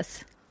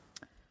Angeles.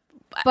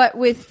 but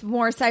with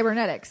more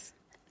cybernetics.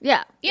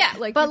 Yeah. Yeah.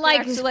 Like, But you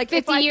like could actually, 50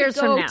 if I could years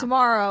go from now.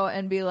 tomorrow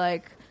and be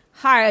like,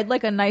 "Hi, I'd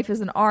like a knife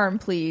as an arm,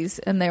 please,"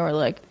 and they were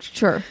like,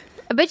 "Sure."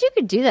 I bet you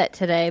could do that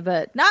today,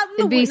 but Not in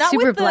it'd be not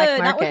super with the, black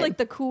market. not with like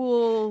the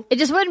cool. It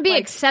just wouldn't be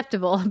like,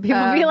 acceptable.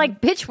 People would be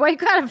like, "Bitch, why you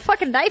got a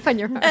fucking knife on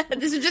your arm?"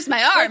 This is just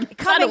my arm.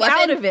 It's not a Coming out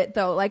weapon. of it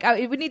though, like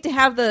it would need to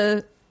have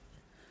the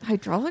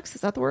hydraulics.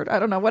 Is that the word? I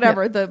don't know.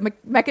 Whatever the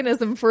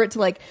mechanism for it to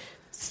like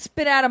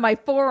spit out of my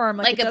forearm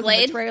like Like it a does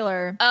blade? in the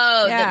trailer.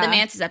 Oh, the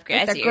Mantis upgrade.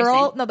 Like I the see what you're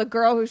girl, saying. no, the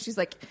girl who she's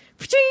like,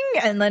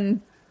 "Pching," and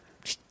then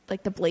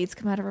like the blades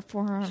come out of her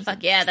forearms.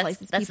 Fuck yeah, that's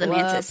the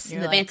Mantis.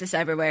 The Mantis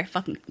everywhere.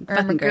 Fucking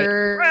great.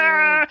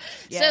 Rawr.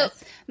 Yes.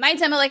 So my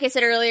demo, like I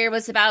said earlier,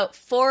 was about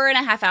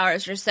 4.5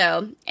 hours or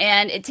so,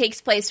 and it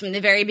takes place from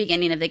the very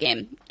beginning of the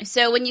game.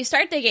 So when you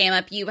start the game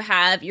up, you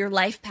have your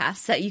life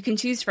paths that you can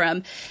choose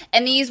from,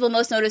 and these will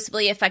most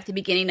noticeably affect the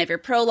beginning of your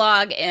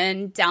prologue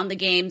and down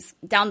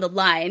the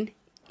line.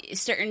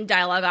 Certain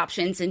dialogue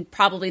options and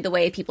probably the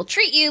way people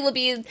treat you will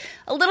be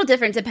a little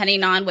different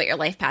depending on what your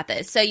life path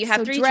is. So you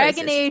have three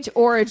Dragon choices. Age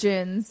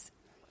Origins.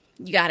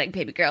 You got it,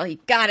 baby girl. You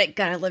got it.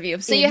 Gotta love you.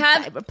 So In you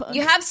have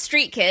Cyberpunk.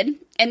 Street Kid,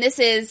 and this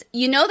is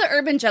you know the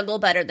urban jungle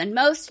better than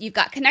most. You've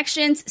got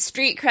connections,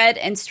 street cred,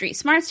 and street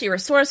smarts. You're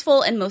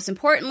resourceful and most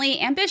importantly,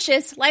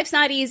 ambitious. Life's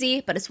not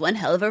easy, but it's one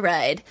hell of a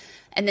ride.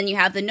 And then you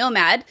have the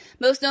Nomad.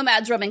 Most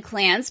nomads roam in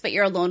clans, but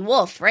you're a lone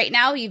wolf. Right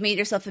now, you've made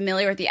yourself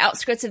familiar with the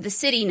outskirts of the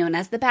city known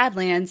as the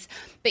Badlands.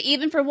 But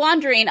even for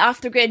wandering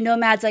off-the-grid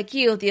nomads like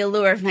you, the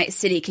allure of Night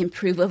City can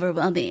prove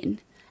overwhelming.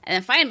 And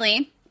then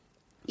finally,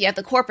 you have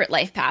the corporate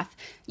life path.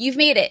 You've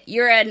made it.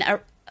 You're an...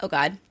 oh,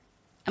 God.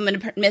 I'm going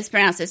to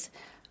mispronounce this.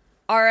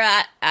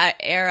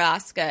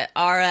 Araska. Spell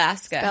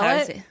How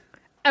it? is it?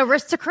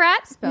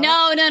 Aristocrat?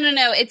 No.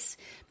 It's...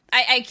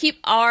 I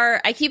keep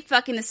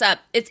fucking this up.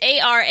 It's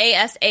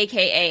Arasaka,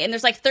 and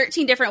there's like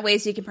 13 different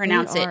ways you can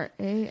pronounce it.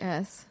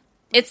 R-A-S.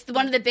 It's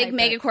one of the big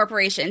mega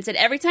corporations, and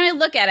every time I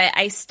look at it,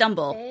 I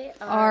stumble.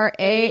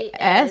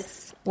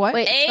 R-A-S. What?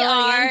 Wait.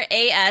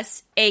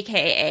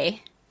 Arasaka.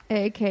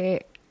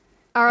 A-K.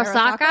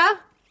 Arasaka?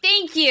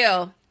 Thank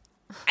you.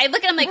 I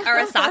look at him like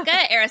Arasaka.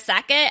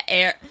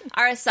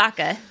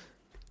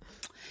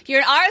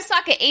 You're an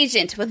Arasaka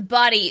agent with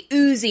body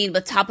oozing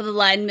with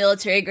top-of-the-line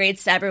military-grade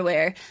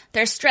cyberware.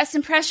 There's stress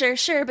and pressure,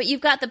 sure, but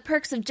you've got the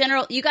perks that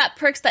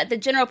the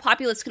general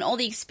populace can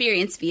only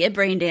experience via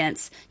brain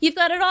dance. You've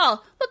got it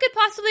all. What could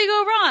possibly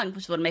go wrong?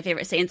 Which is one of my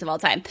favorite sayings of all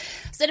time.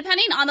 So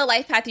depending on the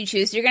life path you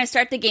choose, you're going to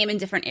start the game in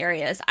different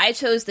areas. I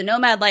chose the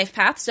Nomad life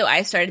path, so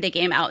I started the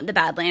game out in the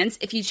Badlands.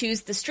 If you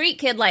choose the Street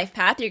Kid life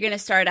path, you're going to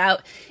start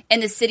out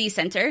in the city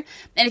center.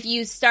 And if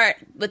you start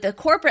with the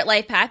corporate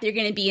life path, you're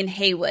going to be in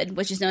Haywood,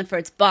 which is known for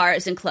its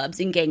bars and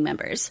clubs and gang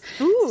members.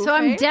 Ooh, So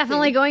I'm fancy.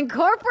 definitely going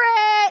corporate.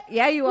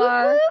 Yeah, you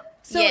are.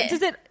 So Yeah.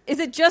 is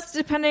it just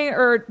depending,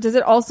 or does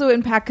it also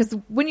impact? Because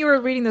when you were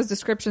reading those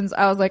descriptions,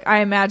 I was like,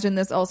 I imagine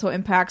this also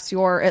impacts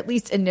your at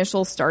least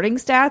initial starting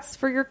stats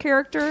for your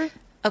character.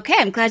 Okay,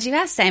 I'm glad you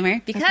asked,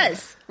 Timer,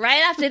 because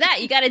right after that,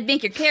 you got to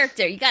make your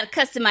character. You got to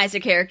customize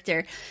your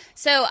character.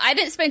 So I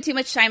didn't spend too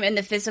much time in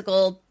the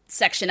physical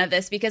section of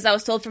this because I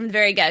was told from the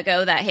very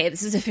get-go that, hey,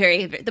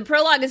 the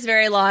prologue is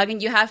very long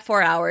and you have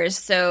 4 hours.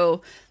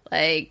 So,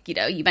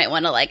 you might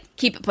want to,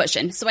 keep it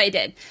pushing. So I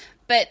did.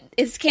 But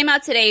it came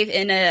out today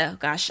in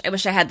I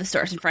wish I had the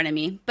source in front of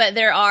me. But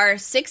there are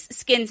 6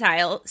 skin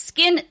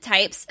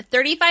types,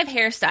 35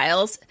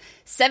 hairstyles,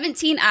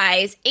 17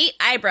 eyes, 8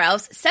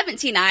 eyebrows,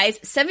 17 eyes,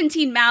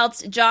 17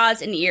 mouths,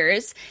 jaws, and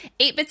ears,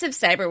 8 bits of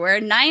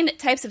cyberware, 9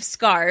 types of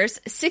scars,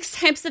 6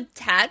 types of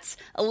tats,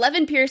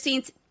 11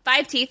 piercings,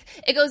 5 teeth.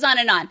 It goes on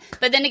and on.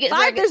 But then it gets...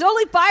 There's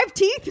only 5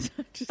 teeth?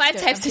 5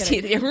 types of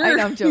teeth. I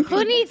know, I'm joking.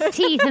 Who needs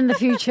teeth in the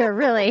future,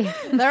 really?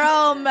 They're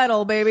all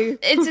metal, baby.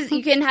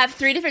 You can have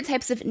 3 different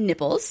types of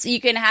nipples. You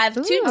can have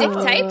 2 dick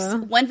types,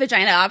 1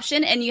 vagina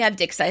option, and you have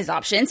dick size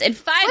options, and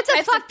 5 What the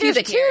types fuck? of There's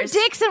pubic 2 hairs.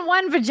 dicks and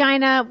 1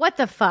 vagina. What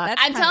the fuck? I'm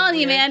kinda telling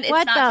you, weird. man, it's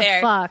What not the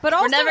fair. fuck? But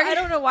also, never- I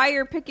don't know why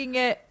you're picking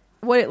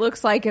what it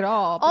looks like at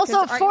all.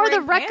 Also, because aren't for you the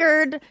wearing pants?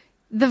 record,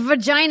 the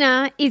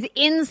vagina is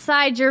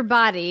inside your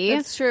body.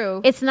 That's true.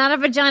 It's not a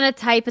vagina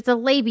type. It's a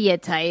labia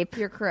type.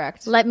 You're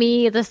correct. Let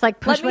me just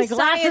push Let my me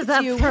glasses science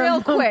up you for a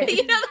real moment.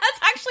 quick. That's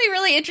actually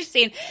really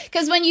interesting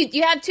because when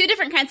you have 2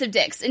 different kinds of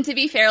dicks, and to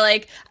be fair,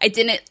 I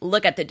didn't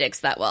look at the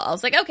dicks that well. I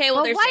was like, okay, well,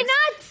 Well, there's why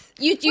 6.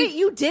 not? You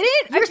did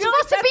it? You're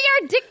supposed to be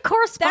our dick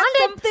correspondent.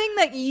 That's something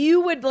that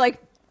you would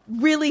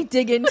really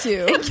dig into.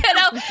 You know, if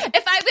I'm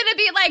gonna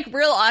be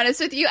real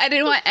honest with you, I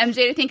didn't want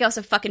MJ to think I was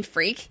a fucking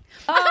freak.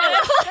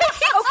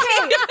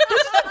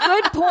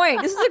 Okay,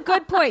 this is a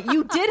good point.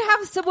 You did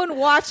have someone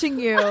watching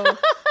you.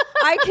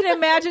 I can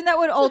imagine that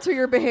would alter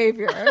your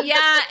behavior.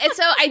 Yeah, and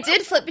so I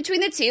did flip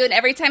between the 2, and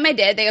every time I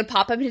did, they would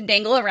pop up and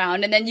dangle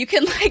around, and then you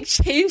can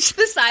change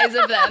the size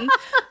of them.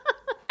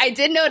 I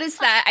did notice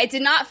that. I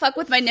did not fuck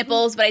with my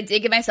nipples, but I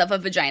did give myself a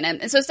vagina.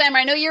 And so, Stammer,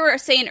 I know you were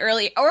saying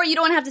earlier, or you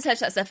don't have to touch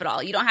that stuff at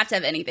all. You don't have to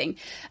have anything.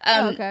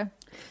 Okay.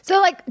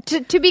 So,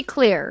 to be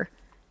clear,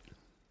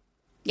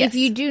 Yes. if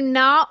you do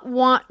not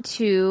want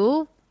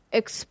to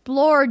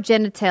explore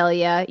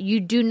genitalia, you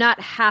do not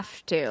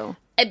have to.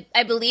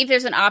 I believe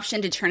there's an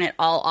option to turn it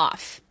all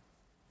off.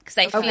 Because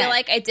I feel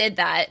like I did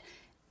that.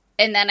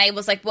 And then I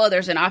was like, well,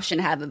 there's an option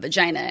to have a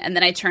vagina. And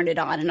then I turned it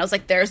on, and I was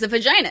like, there's a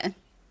vagina.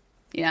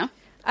 You know?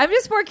 I'm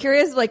just more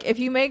curious, like, if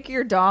you make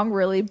your dong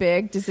really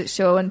big, does it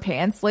show in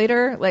pants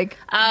later? Like,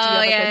 do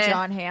you have a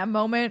John Hamm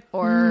moment?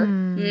 Or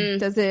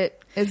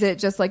is it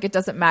just like it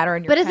doesn't matter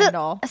in your Ken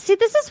doll? See,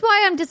 this is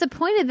why I'm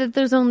disappointed that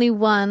there's only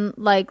one,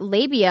 like,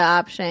 labia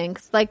option.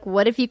 'Cause, like,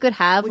 what if you could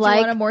have, Would like...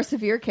 you want a more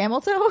severe camel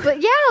toe?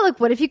 But yeah, like,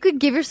 what if you could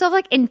give yourself,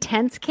 like,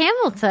 intense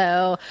camel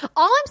toe?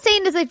 All I'm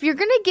saying is if you're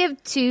going to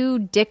give 2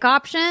 dick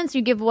options,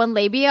 you give 1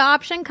 labia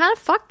option, kind of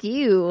fuck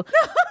you.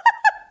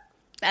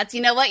 That's,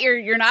 you know what,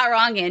 you're not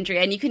wrong,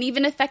 Andrea, and you can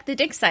even affect the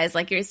dick size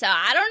like yourself.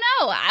 I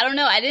don't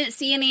know. I didn't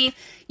see any,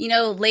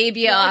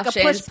 labia like options.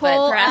 a push-pull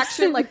but perhaps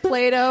action, like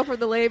Play-Doh for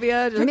the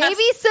labia. Just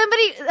Maybe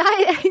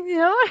somebody, you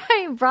know what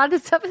I brought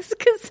this up is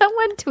because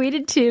someone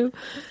tweeted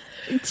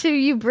to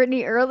you,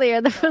 Brittany,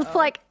 earlier that was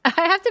like, I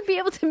have to be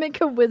able to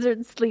make a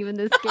wizard sleeve in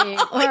this game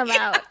or I'm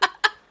out.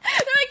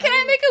 They're like, can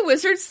I make a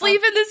wizard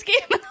sleeve in this game?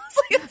 And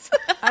I was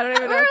like, I don't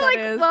even know what that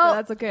is, but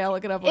that's okay. I'll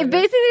look it up later. It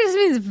basically just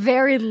means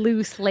very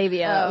loose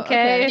labia, Oh,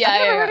 okay? okay. Yeah,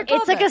 I've never heard it called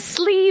It's like that. a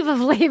sleeve of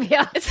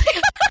labia.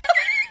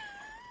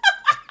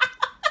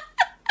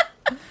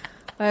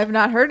 I have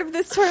not heard of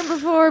this term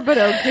before, but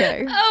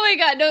okay. oh my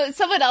god, no,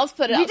 someone else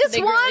put it You out just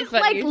something want,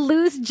 really funny. like,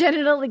 loose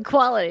genital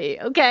equality,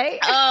 okay?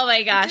 Oh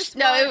my gosh.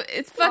 No,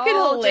 it's fucking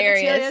All genitalia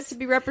hilarious. to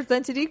be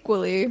represented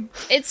equally.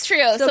 It's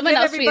true. So Someone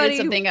give else everybody tweeted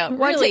something out.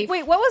 one Really? tick.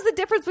 Wait, what was the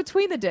difference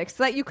between the dicks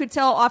so that you could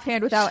tell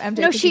offhand without MJ?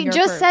 No, she thinking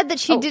just her said that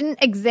she Oh. didn't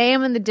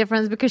examine the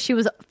difference because she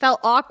felt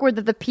awkward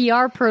that the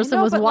PR person I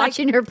know, was but, like,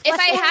 watching her play. If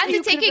I had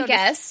You to take could've a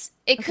guess,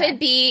 it Okay. could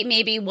be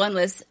maybe one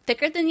was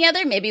thicker than the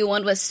other, maybe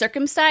one was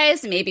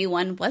circumcised, maybe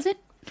one wasn't.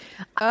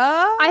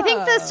 Oh, I think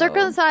the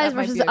circumcised that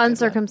might versus be a good one.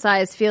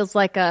 uncircumcised feels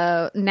like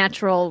a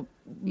natural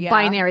Yeah.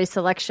 binary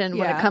selection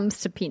when it Yeah.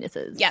 comes to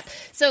penises. Yeah.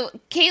 So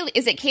Kaylee,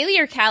 is it Kaylee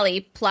or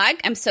Callie? Plug?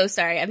 I'm so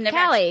sorry. I've never.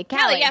 Callie.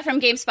 Yeah,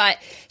 from GameSpot.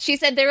 She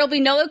said there will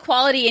be no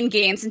equality in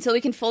games until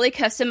we can fully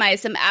customize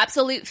some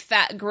absolute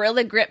fat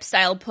gorilla grip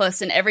style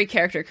puss in every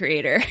character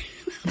creator.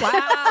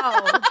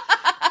 Wow.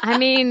 I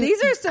mean,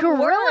 These are some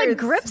gorilla words.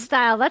 grip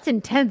style. That's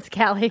intense,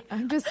 Callie.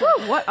 I'm just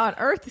like, what on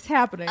earth is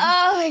happening?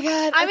 Oh my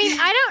god. I mean,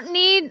 I don't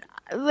need,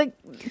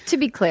 like, to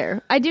be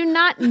clear, I do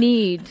not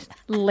need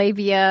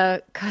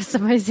labia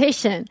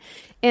customization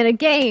in a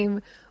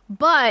game,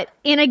 but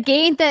in a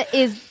game that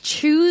is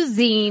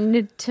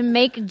choosing to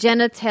make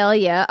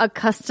genitalia a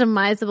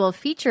customizable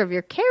feature of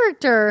your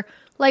character,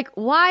 like,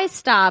 why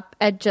stop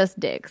at just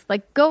dicks?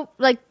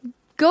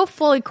 Go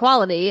full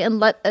equality and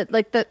let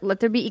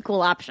there be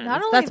equal options.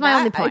 Not only That's my that,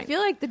 only point. I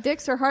feel like the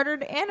dicks are harder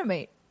to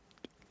animate.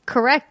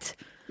 Correct.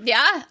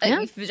 yeah.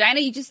 Yeah. Vagina,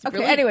 you just Okay,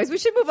 really. anyways, we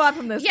should move on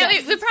from this. Yeah,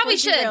 Yes, we probably we're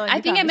should. derailing I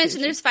the think I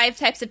mentioned conversation. there's 5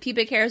 types of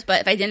pubic hairs,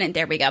 but if I didn't,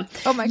 there we go.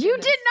 Oh my! You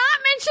goodness. did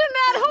not mention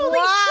that. Holy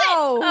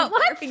Wow.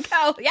 shit! There we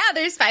go. Yeah,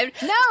 there's 5.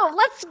 No,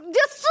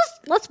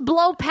 let's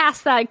blow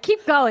past that.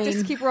 Keep going.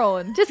 Just keep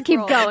rolling. Just keep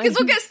rolling. going. Because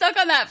we'll get stuck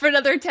on that for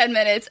another 10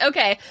 minutes.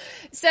 Okay.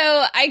 So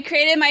I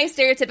created my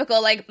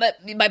stereotypical, like,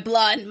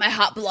 my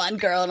hot blonde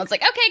girl. And I was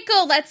like, okay,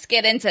 cool, let's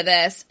get into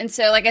this. And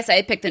so, like I said,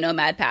 I picked the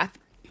nomad path.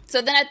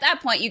 So then at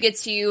that point, you get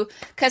to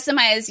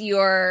customize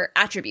your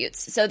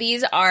attributes. So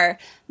these are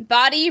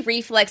body,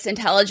 reflex,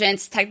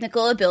 intelligence,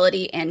 technical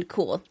ability, and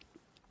cool.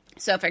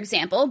 So, for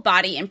example,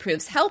 body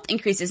improves health,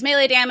 increases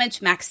melee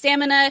damage, max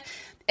stamina.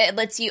 It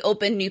lets you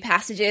open new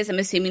passages, I'm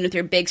assuming with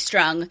your big,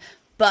 strong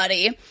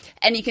body.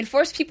 And you can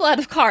force people out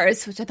of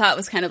cars, which I thought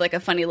was kind of like a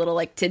funny little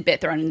like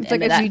tidbit thrown It's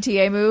like into a that.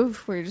 GTA move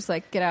where you're just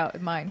like, get out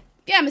of mine.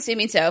 Yeah, I'm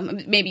assuming so.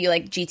 Maybe you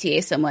like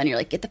GTA someone, you're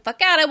like, get the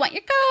fuck out, I want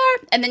your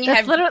car. And then you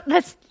have...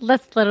 That's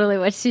literally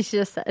what she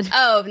just said.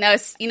 Oh, no,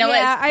 you know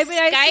Yeah, what?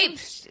 I mean,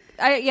 Skype...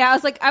 I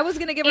was like, I was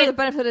gonna give her the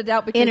benefit of the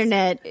doubt because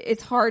Internet.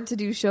 It's hard to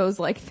do shows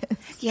like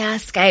this. Yeah,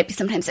 Skype.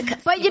 Sometimes it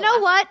cuts But you people know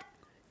off. what?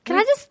 Can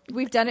I just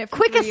We've done it for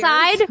quick 3 years.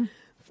 aside?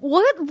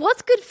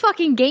 What's Good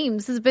Fucking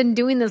Games has been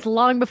doing this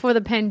long before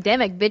the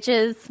pandemic,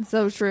 bitches.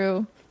 So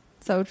true.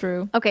 So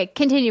true. Okay,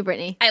 continue,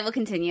 Brittany. I will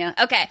continue.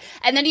 Okay.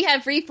 And then you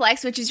have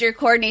reflex, which is your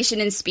coordination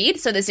and speed.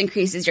 So this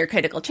increases your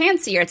critical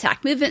chance, so your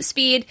attack movement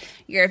speed,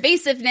 your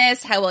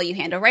evasiveness, how well you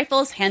handle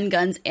rifles,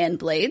 handguns, and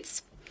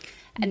blades.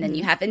 And then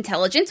you have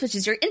intelligence, which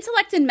is your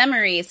intellect and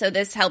memory. So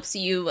this helps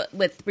you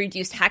with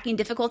reduced hacking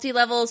difficulty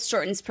levels,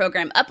 shortens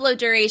program upload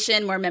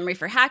duration, more memory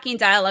for hacking,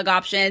 dialogue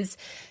options,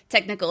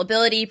 technical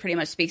ability, pretty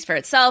much speaks for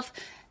itself.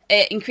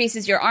 It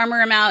increases your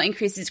armor amount,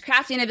 increases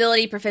crafting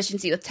ability,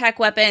 proficiency with tech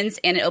weapons,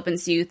 and it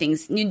opens you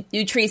things,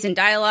 new trees and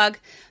dialogue.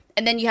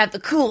 And then you have the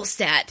cool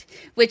stat,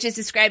 which is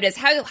described as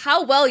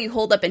how well you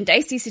hold up in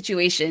dicey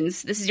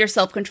situations. This is your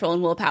self-control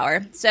and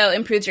willpower. So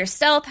improves your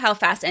stealth, how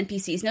fast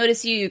NPCs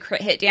notice you, your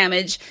crit hit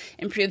damage,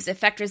 improves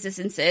effect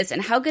resistances,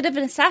 and how good of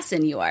an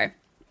assassin you are.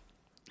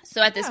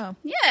 So at this,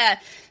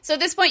 So at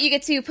this point, you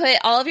get to put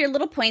all of your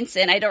little points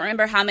in. I don't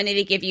remember how many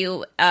they give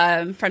you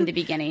from the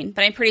beginning,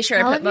 but I'm pretty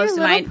sure I put most of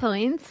mine.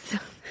 Points.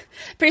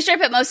 Pretty sure I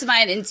put most of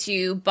mine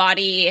into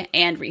body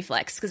and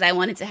reflex because I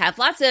wanted to have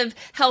lots of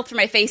health for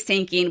my face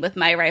tanking with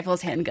my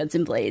rifles, handguns,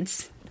 and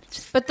blades.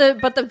 But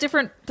the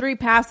different 3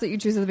 paths that you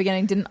choose at the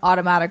beginning didn't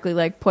automatically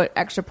like put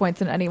extra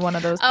points in any one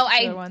of those. Oh,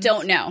 particular I ones.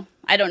 don't know.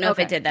 I don't know if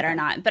I Okay, did that or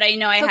not, but I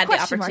know I So had the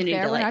question mark opportunity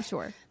there, to we're like. not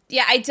sure.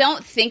 Yeah, I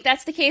don't think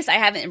that's the case. I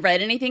haven't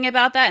read anything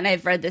about that, and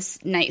I've read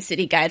this Night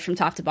City guide from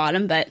top to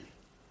bottom, but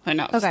who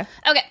knows? Okay.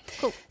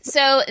 Cool.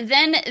 So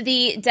then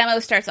the demo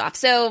starts off.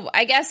 So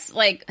I guess,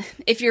 like,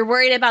 if you're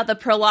worried about the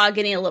prologue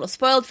getting a little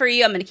spoiled for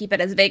you, I'm going to keep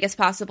it as vague as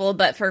possible,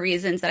 but for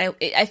reasons that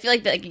I feel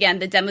like, that, again,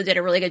 the demo did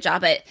a really good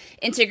job at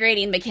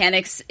integrating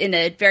mechanics in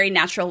a very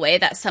natural way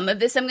that some of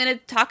this I'm going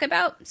to talk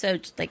about. So,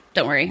 just, like,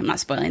 don't worry, I'm not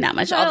spoiling that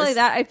much. Not only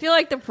that, I feel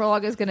like the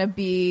prologue is going to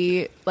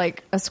be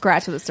like a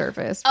scratch of the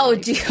surface. Oh,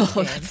 like, deal. the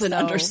game, That's an so-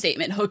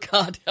 understatement. Oh,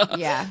 God.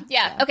 Yeah.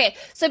 Yeah. Okay.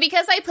 So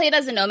because I played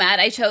as a nomad,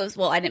 I chose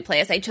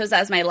I chose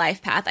as my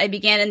life path. I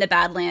began in the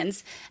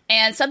Badlands,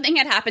 and something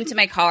had happened to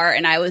my car,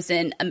 and I was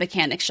in a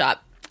mechanic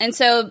shop. And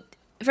so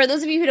for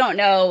those of you who don't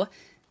know,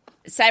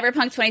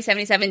 Cyberpunk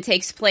 2077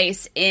 takes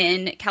place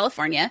in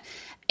California,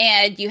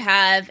 and you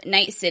have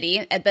Night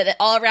City, but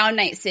all around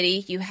Night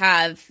City, you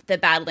have the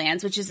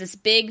Badlands, which is this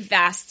big,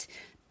 vast,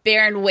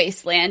 barren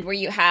wasteland where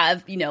you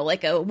have,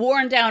 like a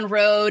worn down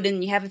road,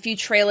 and you have a few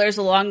trailers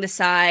along the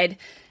side,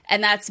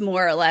 and that's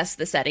more or less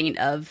the setting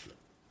of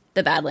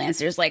the Badlands.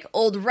 There's like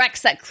old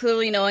wrecks that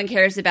clearly no one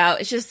cares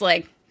about. It's just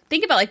like,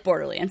 think about like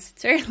Borderlands.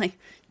 It's very like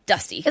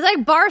dusty. It's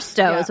like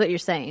Barstow, Yeah. is what you're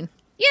saying.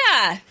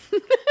 Yeah.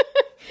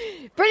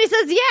 Brittany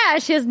says, yeah,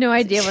 she has no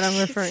idea what I'm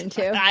referring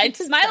to. I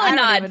smile I and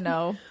don't nod. even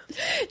know.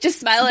 Just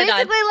smile and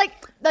nod. Basically,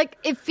 like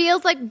it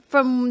feels like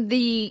from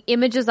the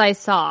images I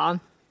saw,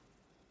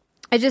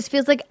 it just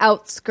feels like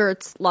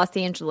outskirts Los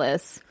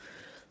Angeles,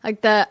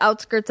 like the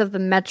outskirts of the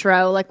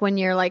metro, like when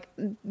you're like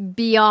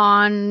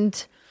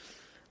beyond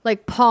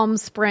like Palm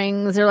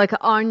Springs or like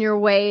on your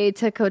way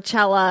to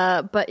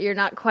Coachella, but you're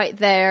not quite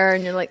there,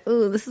 and you're like,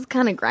 ooh, this is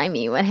kind of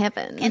grimy. What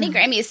happened? Any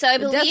Grammys. So I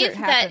believe desert that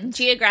happened.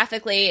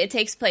 geographically it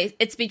takes place,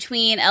 it's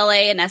between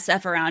LA and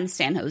SF around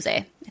San Jose.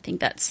 I think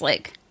that's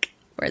like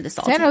where this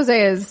all San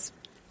Jose is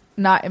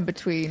not in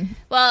between.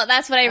 Well,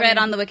 that's what I read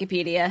on the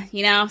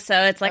Wikipedia, so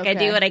it's like I do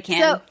Okay. what I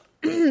can.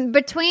 So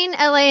between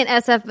LA and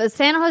SF, but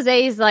San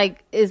Jose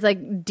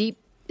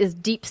is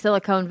deep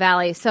Silicon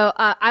Valley. So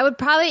I would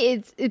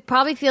probably it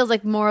probably feels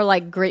like more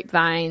like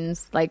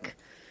grapevines, like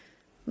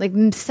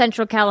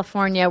Central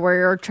California, where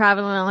you're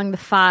traveling along the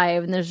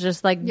 5 and there's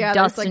just like Yeah,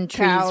 dust there's, like, and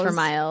trees for cows.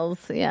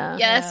 miles. Yeah,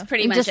 Yeah, that's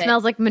pretty it much just it.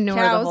 smells like manure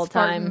the Cows whole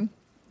time.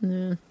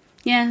 farting.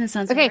 Yeah, that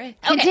sounds Okay, about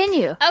right.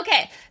 continue.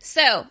 Okay,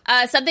 so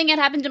something had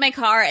happened to my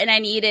car, and I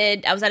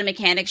was at a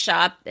mechanic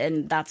shop,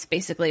 and that's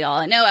basically all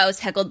I know. I was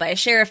heckled by a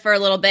sheriff for a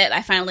little bit.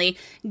 I finally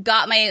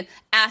got my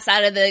ass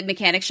out of the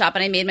mechanic shop,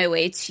 and I made my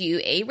way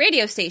to a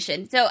radio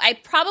station. So I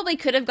probably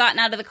could have gotten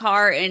out of the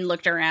car and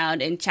looked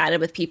around and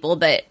chatted with people,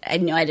 but I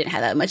know I didn't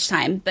have that much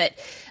time. But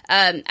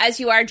as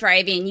you are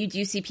driving, you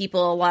do see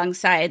people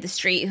alongside the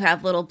street who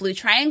have little blue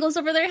triangles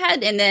over their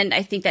head, and then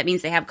I think that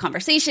means they have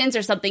conversations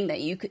or something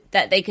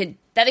that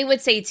they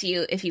would say to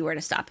you if you were to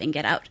stop and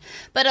get out.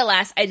 But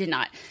alas, I did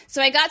not.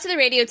 So I got to the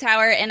radio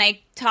tower and I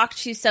talked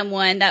to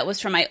someone that was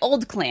from my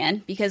old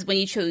clan, because when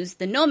you chose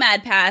the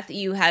nomad path,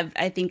 you have,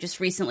 I think, just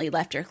recently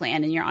left your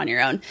clan and you're on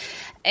your own.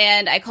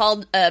 And I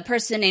called a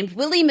person named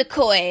Willie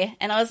McCoy,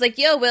 and I was like,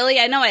 yo, Willie,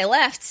 I know I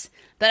left,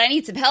 but I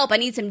need some help. I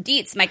need some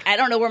deets. I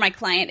don't know where my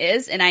client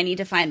is, and I need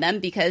to find them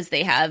because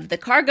they have the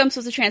cargo I'm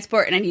supposed to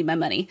transport, and I need my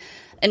money.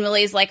 And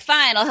Willie's like,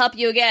 fine, I'll help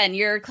you again.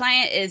 Your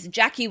client is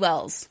Jackie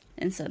Wells.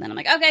 And so then I'm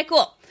like, okay,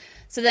 cool.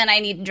 So then I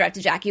need to drive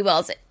to Jackie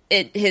Wells.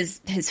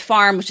 His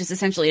farm, which is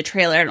essentially a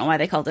trailer. I don't know why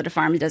they called it a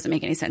farm. It doesn't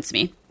make any sense to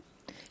me.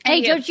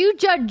 Hey, Anywho, don't you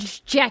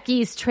judge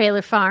Jackie's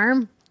trailer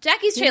farm?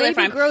 Jackie's He trailer maybe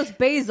farm. grows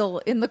basil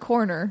in the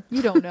corner.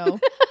 You don't know.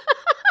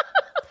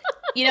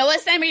 You know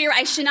what, Simon?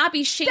 I should not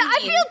be shaming. I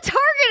feel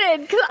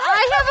targeted because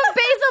I have a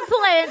basil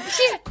plant.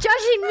 She's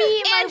judging me.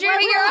 and Andrew,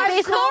 my you're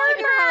a basil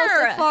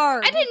farmer.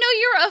 farm. I didn't know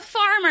you were a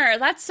farmer.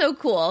 That's so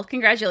cool.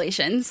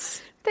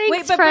 Congratulations. Thanks,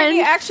 Wait, but friend.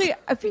 Brittany,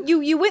 actually,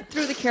 you went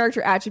through the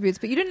character attributes,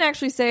 but you didn't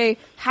actually say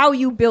how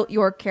you built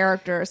your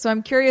character. So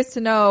I'm curious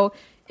to know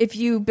if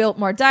you built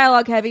more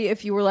dialogue heavy,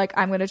 if you were like,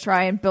 I'm going to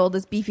try and build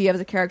as beefy of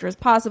a character as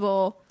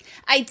possible.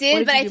 I What did,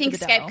 did but you I do think for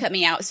the Skype demo? cut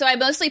me out. So I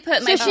mostly put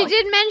So my she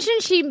did mention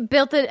she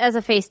built it as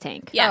a face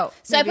tank. Yeah. Oh,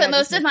 So I maybe put I most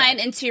just of missed mine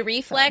that. into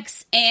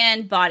reflex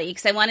and body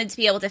because I wanted to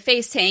be able to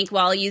face tank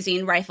while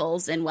using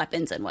rifles and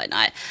weapons and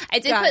whatnot. I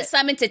did Got put it.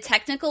 some into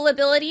technical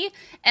ability,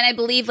 and I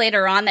believe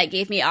later on that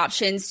gave me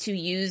options to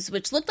use,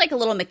 which looked like a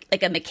little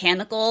like a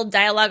mechanical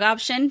dialogue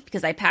option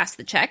because I passed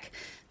the check.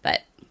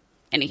 But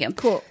anywho,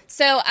 Cool.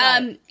 So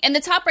in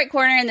the top right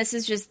corner, and this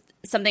is just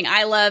something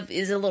I love,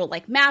 is a little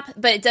like map,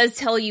 but it does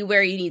tell you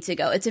where you need to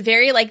go. It's a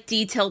very like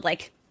detailed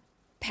like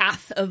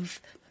path of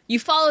you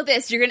follow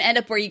this, you're going to end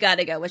up where you got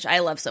to go, which I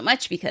love so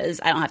much because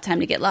I don't have time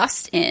to get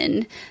lost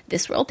in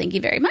this world. Thank you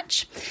very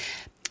much.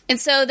 And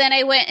so then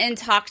I went and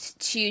talked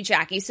to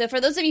Jackie. So for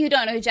those of you who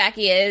don't know who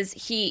Jackie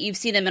is, you've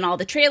seen him in all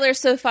the trailers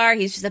so far.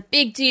 He's just a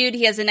big dude.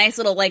 He has a nice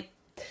little like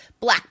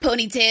black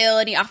ponytail,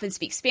 and he often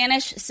speaks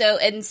Spanish. So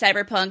in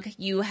Cyberpunk,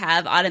 you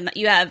have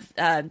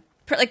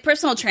like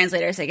personal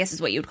translators, I guess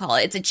is what you would call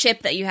it. It's a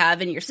chip that you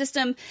have in your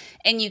system,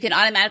 and you can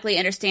automatically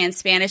understand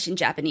Spanish and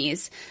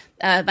Japanese.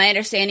 My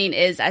understanding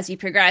is as you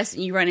progress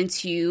and you run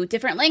into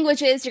different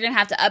languages, you're going to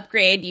have to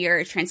upgrade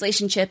your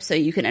translation chip so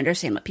you can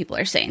understand what people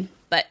are saying.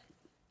 But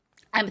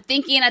I'm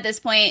thinking at this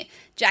point,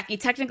 Jackie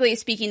technically is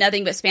speaking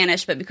nothing but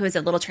Spanish, but because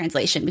of little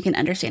translation, we can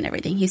understand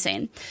everything he's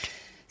saying.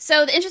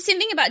 So the interesting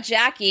thing about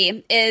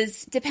Jackie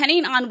is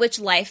depending on which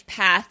life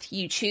path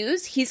you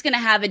choose, he's going to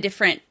have a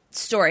different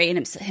story in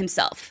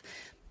himself.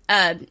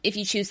 If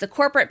you choose the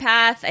corporate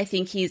path, I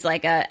think he's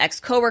like a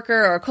ex-coworker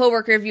or a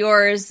coworker of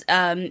yours.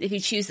 If you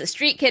choose the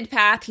street kid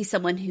path, he's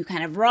someone who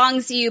kind of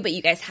wrongs you, but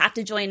you guys have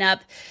to join up.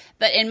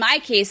 But in my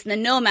case, in the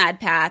nomad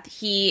path,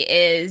 he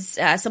is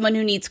someone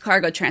who needs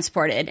cargo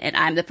transported, and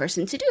I'm the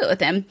person to do it with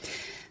him.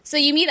 So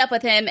you meet up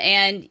with him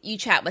and you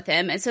chat with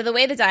him. And so the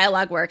way the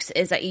dialogue works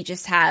is that you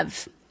just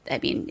have,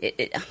 I'm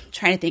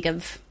trying to think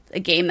of a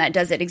game that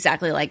does it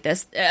exactly like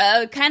this.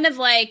 Kind of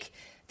like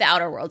The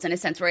Outer Worlds in a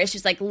sense, where it's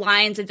just like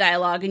lines of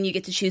dialogue and you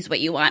get to choose what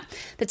you want.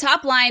 The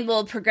top line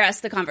will progress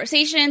the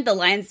conversation. The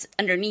lines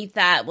underneath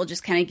that will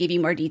just kind of give you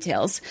more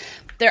details.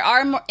 There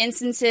are more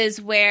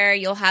instances where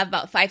you'll have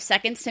about 5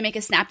 seconds to make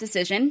a snap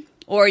decision,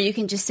 or you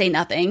can just say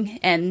nothing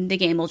and the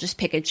game will just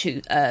pick a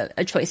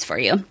choice for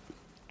you.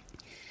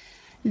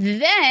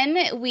 Then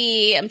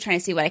I'm trying to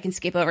see what I can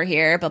skip over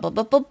here. Blah, blah,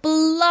 blah, blah,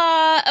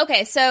 blah.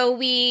 Okay, so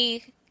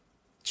we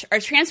are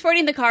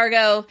transporting the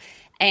cargo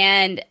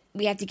and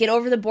we have to get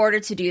over the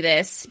border to do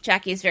this.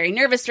 Jackie is very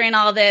nervous during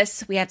all of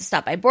this. We have to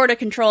stop by border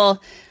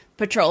patrol,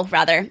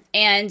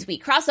 and we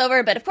cross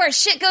over. But of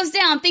course, shit goes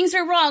down. Things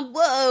are wrong.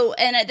 Whoa!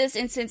 And at this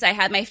instance, I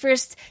had my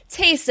first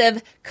taste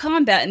of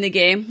combat in the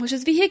game, which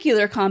is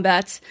vehicular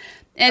combat.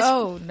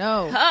 Oh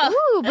no!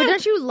 Ooh, but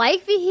don't you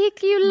like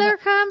vehicular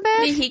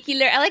combat?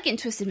 Vehicular. I like it in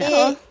Twisted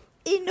Metal.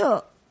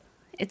 No.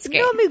 It's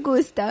great. No me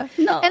gusta.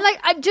 No.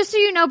 And just so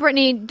you know,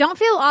 Brittany, don't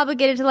feel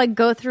obligated to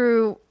go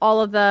through all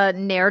of the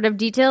narrative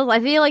details. I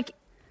feel like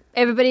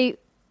everybody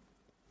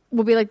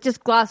will be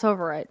just gloss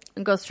over it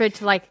and go straight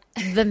to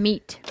the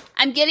meat.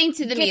 I'm getting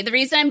to the meat. The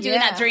reason I'm doing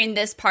that during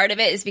this part of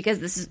it is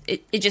because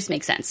it just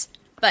makes sense.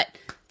 But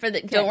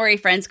don't worry,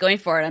 friends, going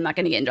forward, I'm not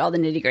going to get into all the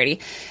nitty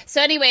gritty.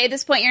 So anyway, at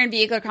this point, you're in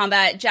vehicular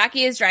combat.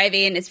 Jackie is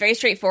driving. It's very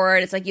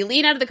straightforward. It's like you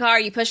lean out of the car,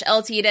 you push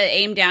LT to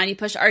aim down, you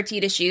push RT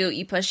to shoot,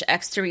 you push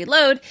X to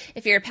reload.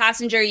 If you're a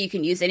passenger, you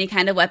can use any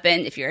kind of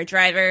weapon. If you're a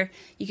driver,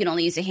 you can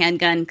only use a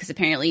handgun because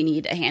apparently you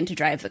need a hand to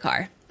drive the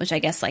car, which I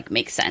guess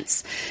makes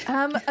sense.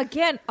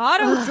 Again,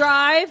 auto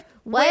drive.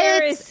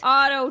 Where is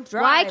auto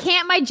drive? Why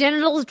can't my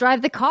genitals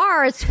drive the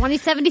car? It's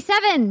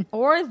 2077.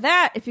 Or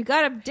that, if you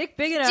got a dick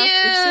big enough, Dude, it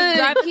should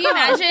drive the can you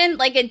car.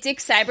 imagine a Dick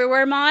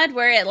Cyberware mod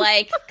where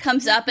it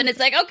comes up and it's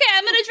like, okay,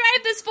 I'm gonna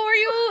drive this for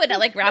you, and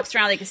it wraps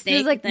around like a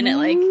snake. Then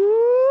it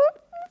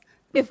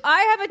If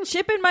I have a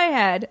chip in my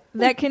head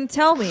that can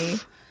tell me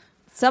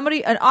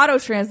an auto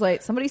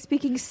translate, somebody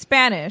speaking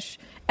Spanish,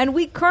 and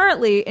we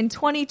currently in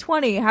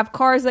 2020 have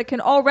cars that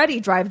can already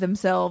drive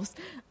themselves,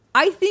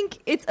 I think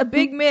it's a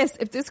big miss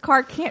if this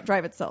car can't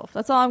drive itself.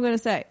 That's all I'm going to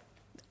say.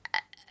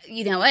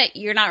 You know what?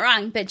 You're not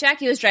wrong. But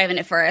Jackie was driving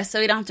it for us, so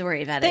we don't have to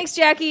worry about it. Thanks,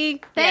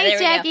 Jackie. Thanks,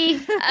 Jackie.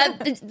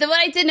 What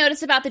I did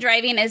notice about the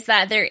driving is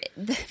that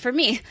for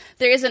me,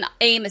 there is an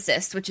aim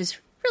assist, which is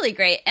really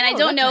great. And I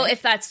don't know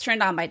if that's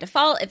turned on by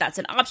default, if that's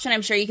an option.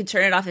 I'm sure you can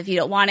turn it off if you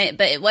don't want it,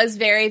 but it was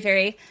very,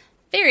 very,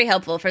 very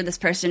helpful for this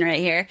person right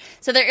here.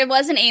 So it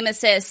was an aim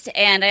assist,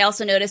 and I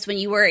also noticed when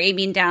you were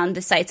aiming down,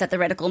 the sights at the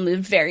reticle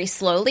moved very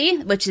slowly,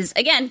 which is,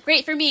 again,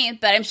 great for me,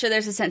 but I'm sure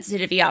there's a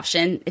sensitivity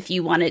option. If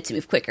you wanted it to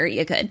move quicker,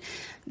 you could.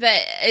 But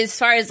as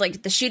far as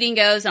the shooting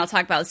goes, and I'll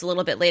talk about this a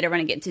little bit later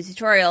when I get into the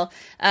tutorial,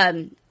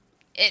 it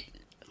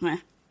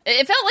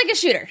felt like a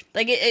shooter.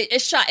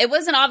 It shot. It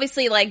wasn't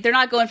obviously they're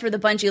not going for the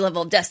Bungie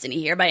level of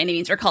Destiny here by any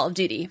means, or Call of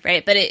Duty,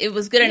 right? But it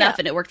was good enough,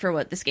 and it worked for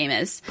what this game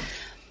is.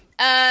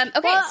 Okay,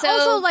 well, so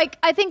also,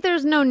 I think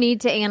there's no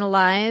need to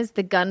analyze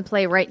the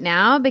gunplay right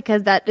now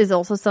because that is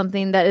also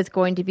something that is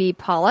going to be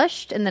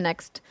polished in the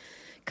next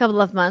couple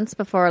of months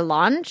before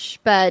launch.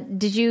 But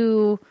did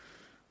you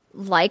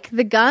like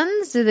the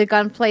guns? Did the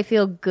gunplay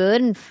feel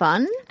good and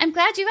fun? I'm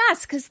glad you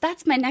asked, because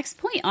that's my next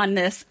point on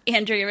this,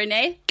 Andrea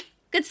Renee.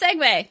 Good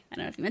segue. I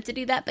don't know if you meant to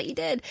do that, but you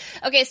did.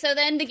 Okay, so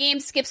then the game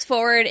skips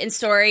forward in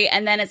story,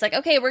 and then it's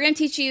okay, we're going to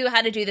teach you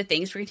how to do the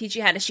things. We're going to teach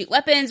you how to shoot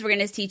weapons. We're going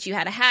to teach you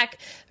how to hack.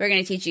 We're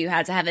going to teach you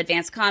how to have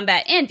advanced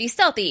combat and be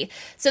stealthy.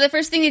 So the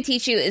first thing to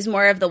teach you is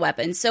more of the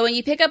weapons. So when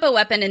you pick up a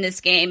weapon in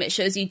this game, it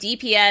shows you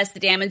DPS, the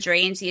damage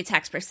range, the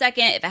attacks per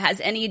second, if it has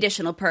any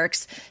additional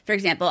perks. For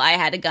example, I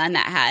had a gun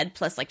that had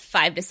plus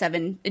 5 to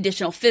 7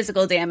 additional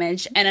physical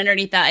damage, and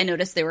underneath that, I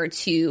noticed there were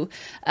 2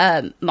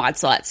 mod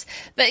slots.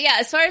 But yeah,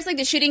 as far as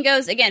the shooting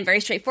goes, again, very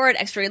straightforward.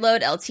 Extra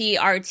reload,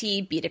 LT,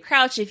 RT, B to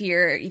crouch if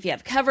you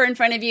have cover in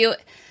front of you.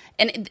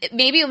 And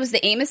maybe it was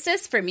the aim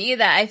assist for me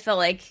that I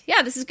felt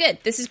yeah, this is good.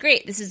 This is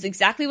great. This is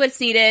exactly what's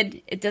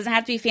needed. It doesn't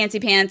have to be fancy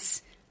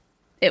pants.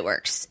 It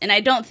works. And I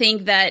don't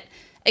think that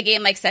a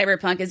game like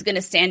Cyberpunk is going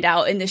to stand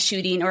out in the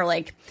shooting or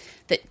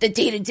the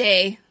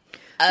day-to-day.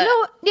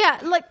 No, yeah,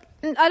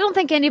 I don't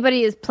think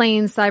anybody is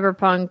playing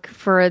Cyberpunk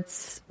for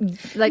its,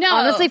 like, No.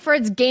 honestly, for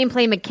its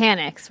gameplay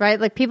mechanics, right?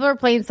 Like, people are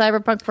playing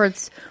Cyberpunk for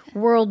its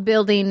world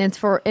building and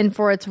for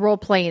its role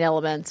playing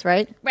elements,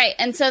 right? Right.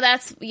 And so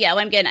that's, what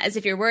I'm getting at is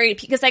if you're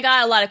worried, because I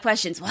got a lot of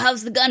questions. Well,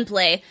 how's the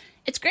gunplay?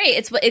 It's great.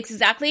 It's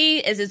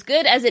exactly as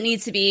good as it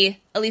needs to be,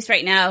 at least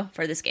right now,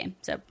 for this game.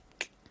 So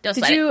don't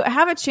Did sweat you it.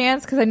 have a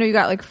chance, because I know you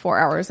got like 4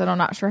 hours, and I'm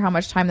not sure how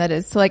much time that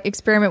is, to like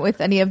experiment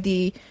with any of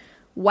the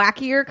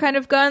wackier kind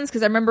of guns?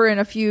 Because I remember in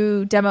a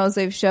few demos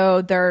they've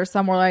showed there are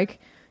some where like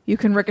you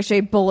can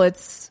ricochet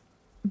bullets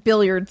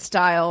billiard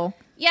style.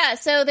 Yeah,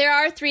 so there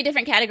are 3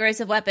 different categories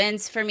of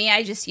weapons. For me,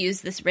 I just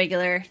use the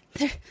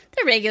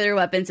regular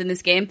weapons in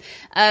this game,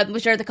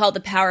 which are called the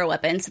power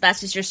weapons. So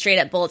that's just your straight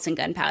up bullets and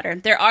gunpowder.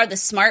 There are the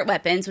smart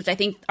weapons, which I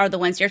think are the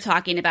ones you're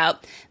talking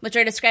about, which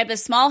are described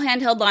as small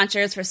handheld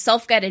launchers for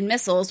self-guided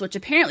missiles, which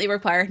apparently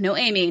require no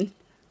aiming.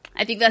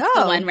 I think that's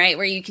the Oh. one, right,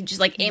 where you can just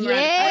like aim around.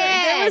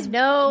 Yeah,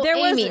 no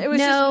aiming. It was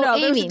no just no. There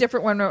was a aiming.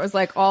 different one where it was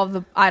like all of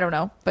the, I don't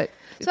know, but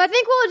So I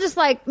think we'll just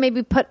like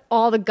maybe put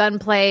all the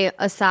gunplay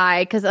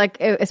aside because like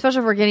especially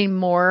if we're getting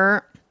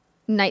more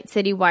Night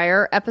City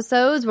Wire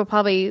episodes, we'll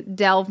probably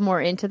delve more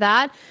into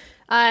that.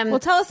 well,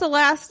 tell us the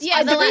last.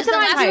 Yeah, the reason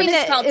last I'm one doing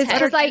is it called is Tech.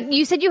 because like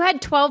you said you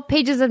had 12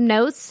 pages of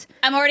notes.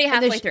 I'm already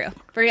halfway there's-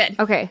 through. We're good.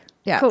 Okay,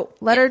 Yeah, cool.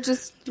 Let her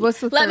just. What's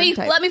the Let third me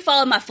type?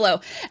 follow my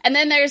flow. And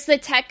then there's the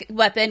tech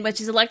weapon,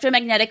 which is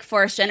electromagnetic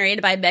force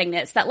generated by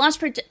magnets that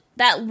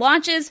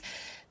launches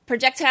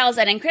projectiles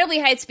at incredibly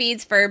high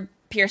speeds for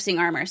piercing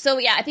armor. So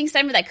yeah, I think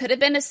some of that could have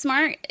been a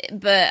smart,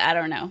 but I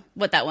don't know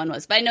what that one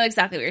was. But I know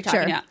exactly what you're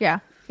talking Sure. about. Yeah.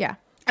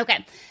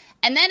 Okay.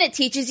 And then it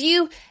teaches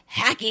you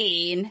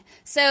hacking.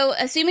 So,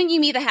 assuming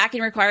you meet the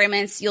hacking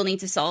requirements, you'll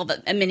need to solve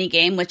a mini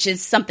game, which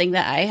is something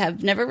that I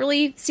have never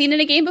really seen in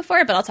a game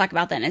before, but I'll talk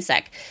about that in a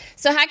sec.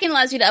 So, hacking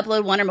allows you to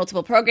upload one or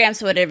multiple programs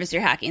to whatever you're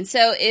hacking.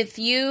 So, if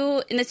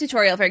you, in this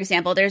tutorial, for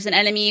example, there's an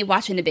enemy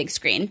watching a big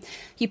screen.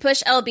 You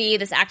push LB,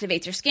 this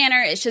activates your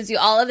scanner. It shows you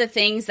all of the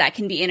things that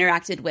can be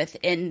interacted with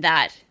in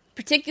that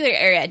particular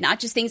area, not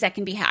just things that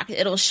can be hacked.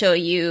 It'll show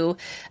you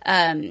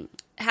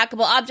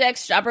hackable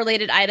objects,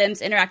 job-related items,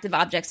 interactive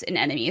objects, and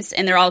enemies.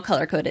 And they're all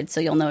color-coded,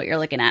 so you'll know what you're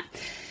looking at.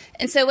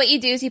 And so what you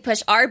do is you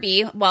push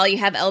RB while you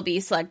have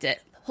LB selected.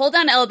 Hold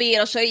down LB,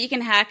 it'll show you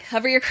can hack.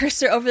 Hover your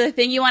cursor over the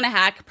thing you want to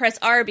hack. Press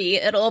RB,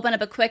 it'll open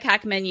up a quick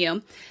hack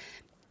menu.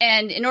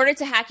 And in order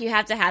to hack, you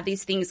have to have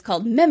these things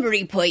called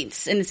memory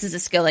points. And this is a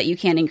skill that you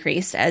can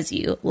increase as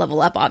you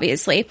level up,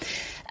 obviously.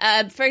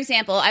 For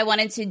example, I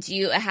wanted to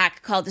do a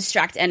hack called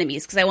Distract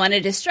Enemies because I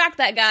wanted to distract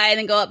that guy and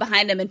then go up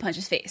behind him and punch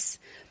his face.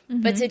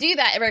 But to do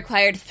that, it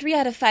required 3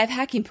 out of 5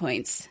 hacking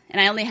points.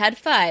 And I only had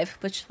 5,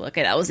 which,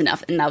 okay, that was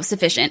enough, and that was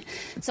sufficient.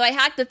 So I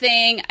hacked the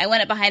thing, I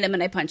went up behind him,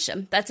 and I punched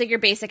him. That's like your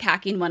basic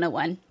hacking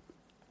 101.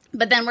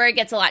 But then where it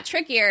gets a lot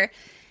trickier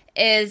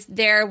is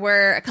there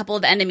were a couple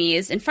of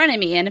enemies in front of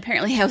me, and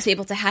apparently I was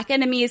able to hack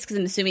enemies because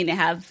I'm assuming they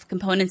have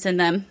components in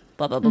them,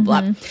 blah, blah, blah,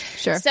 blah.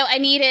 Sure. So I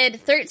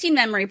needed 13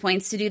 memory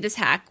points to do this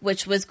hack,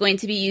 which was going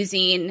to be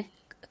using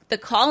the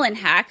call-in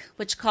hack,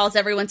 which calls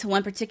everyone to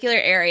one particular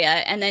area,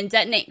 and then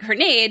detonate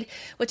grenade,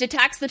 which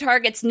attacks the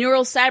target's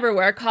neural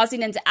cyberware,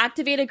 causing them to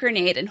activate a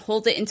grenade and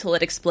hold it until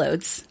it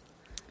explodes.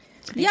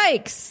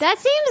 Yikes. That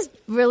seems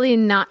really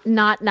not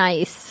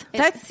nice.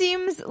 That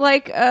seems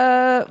like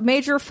a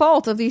major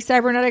fault of these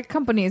cybernetic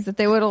companies that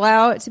they would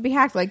allow it to be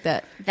hacked like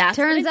that. That's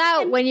what Turns it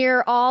out did. when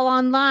you're all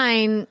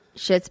online,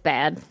 shit's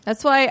bad.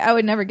 That's why I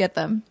would never get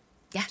them.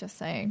 Yeah. Just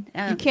saying.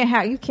 Um,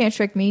 You can't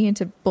trick me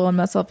into blowing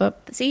myself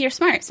up. See, you're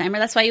smart, Seimer.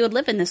 That's why you would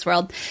live in this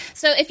world.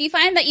 So if you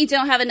find that you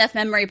don't have enough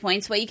memory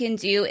points, what you can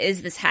do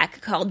is this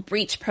hack called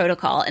Breach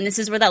Protocol. And this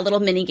is where that little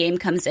mini game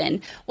comes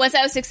in. Once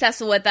I was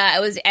successful with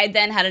that, I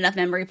then had enough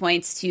memory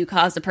points to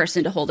cause the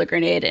person to hold a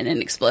grenade and it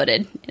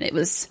exploded. And it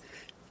was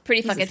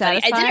pretty fucking funny. I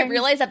satisfying? didn't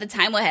realize at the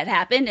time what had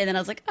happened, and then I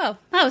was like, oh,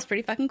 that was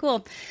pretty fucking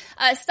cool.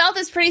 Stealth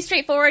is pretty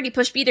straightforward. You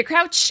push B to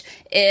crouch.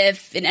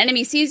 If an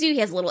enemy sees you, he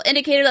has a little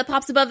indicator that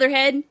pops above their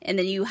head, and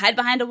then you hide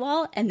behind a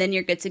wall, and then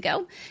you're good to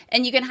go.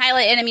 And you can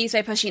highlight enemies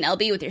by pushing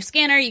LB with your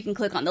scanner. You can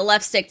click on the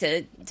left stick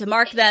to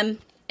mark them.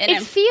 And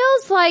It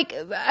feels like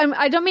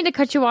I don't mean to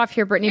cut you off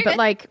here, Brittany, You're but good.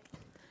 like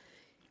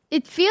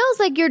it feels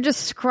like you're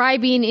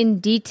describing in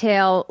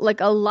detail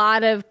like a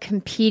lot of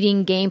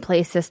competing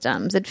gameplay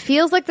systems. It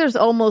feels like there's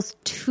almost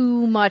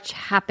too much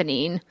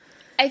happening.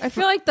 I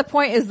feel like the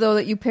point is, though,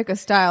 that you pick a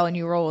style and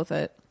you roll with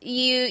it.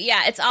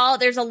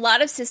 there's a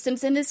lot of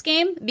systems in this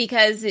game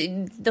because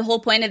the whole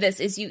point of this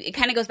is it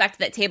kind of goes back to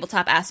that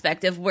tabletop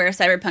aspect of where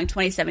Cyberpunk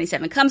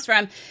 2077 comes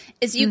from,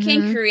 is you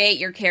can create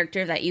your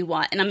character that you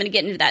want. And I'm going to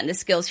get into that in the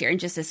skills here in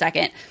just a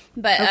second.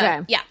 But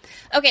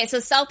okay, so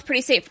stealth,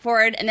 pretty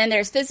straightforward. And then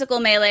there's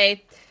physical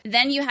melee.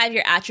 Then you have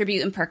your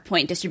attribute and perk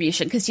point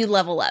distribution because you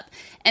level up.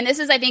 And this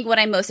is, I think, what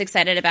I'm most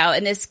excited about.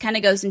 And this kind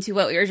of goes into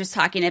what we were just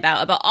talking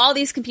about all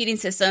these competing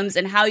systems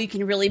and how you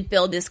can really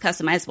build this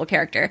customizable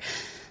character.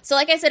 So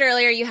like I said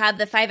earlier, you have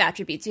the 5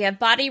 attributes. You have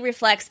body,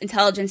 reflex,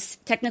 intelligence,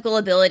 technical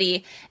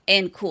ability,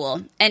 and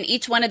cool. And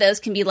each one of those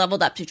can be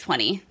leveled up to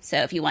 20. So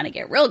if you want to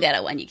get real good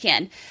at one, you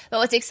can. But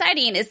what's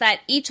exciting is that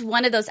each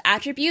one of those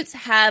attributes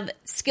have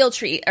skill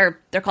tree, or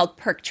they're called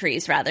perk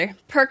trees, rather.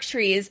 Perk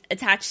trees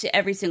attached to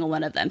every single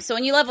one of them. So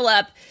when you level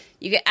up,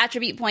 you get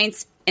attribute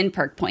points and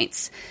perk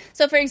points.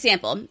 So for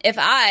example, if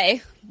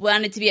I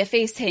wanted to be a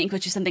face tank,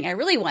 which is something I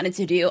really wanted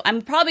to do,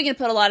 I'm probably going to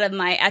put a lot of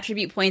my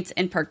attribute points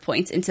and perk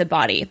points into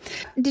body.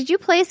 Did you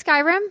play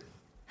Skyrim?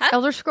 Huh?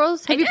 Elder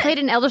Scrolls? Have you did. played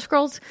in Elder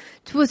Scrolls?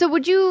 So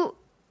would you...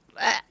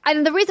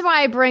 and the reason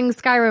why I bring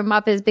Skyrim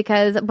up is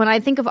because when I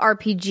think of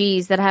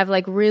RPGs that have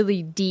like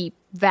really deep,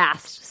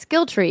 vast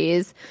skill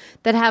trees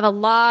that have a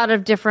lot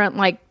of different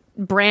like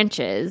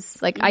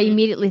branches, like I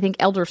immediately think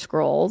Elder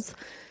Scrolls.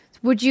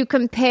 Would you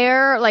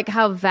compare like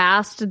how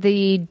vast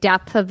the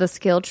depth of the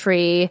skill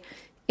tree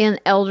in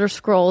Elder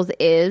Scrolls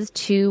is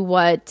to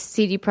what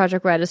CD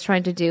Projekt Red is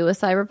trying to do with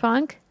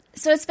Cyberpunk?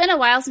 So it's been a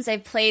while since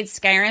I've played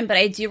Skyrim, but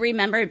I do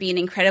remember being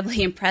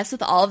incredibly impressed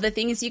with all of the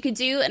things you could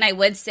do. And I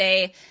would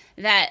say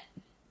that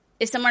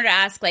if someone were to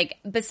ask, like,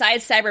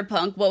 besides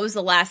Cyberpunk, what was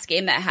the last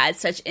game that had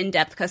such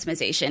in-depth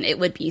customization, it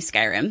would be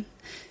Skyrim.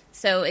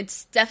 So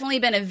it's definitely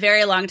been a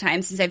very long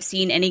time since I've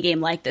seen any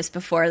game like this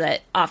before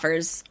that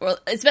offers, well,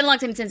 it's been a long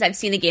time since I've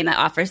seen a game that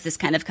offers this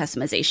kind of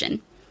customization.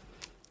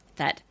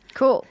 That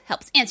Cool.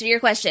 helps answer your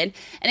question.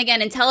 And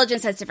again,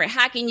 intelligence has different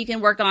hacking you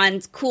can work on.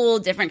 It's cool,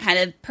 different kind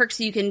of perks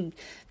you can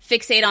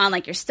fixate on,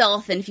 like your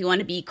stealth, and if you want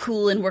to be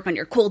cool and work on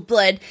your cold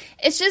blood.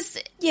 It's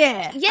just...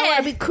 Yeah. Yeah. I want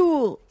to be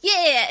cool.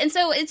 Yeah, and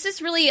so it's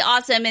just really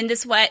awesome, and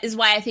this is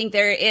why I think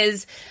there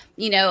is,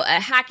 you know, a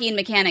hacking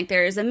mechanic,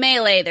 there's a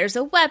melee, there's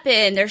a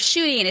weapon, there's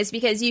shooting, is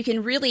because you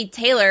can really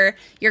tailor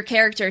your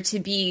character to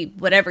be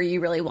whatever you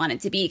really want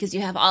it to be, because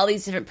you have all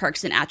these different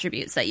perks and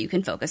attributes that you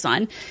can focus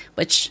on,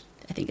 which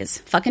I think is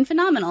fucking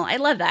phenomenal. I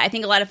love that. I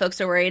think a lot of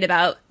folks are worried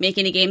about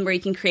making a game where you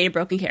can create a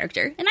broken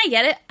character, and I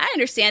get it, I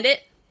understand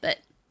it, but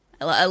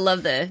I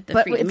love the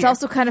But freedom it's here.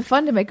 also kind of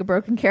fun to make a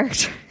broken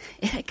character.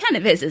 It kind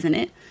of is, isn't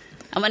it?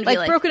 I want to Like, be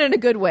like broken in a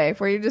good way,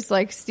 where you're just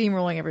like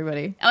steamrolling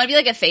everybody. I want to be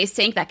like a face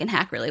tank that can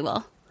hack really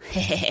well.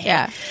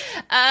 Yeah.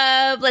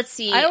 Let's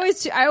see. I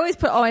always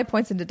put all my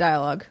points into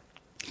dialogue.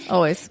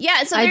 Always.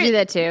 Yeah, so I there- do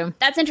that too.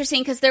 That's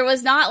interesting because there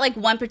was not like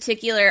one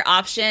particular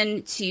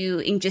option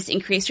to just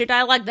increase your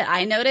dialogue that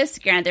I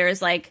noticed. Granted, there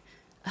was like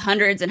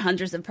hundreds and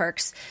hundreds of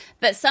perks,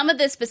 but some of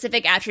the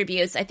specific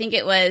attributes, I think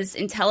it was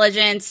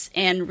intelligence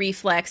and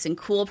reflex and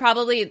cool,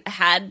 probably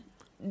had.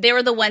 They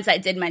were the ones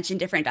that did mention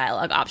different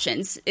dialogue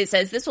options. It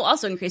says this will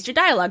also increase your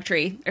dialogue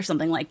tree or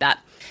something like that.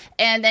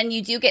 And then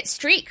you do get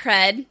street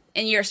cred,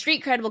 and your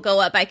street cred will go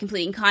up by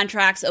completing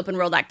contracts, open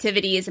world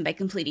activities, and by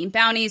completing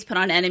bounties put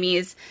on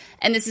enemies.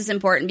 And this is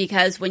important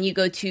because when you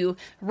go to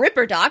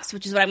Ripper Docs,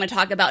 which is what I'm going to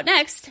talk about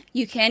next,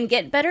 you can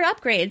get better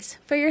upgrades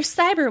for your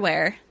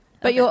cyberware.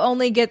 But you'll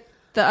only get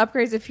the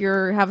upgrades if you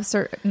have a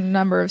certain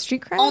number of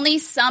street credits? Only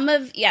some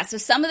of the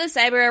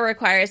cyberware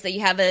requires that you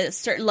have a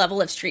certain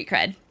level of street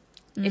cred.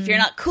 If you're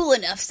not cool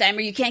enough,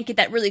 Cyber, you can't get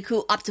that really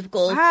cool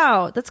optical.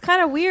 Wow, that's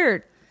kind of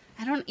weird.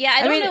 I don't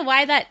know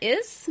why that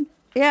is.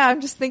 Yeah, I'm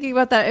just thinking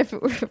about that if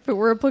it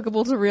were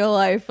applicable to real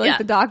life. Like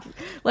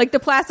Yeah. the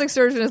plastic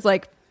surgeon is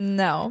like,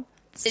 no.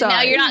 Sorry.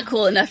 No, you're not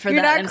cool enough for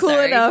You're that. not I'm cool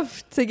sorry.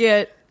 enough to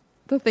get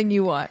the thing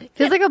you want.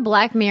 Feels like a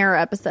Black Mirror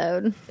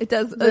episode. It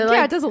does. They're like-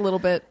 Yeah, it does a little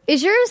bit.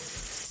 Is your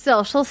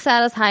social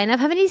status high enough?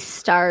 How many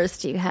stars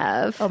do you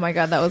have? Oh my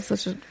god, that was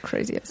such a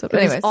crazy episode. It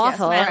was Anyways,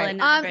 awful. yes, Madeline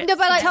right. Everett. No,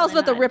 but Tell us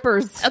about the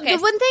Rippers. Okay.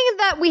 The one thing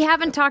that we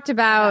haven't talked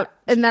about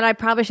and that I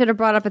probably should have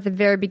brought up at the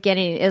very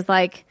beginning is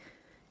like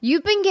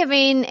you've been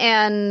giving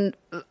an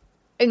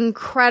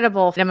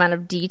incredible amount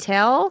of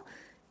detail,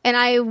 and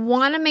I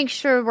want to make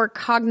sure we're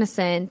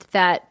cognizant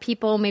that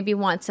people maybe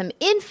want some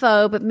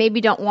info but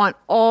maybe don't want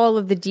all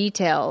of the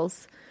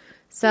details.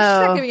 So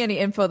She's not giving any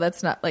info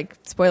that's not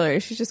like spoilery.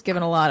 She's just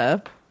giving a lot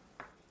of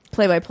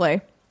play-by-play.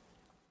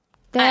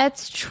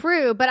 that's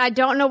true, but I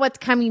don't know what's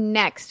coming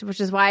next, which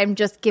is why I'm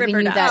just giving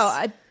Ripper you Docs.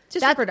 that.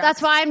 Just Ripper Docs.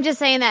 That's why I'm just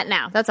saying that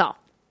now. That's all.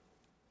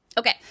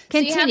 Okay. So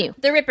you Continue.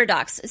 have the Ripper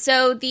Docs.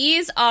 So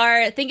these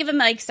are, think of them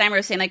like Steimer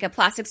was saying, like a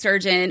plastic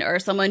surgeon or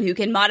someone who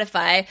can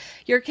modify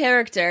your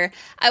character.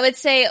 I would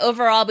say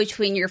overall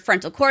between your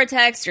frontal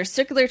cortex, your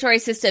circulatory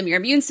system, your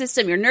immune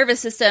system, your nervous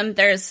system,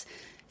 there's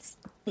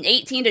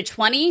 18 to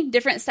 20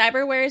 different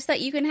cyberwares that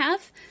you can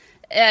have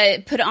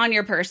put on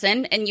your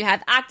person. And you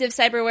have active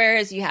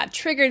cyberwares, you have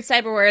triggered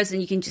cyberwares,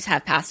 and you can just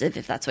have passive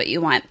if that's what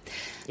you want.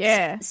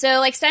 Yeah. So,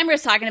 like Steimer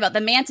was talking about,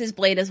 the Mantis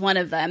Blade is one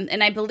of them,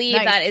 and I believe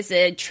Nice. that is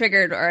a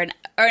triggered or an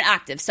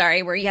active,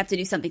 where you have to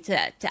do something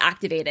to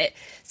activate it.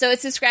 So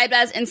it's described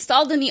as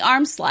installed in the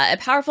arm slot, a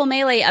powerful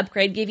melee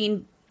upgrade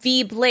giving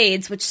V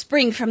blades which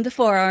spring from the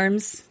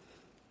forearms.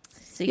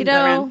 So You can go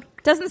know, around.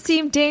 doesn't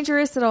seem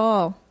dangerous at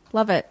all.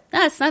 Love it.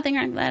 That's nothing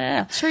wrong with that at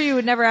all. Sure, you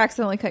would never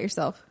accidentally cut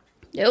yourself.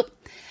 Nope.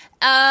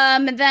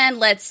 Then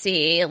let's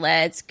see.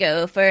 Let's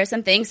go for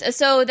some things.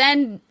 So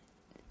then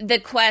the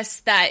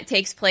quest that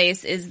takes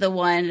place is the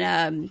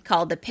one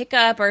called the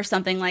Pickup or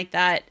something like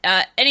that.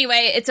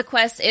 Anyway, it's a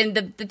quest, and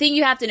the thing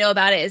you have to know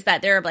about it is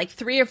that there are like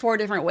 3 or 4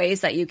 different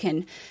ways that you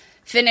can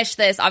finish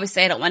this.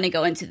 Obviously, I don't want to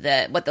go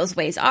into what those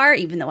ways are,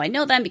 even though I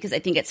know them, because I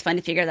think it's fun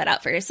to figure that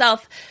out for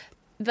yourself.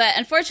 But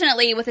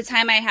unfortunately, with the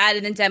time I had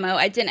in the demo,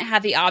 I didn't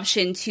have the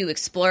option to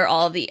explore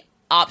all of the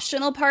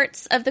optional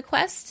parts of the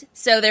quest.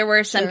 So there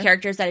were some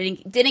characters that I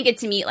didn't get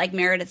to meet, like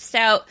Meredith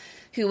Stout,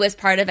 who was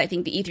part of, I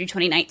think, the E3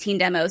 2019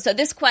 demo. So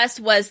this quest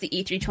was the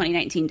E3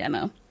 2019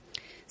 demo.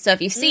 So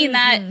if you've seen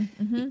that,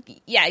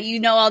 yeah, you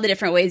know all the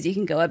different ways you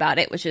can go about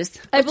it, which is...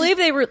 I believe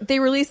they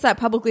released that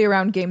publicly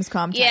around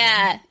Gamescom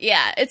time.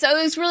 Yeah. It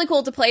was really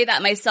cool to play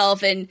that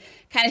myself and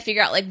kind of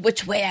figure out, like,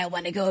 which way I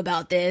want to go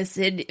about this,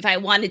 and if I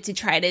wanted to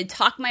try to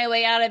talk my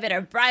way out of it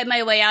or bribe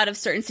my way out of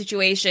certain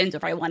situations, or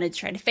if I wanted to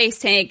try to face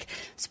tank.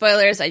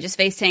 Spoilers, I just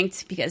face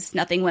tanked because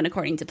nothing went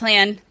according to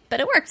plan, but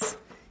it works.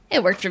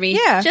 It worked for me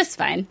just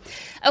fine.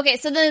 Okay,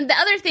 so then the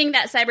other thing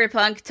that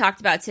Cyberpunk talked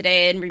about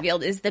today and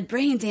revealed is the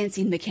brain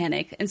dancing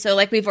mechanic. And so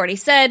like we've already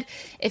said,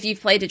 if you've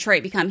played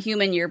Detroit Become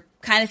Human, you're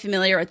kind of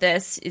familiar with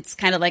this. It's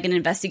kind of like an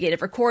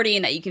investigative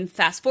recording that you can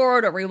fast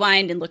forward or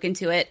rewind and look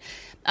into it.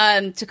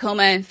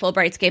 Tacoma and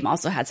Fulbright's game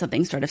also had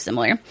something sort of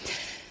similar.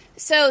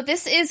 So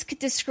this is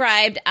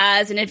described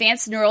as an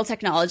advanced neural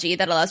technology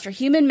that allows for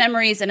human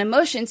memories and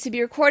emotions to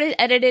be recorded,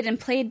 edited, and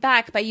played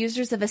back by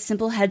users of a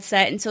simple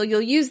headset. And so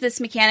you'll use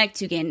this mechanic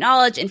to gain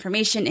knowledge,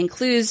 information, and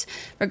clues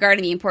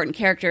regarding the important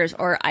characters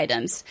or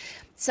items.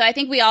 So I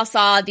think we all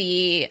saw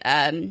the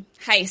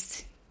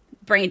heist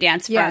brain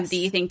dance from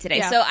the thing today.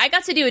 Yeah. So I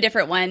got to do a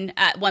different one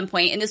at one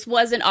point, and this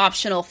was an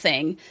optional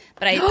thing.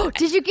 But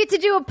did you get to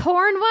do a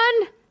porn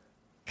one?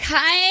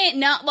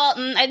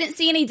 I didn't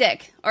see any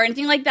dick or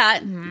anything like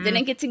that. I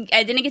didn't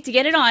get to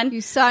get it on.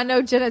 You saw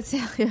no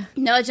genitalia.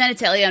 No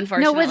genitalia,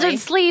 unfortunately. No wizard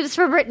sleeves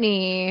for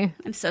Brittany.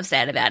 I'm so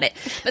sad about it.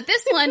 But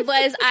this one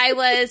was, I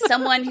was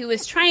someone who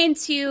was trying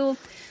to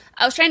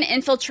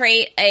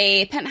infiltrate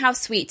a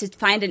penthouse suite to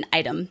find an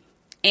item.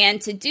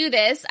 And to do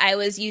this, I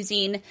was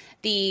using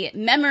the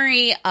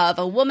memory of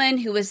a woman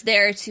who was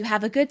there to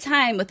have a good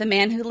time with the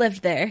man who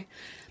lived there.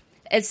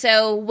 And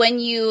so when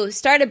you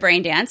start a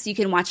brain dance, you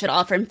can watch it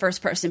all from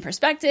first-person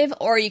perspective,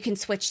 or you can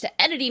switch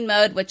to editing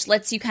mode, which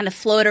lets you kind of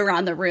float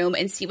around the room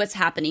and see what's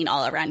happening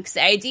all around. Because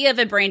the idea of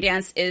a brain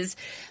dance is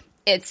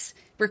it's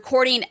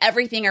recording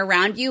everything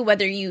around you,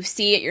 whether you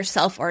see it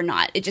yourself or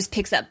not. It just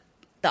picks up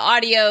the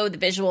audio, the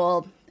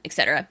visual,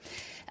 etc.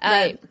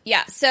 Right.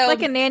 Yeah. So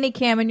it's like a nanny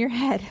cam in your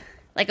head.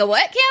 Like a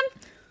what cam?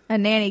 A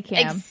nanny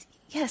cam.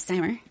 Yes,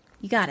 Timer.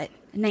 You got it.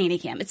 A nanny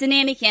cam. It's a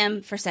nanny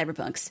cam for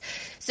cyberpunks.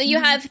 So you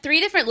have 3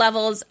 different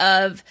levels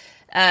of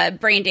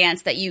brain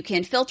dance that you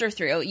can filter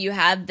through. You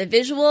have the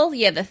visual,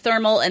 you have the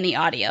thermal, and the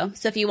audio.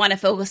 So if you want to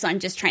focus on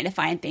just trying to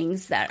find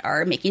things that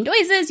are making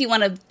noises, you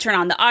want to turn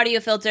on the audio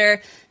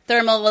filter.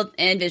 Thermal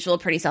and visual,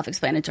 pretty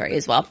self-explanatory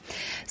as well.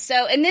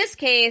 So in this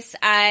case,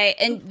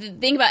 and the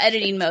thing about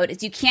editing mode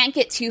is you can't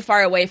get too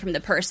far away from the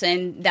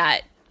person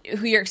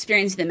who you're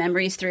experiencing the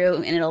memories through,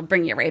 and it'll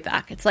bring you right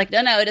back. It's like,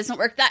 no, it doesn't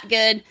work that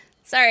good.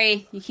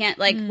 Sorry, you can't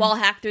wall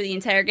hack through the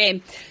entire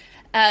game.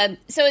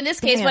 So in this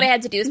case, what I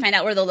had to do is find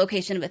out where the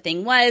location of a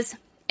thing was,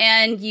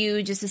 and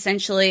you just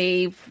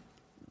essentially,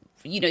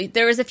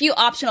 there was a few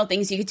optional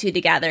things you could do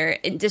to gather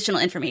additional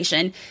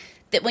information.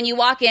 That when you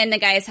walk in, the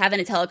guy is having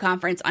a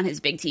teleconference on his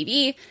big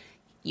TV.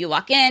 You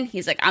walk in,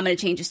 he's like, I'm going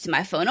to change this to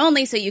my phone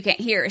only so you can't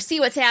hear or see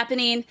what's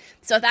happening.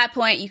 So at that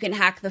point, you can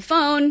hack the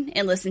phone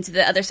and listen to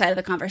the other side of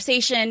the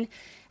conversation.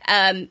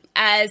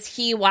 As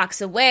he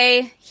walks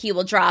away, he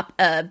will drop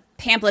a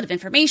pamphlet of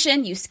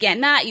information. You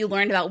scan that, you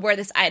learn about where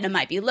this item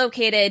might be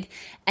located,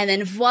 and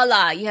then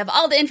voila, you have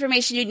all the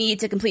information you need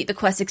to complete the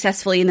quest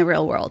successfully in the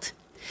real world.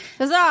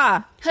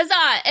 Huzzah!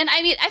 Huzzah! And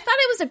I mean, I thought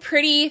it was a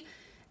pretty...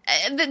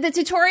 The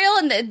tutorial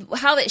and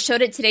how it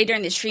showed it today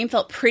during the stream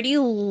felt pretty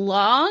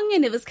long,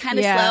 and it was kind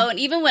of slow. And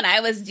even when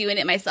I was doing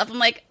it myself, I'm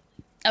like,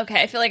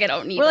 okay, I feel like I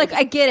don't need... We're like,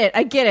 I get it.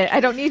 I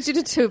don't need you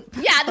to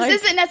yeah,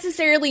 this isn't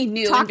necessarily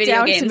new talk in video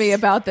down games. To me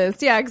about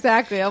this. Yeah,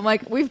 exactly. I'm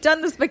like, we've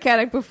done this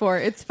mechanic before.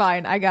 It's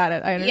fine. I got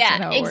it. I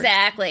understand how it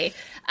exactly.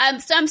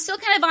 works. So I'm still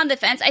kind of on the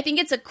fence. I think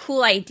it's a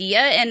cool idea,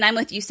 and I'm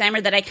with you,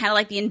 Steimer, that I kind of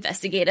like the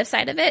investigative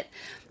side of it.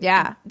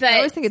 Yeah, but I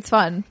always think it's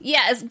fun.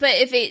 Yes, but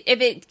if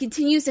it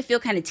continues to feel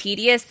kind of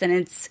tedious,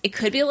 then it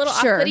could be a little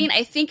off-putting.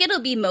 I think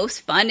it'll be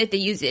most fun if they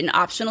use it in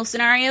optional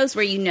scenarios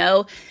where you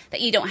know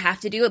that you don't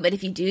have to do it, but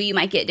if you do, you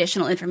might get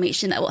additional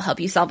information that will help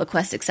you solve a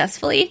quest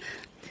successfully.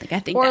 Like I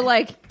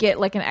think, get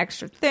like an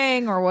extra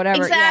thing or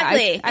whatever.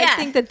 Exactly. Yeah, I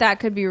think that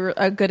could be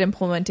a good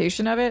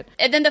implementation of it.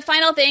 And then the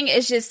final thing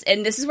is just,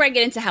 and this is where I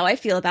get into how I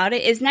feel about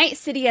it, is Night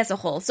City as a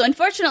whole. So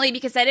unfortunately,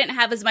 because I didn't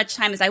have as much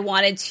time as I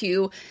wanted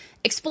to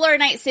explore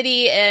Night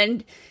City,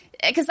 and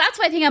because that's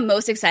what I think I'm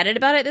most excited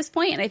about at this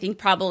point, and I think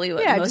probably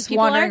what most just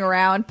people wandering are.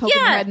 around, poking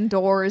your head in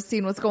doors,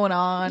 seeing what's going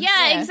on.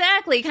 Yeah,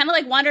 exactly. Kind of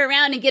like wander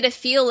around and get a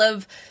feel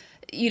of,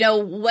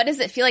 what does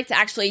it feel like to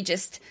actually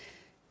just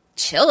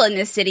chill in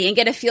this city and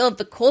get a feel of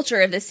the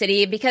culture of the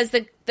city, because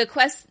the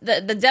quest,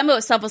 the demo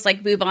itself was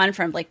like move on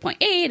from like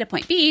point A to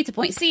point B to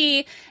point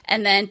C,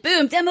 and then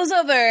boom, demo's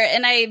over.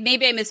 And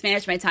maybe I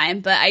mismanaged my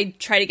time, but I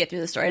tried to get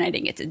through the story and I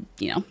didn't get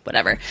to,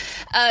 whatever.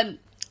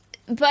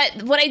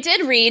 But what I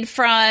did read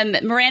from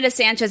Miranda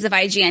Sanchez of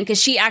IGN,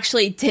 because she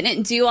actually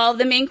didn't do all of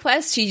the main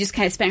quests, she just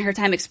kind of spent her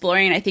time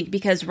exploring, I think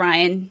because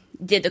Ryan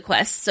did the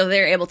quest, so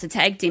they're able to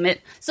tag team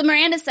it. So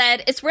Miranda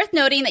said, it's worth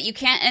noting that you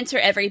can't enter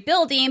every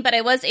building, but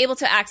I was able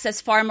to access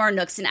far more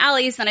nooks and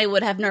alleys than I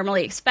would have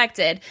normally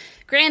expected.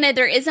 Granted,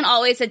 there isn't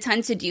always a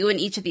ton to do in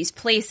each of these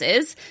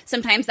places.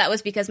 Sometimes that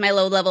was because my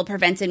low level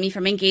prevented me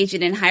from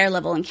engaging in higher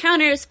level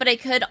encounters, but I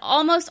could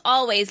almost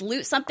always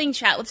loot something,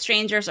 chat with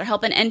strangers, or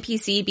help an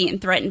NPC being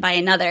threatened by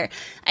another.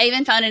 I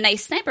even found a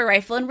nice sniper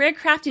rifle and rare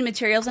crafting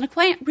materials on a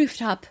quiet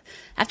rooftop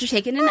after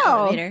taking an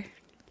elevator.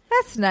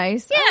 That's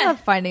nice. Yeah. I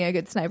love finding a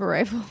good sniper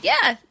rifle.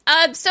 Yeah.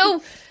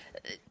 So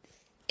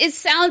it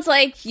sounds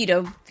like,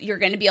 you're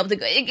going to be able to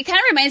go. It kind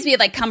of reminds me of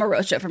like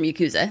Kamurocho from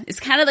Yakuza.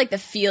 It's kind of like the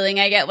feeling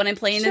I get when I'm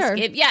playing this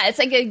game. Yeah, it's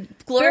like a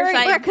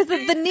glorified. Because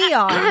of the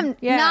neon.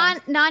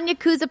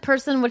 Non-Yakuza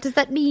person, what does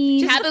that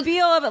mean? Just the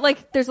feel of it,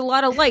 like there's a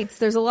lot of lights.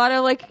 There's a lot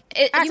of like.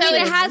 It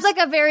has like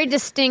a very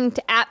distinct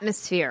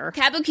atmosphere.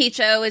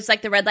 Kabukicho is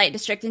like the red light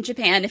district in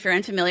Japan, if you're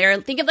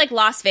unfamiliar. Think of like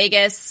Las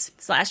Vegas /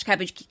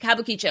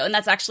 Kabukicho, and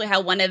that's actually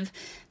how one of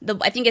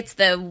I think it's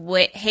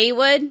the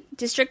Haywood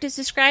district is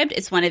described.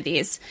 It's one of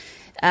these.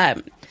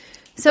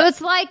 So it's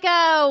like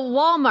a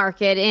wall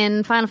market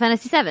in Final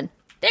Fantasy VII.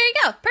 There you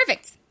go.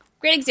 Perfect.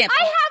 Great example.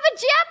 I have a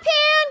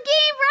Japan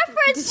game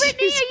reference,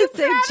 Brittany. Did you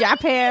say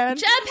Japan?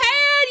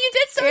 Japan, you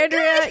did so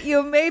Andrea, good.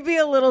 you may be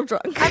a little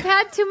drunk. I've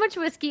had too much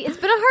whiskey. It's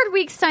been a hard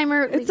week,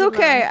 Steimer. It's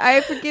okay.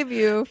 I forgive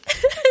you.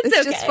 It's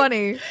okay. just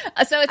funny.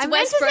 So it's I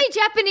meant to say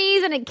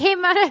Japanese, and it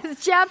came out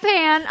as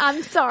Japan.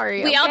 I'm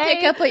sorry. We all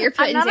pick up what you're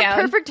putting I'm not down.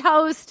 a perfect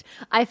host.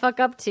 I fuck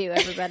up too,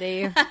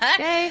 everybody.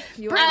 Okay?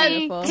 You are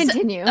beautiful.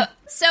 Continue.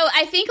 So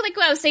I think like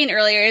what I was saying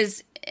earlier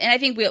is, and I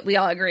think we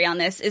all agree on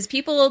this, is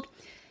people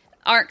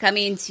aren't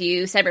coming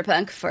to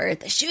Cyberpunk for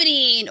the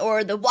shooting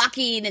or the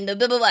walking and the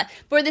blah blah blah.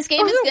 But this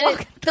game is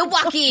good. The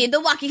walking,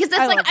 because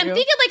that's like I'm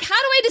thinking like, how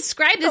do I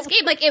describe this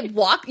game? Like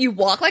you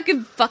walk like a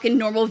fucking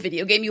normal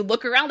video game. You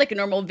look around like a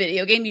normal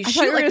video game. You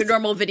shoot like a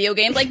normal video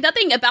game. Like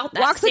nothing about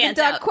that walks stands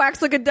like a duck, out.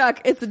 quacks like a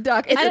duck. It's a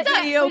duck. It's a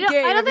video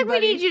game. I don't think we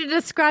need you to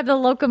describe the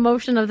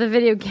locomotion of the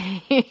video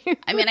game.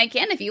 I mean, I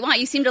can if you want.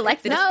 You seem to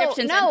like the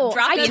descriptions I'm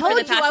dropping for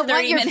the past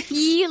 30 your minutes.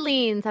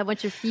 Feelings. I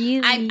want your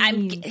feelings.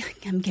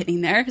 I'm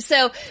getting there.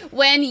 So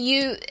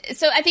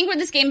I think where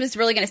this game is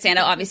really going to stand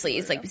out, obviously,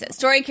 is like we said,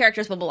 story,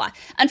 characters, blah, blah, blah.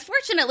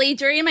 Unfortunately,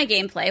 during my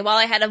gameplay, while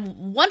I had a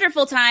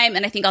wonderful time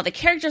and I think all the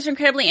characters are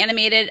incredibly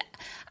animated,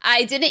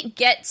 I didn't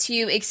get to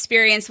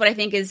experience what I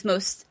think is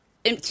most,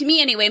 to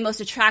me anyway, most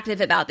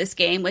attractive about this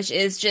game, which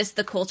is just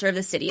the culture of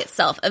the city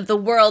itself, of the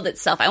world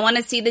itself. I want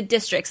to see the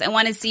districts. I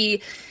want to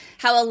see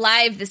how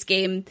alive this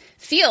game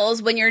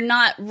feels when you're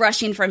not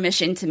rushing from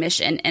mission to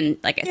mission. And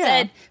like I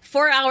said,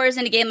 4 hours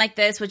in a game like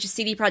this, which is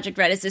CD Projekt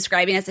Red is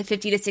describing as a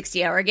 50 to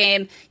 60 hour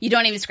game, you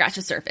don't even scratch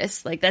the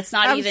surface. Like that's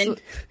not even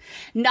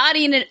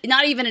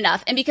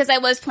enough. And because I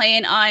was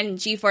playing on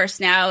GeForce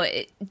Now,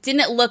 it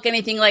didn't look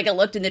anything like it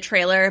looked in the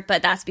trailer,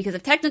 but that's because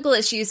of technical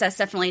issues. That's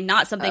definitely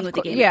not something with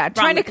the game. Yeah,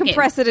 trying to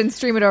compress it and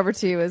stream it over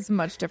to you is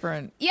much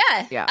different.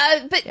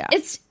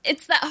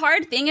 It's that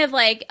hard thing of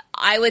like,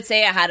 I would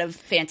say I had a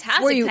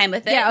fantastic time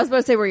with it. Yeah, I was about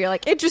to say, were you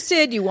like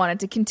interested? You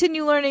wanted to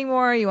continue learning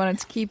more? You wanted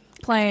to keep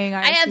playing?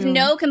 I have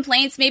no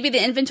complaints. Maybe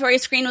the inventory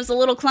screen was a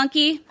little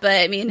clunky, but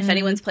I mean, if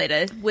anyone's played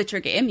a Witcher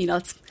game,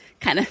 it's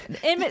kind of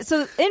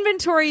so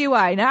inventory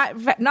UI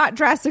not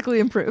drastically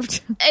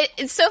improved.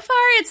 So far,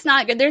 it's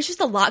not good. There's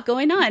just a lot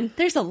going on.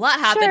 There's a lot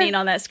happening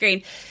on that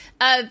screen.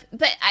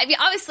 But I mean,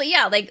 obviously,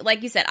 yeah,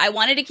 like you said, I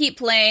wanted to keep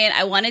playing.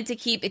 I wanted to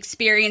keep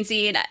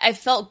experiencing. I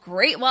felt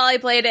great while I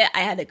played it. I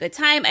had a good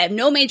time. I have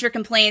no major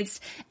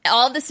complaints.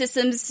 All of the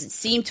systems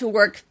seem to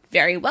work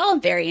very well,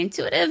 very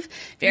intuitive,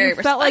 very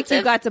responsive. Felt like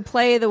you got to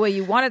play the way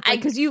you wanted to,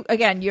 because you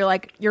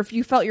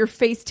felt your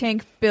face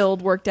tank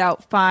build worked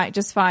out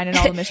just fine in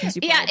all the missions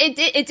you played. Yeah,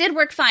 it did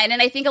work fine, and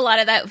I think a lot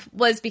of that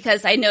was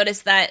because I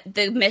noticed that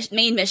the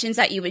main missions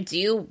that you would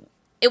do,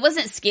 it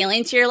wasn't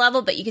scaling to your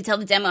level, but you could tell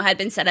the demo had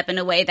been set up in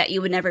a way that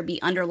you would never be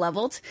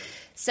under-leveled.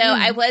 So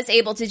I was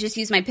able to just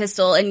use my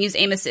pistol and use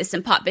aim assist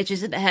and pop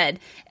bitches in the head.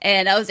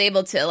 And I was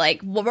able to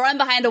run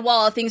behind a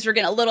wall. Things were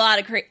getting a little out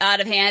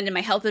of hand, and my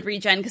health would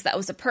regen because that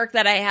was a perk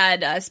that I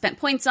had spent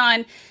points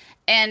on.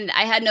 And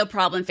I had no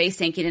problem face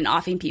tanking and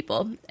offing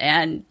people.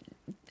 And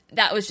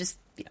that was just...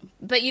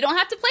 But you don't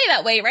have to play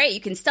that way, right? You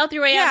can stealth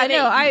your way out of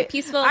it.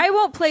 Peaceful. I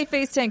won't play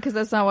face tank because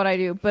that's not what I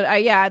do. But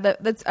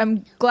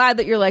I'm glad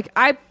that you're like,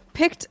 I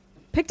picked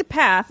a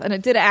path and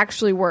it did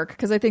actually work,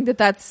 because I think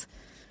that's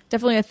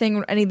definitely a thing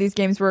in any of these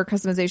games where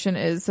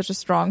customization is such a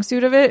strong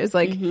suit of it, is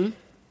like, can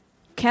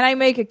I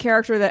make a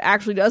character that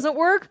actually doesn't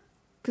work?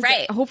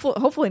 Right.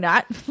 Hopefully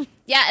not.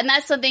 Yeah, and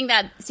that's something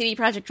that CD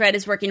Projekt Red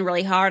is working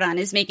really hard on,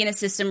 is making a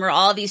system where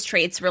all these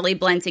traits really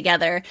blend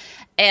together.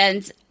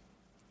 And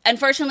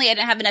unfortunately, I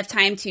didn't have enough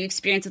time to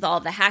experience with all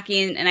of the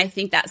hacking, and I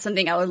think that's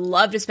something I would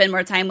love to spend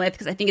more time with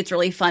because I think it's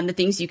really fun, the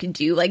things you can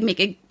do, like make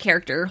a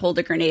character hold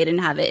a grenade and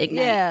have it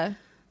ignite. Yeah.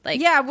 Like,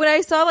 yeah, when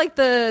I saw like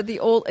the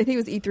old, I think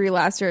it was E3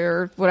 last year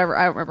or whatever,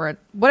 I don't remember at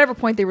whatever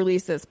point they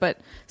released this, but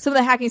some of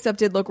the hacking stuff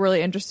did look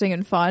really interesting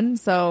and fun.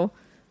 So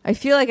I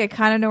feel like I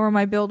kind of know where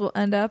my build will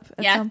end up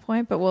at some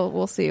point, but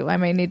we'll see. I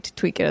may need to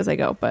tweak it as I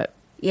go, but.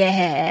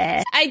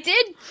 Yeah. I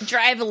did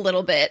drive a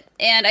little bit,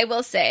 and I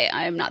will say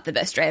I'm not the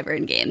best driver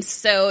in games.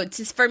 So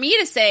for me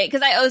to say,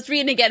 because I was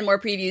reading again more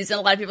previews, and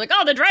a lot of people are like,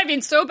 oh, the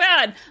driving's so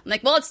bad. I'm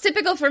like, well, it's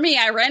typical for me.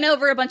 I ran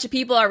over a bunch of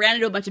people. I ran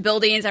into a bunch of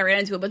buildings. I ran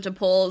into a bunch of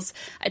poles.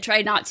 I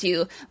tried not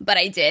to, but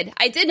I did.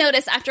 I did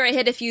notice after I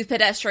hit a few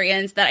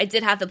pedestrians that I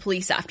did have the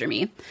police after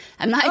me.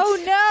 I'm not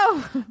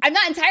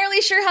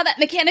entirely sure how that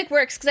mechanic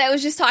works, because I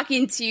was just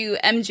talking to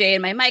MJ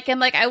and my mic. I'm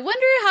like, I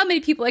wonder how many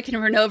people I can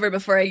run over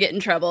before I get in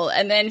trouble.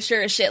 And then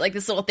sure as shit, like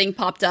this little thing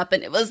popped up,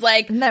 and it was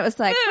like, and that was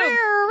like,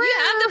 you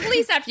have the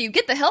police after you.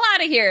 Get the hell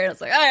out of here. And I was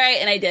like, all right,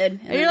 and I did.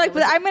 And you're like,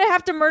 but I'm going to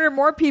have to murder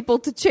more people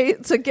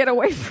to get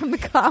away from the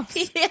cops.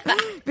 Yeah,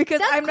 because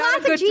that's I'm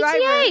not a good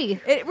GTA.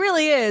 driver. It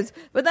really is.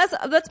 But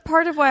that's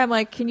part of why I'm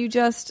like, can you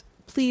just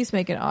please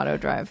make an auto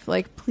drive?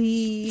 Like,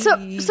 please.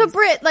 So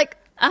Britt, like,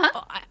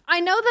 I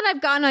know that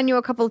I've gotten on you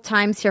a couple of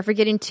times here for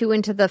getting too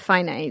into the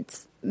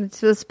finites,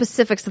 to the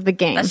specifics of the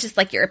game. That's just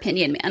like your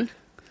opinion, man.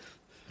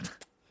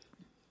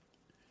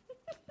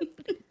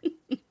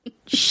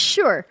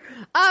 Sure.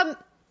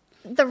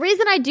 The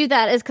reason I do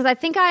that is because I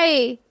think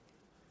I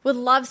would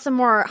love some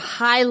more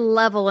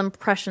high-level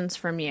impressions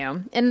from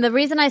you. And the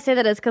reason I say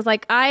that is because,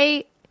 like,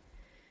 I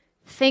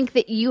think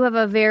that you have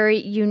a very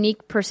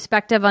unique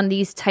perspective on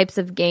these types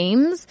of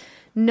games,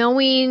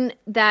 knowing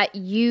that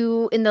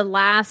you, in the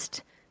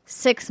last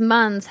 6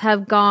 months,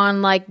 have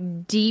gone, like,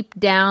 deep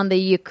down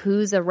the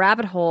Yakuza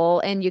rabbit hole.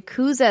 And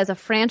Yakuza as a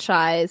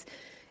franchise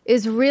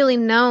is really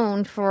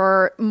known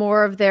for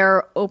more of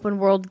their open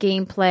world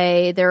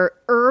gameplay, their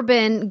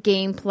urban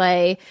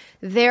gameplay,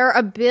 their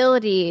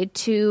ability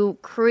to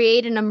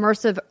create an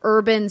immersive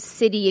urban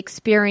city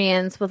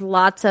experience with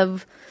lots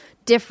of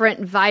different,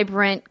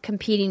 vibrant,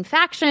 competing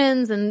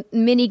factions and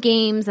mini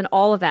games and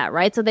all of that,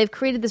 right? So they've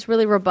created this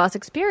really robust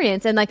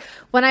experience. And like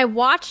when I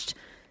watched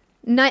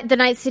the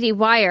Night City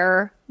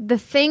Wire, the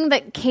thing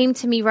that came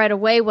to me right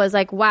away was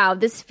like, wow,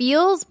 this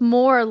feels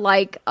more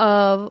like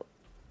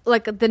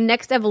the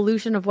next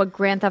evolution of what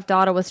Grand Theft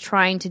Auto was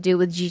trying to do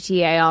with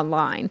GTA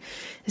Online.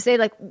 To say,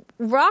 like,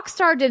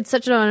 Rockstar did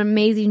such an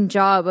amazing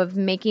job of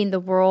making the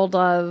world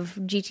of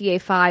GTA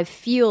 5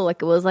 feel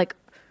like it was, like,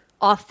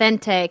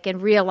 authentic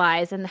and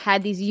realized and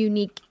had these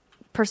unique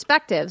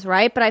perspectives,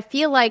 right? But I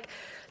feel like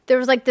there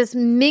was, like, this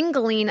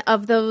mingling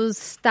of those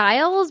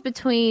styles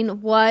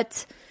between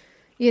what,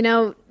 you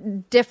know,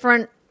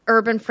 different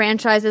urban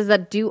franchises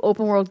that do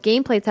open world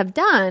gameplays have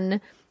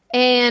done.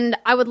 And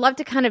I would love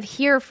to kind of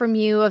hear from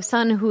you, of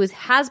someone who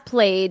has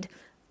played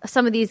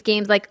some of these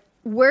games, like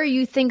where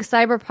you think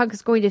Cyberpunk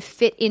is going to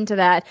fit into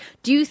that.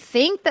 Do you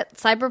think that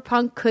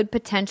Cyberpunk could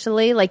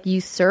potentially like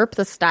usurp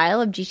the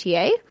style of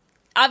GTA?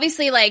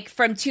 Obviously, like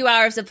from 2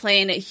 hours of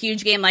playing a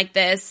huge game like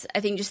this,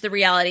 I think just the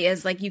reality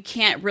is like you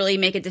can't really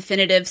make a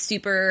definitive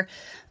super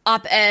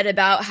op-ed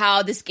about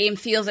how this game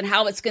feels and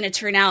how it's going to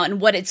turn out and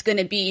what it's going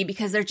to be,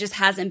 because there just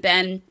hasn't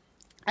been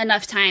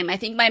enough time. I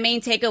think my main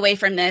takeaway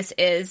from this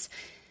is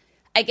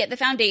I get the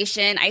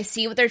foundation. I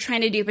see what they're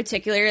trying to do,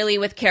 particularly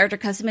with character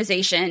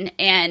customization.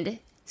 And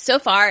so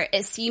far,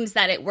 it seems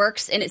that it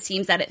works and it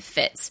seems that it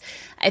fits.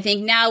 I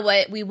think now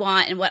what we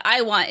want and what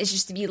I want is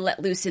just to be let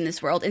loose in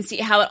this world and see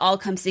how it all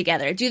comes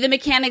together. Do the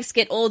mechanics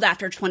get old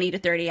after 20 to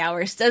 30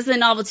 hours? Does the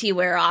novelty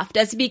wear off?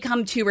 Does it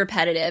become too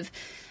repetitive?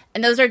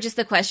 And those are just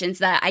the questions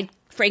that I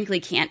frankly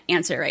can't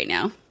answer right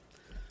now.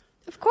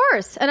 Of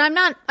course. And I'm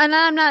not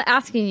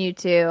asking you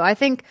to. I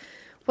think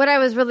what I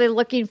was really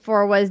looking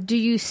for was, do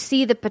you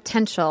see the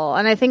potential?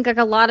 And I think like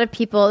a lot of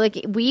people,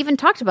 like we even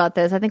talked about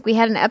this. I think we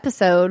had an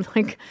episode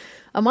like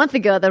a month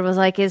ago that was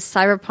like, is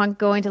Cyberpunk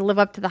going to live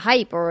up to the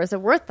hype, or is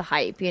it worth the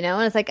hype? You know?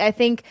 And it's like, I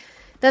think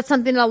that's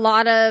something a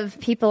lot of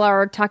people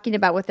are talking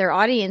about with their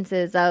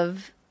audiences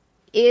of,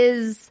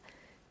 is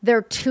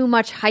there too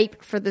much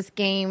hype for this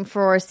game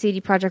for CD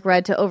Projekt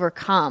Red to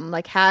overcome?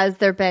 Like, has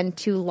there been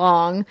too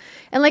long?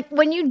 And like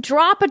when you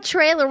drop a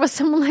trailer with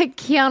someone like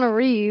Keanu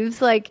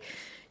Reeves, like,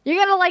 you're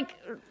going to, like,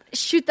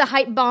 shoot the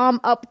hype bomb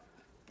up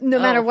no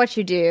matter what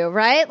you do,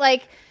 right?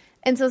 Like,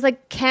 and so it's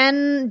like,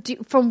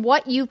 from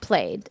what you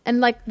played, and,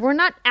 like, we're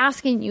not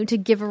asking you to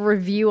give a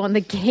review on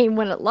the game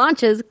when it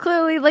launches.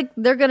 Clearly, like,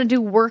 they're going to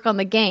do work on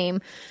the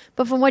game.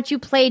 But from what you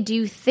played, do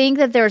you think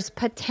that there's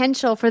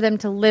potential for them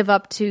to live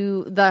up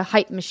to the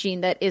hype machine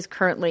that is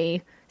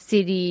currently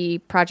CD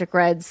Projekt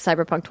Red's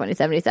Cyberpunk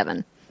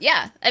 2077?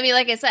 Yeah. I mean,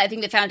 like I said, I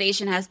think the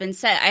foundation has been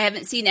set. I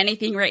haven't seen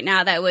anything right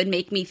now that would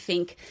make me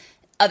think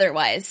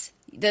otherwise.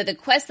 The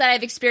quests that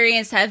I've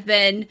experienced have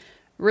been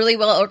really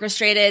well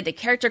orchestrated. The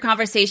character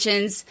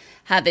conversations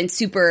have been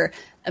super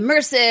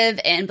immersive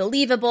and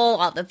believable.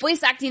 All the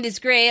voice acting is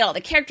great. All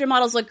the character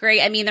models look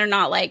great. I mean, they're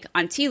not like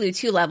on TLOU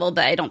 2 level,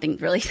 but I don't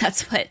think really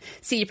that's what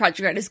CD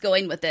Projekt Red is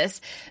going with this.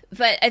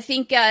 But I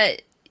think, I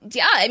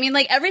mean,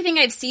 like everything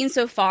I've seen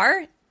so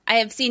far, I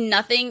have seen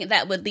nothing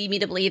that would lead me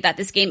to believe that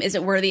this game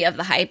isn't worthy of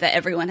the hype that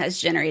everyone has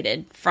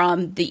generated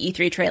from the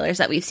E3 trailers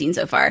that we've seen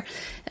so far.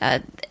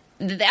 I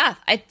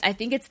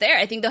think it's there.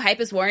 I think the hype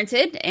is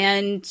warranted.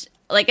 And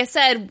like I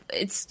said,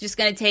 it's just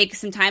going to take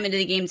some time into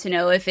the game to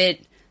know if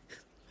it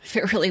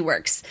really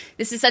works.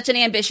 This is such an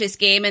ambitious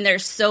game, and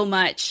there's so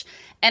much.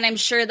 And I'm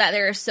sure that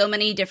there are so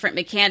many different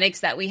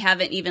mechanics that we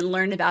haven't even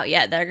learned about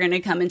yet that are going to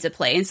come into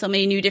play, and so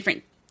many new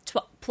different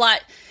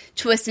plot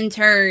twists and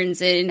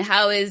turns, and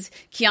how is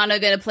Keanu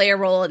going to play a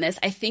role in this?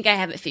 I think I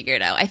have it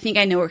figured out. I think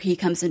I know where he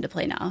comes into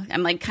play now.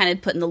 I'm like kind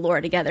of putting the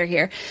lore together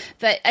here.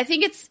 But I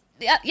think it's,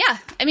 yeah.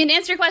 I mean, to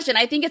answer your question,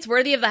 I think it's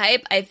worthy of the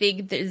hype. I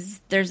think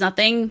there's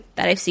nothing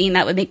that I've seen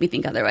that would make me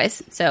think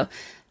otherwise. So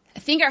I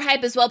think our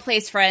hype is well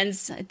placed,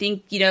 friends. I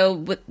think,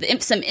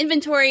 with some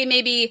inventory,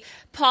 maybe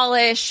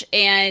polish,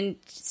 and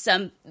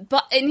and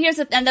here's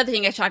another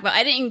thing I talked about.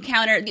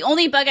 The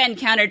only bug I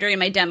encountered during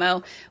my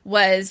demo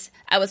was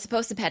I was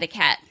supposed to pet a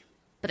cat,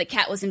 but the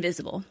cat was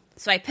invisible.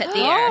 So I pet the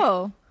air.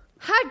 Oh.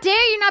 How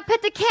dare you not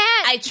pet the cat?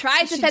 I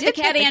tried to pet the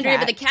cat, Andrea,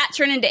 but the cat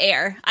turned into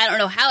air. I don't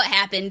know how it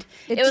happened.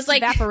 It was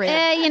like evaporated.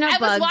 I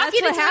was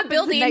walking into a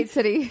building in Night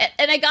City,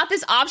 and I got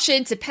this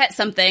option to pet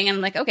something, and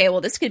I'm like, okay,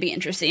 well, this could be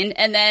interesting.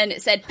 And then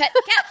it said pet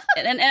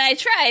cat, and I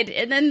tried,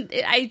 and then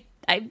I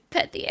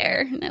pet the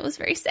air, and it was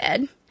very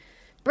sad.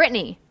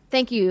 Brittany,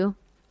 thank you.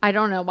 I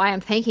don't know why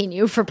I'm thanking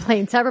you for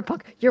playing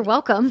Cyberpunk. You're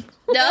welcome.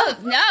 No.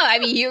 I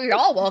mean, you're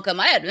all welcome.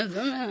 It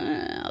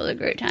was a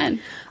great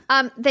time.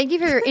 Thank you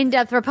for your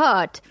in-depth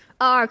report.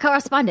 Our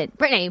correspondent,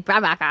 Brittany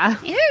Brabaka.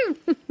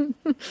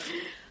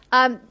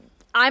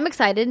 I'm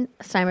excited.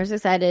 Steimer's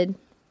excited.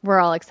 We're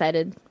all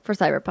excited for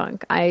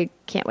Cyberpunk. I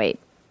can't wait.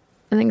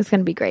 I think it's going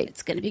to be great.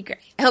 It's going to be great.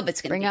 I hope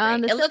it's going to be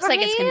great. It looks like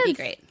it's going to be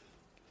great.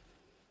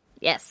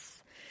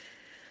 Yes.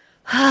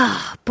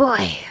 Oh,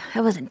 boy.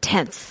 That was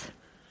intense.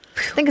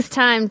 I think it's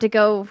time to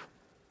go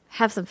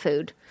have some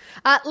food.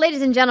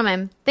 Ladies and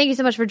gentlemen, thank you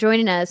so much for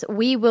joining us.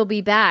 We will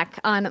be back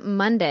on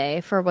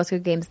Monday for What's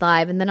Good Games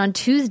Live, and then on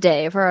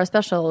Tuesday for our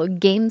special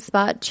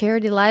GameSpot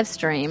charity live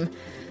stream.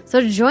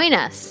 So join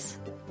us.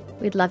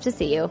 We'd love to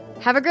see you.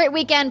 Have a great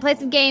weekend. Play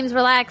some games,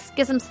 relax,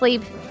 get some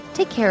sleep,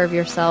 take care of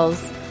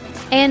yourselves,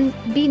 and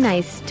be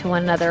nice to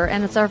one another.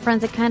 And as our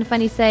friends at Kind of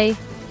Funny say,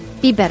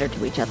 be better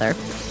to each other.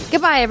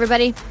 Goodbye,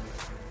 everybody.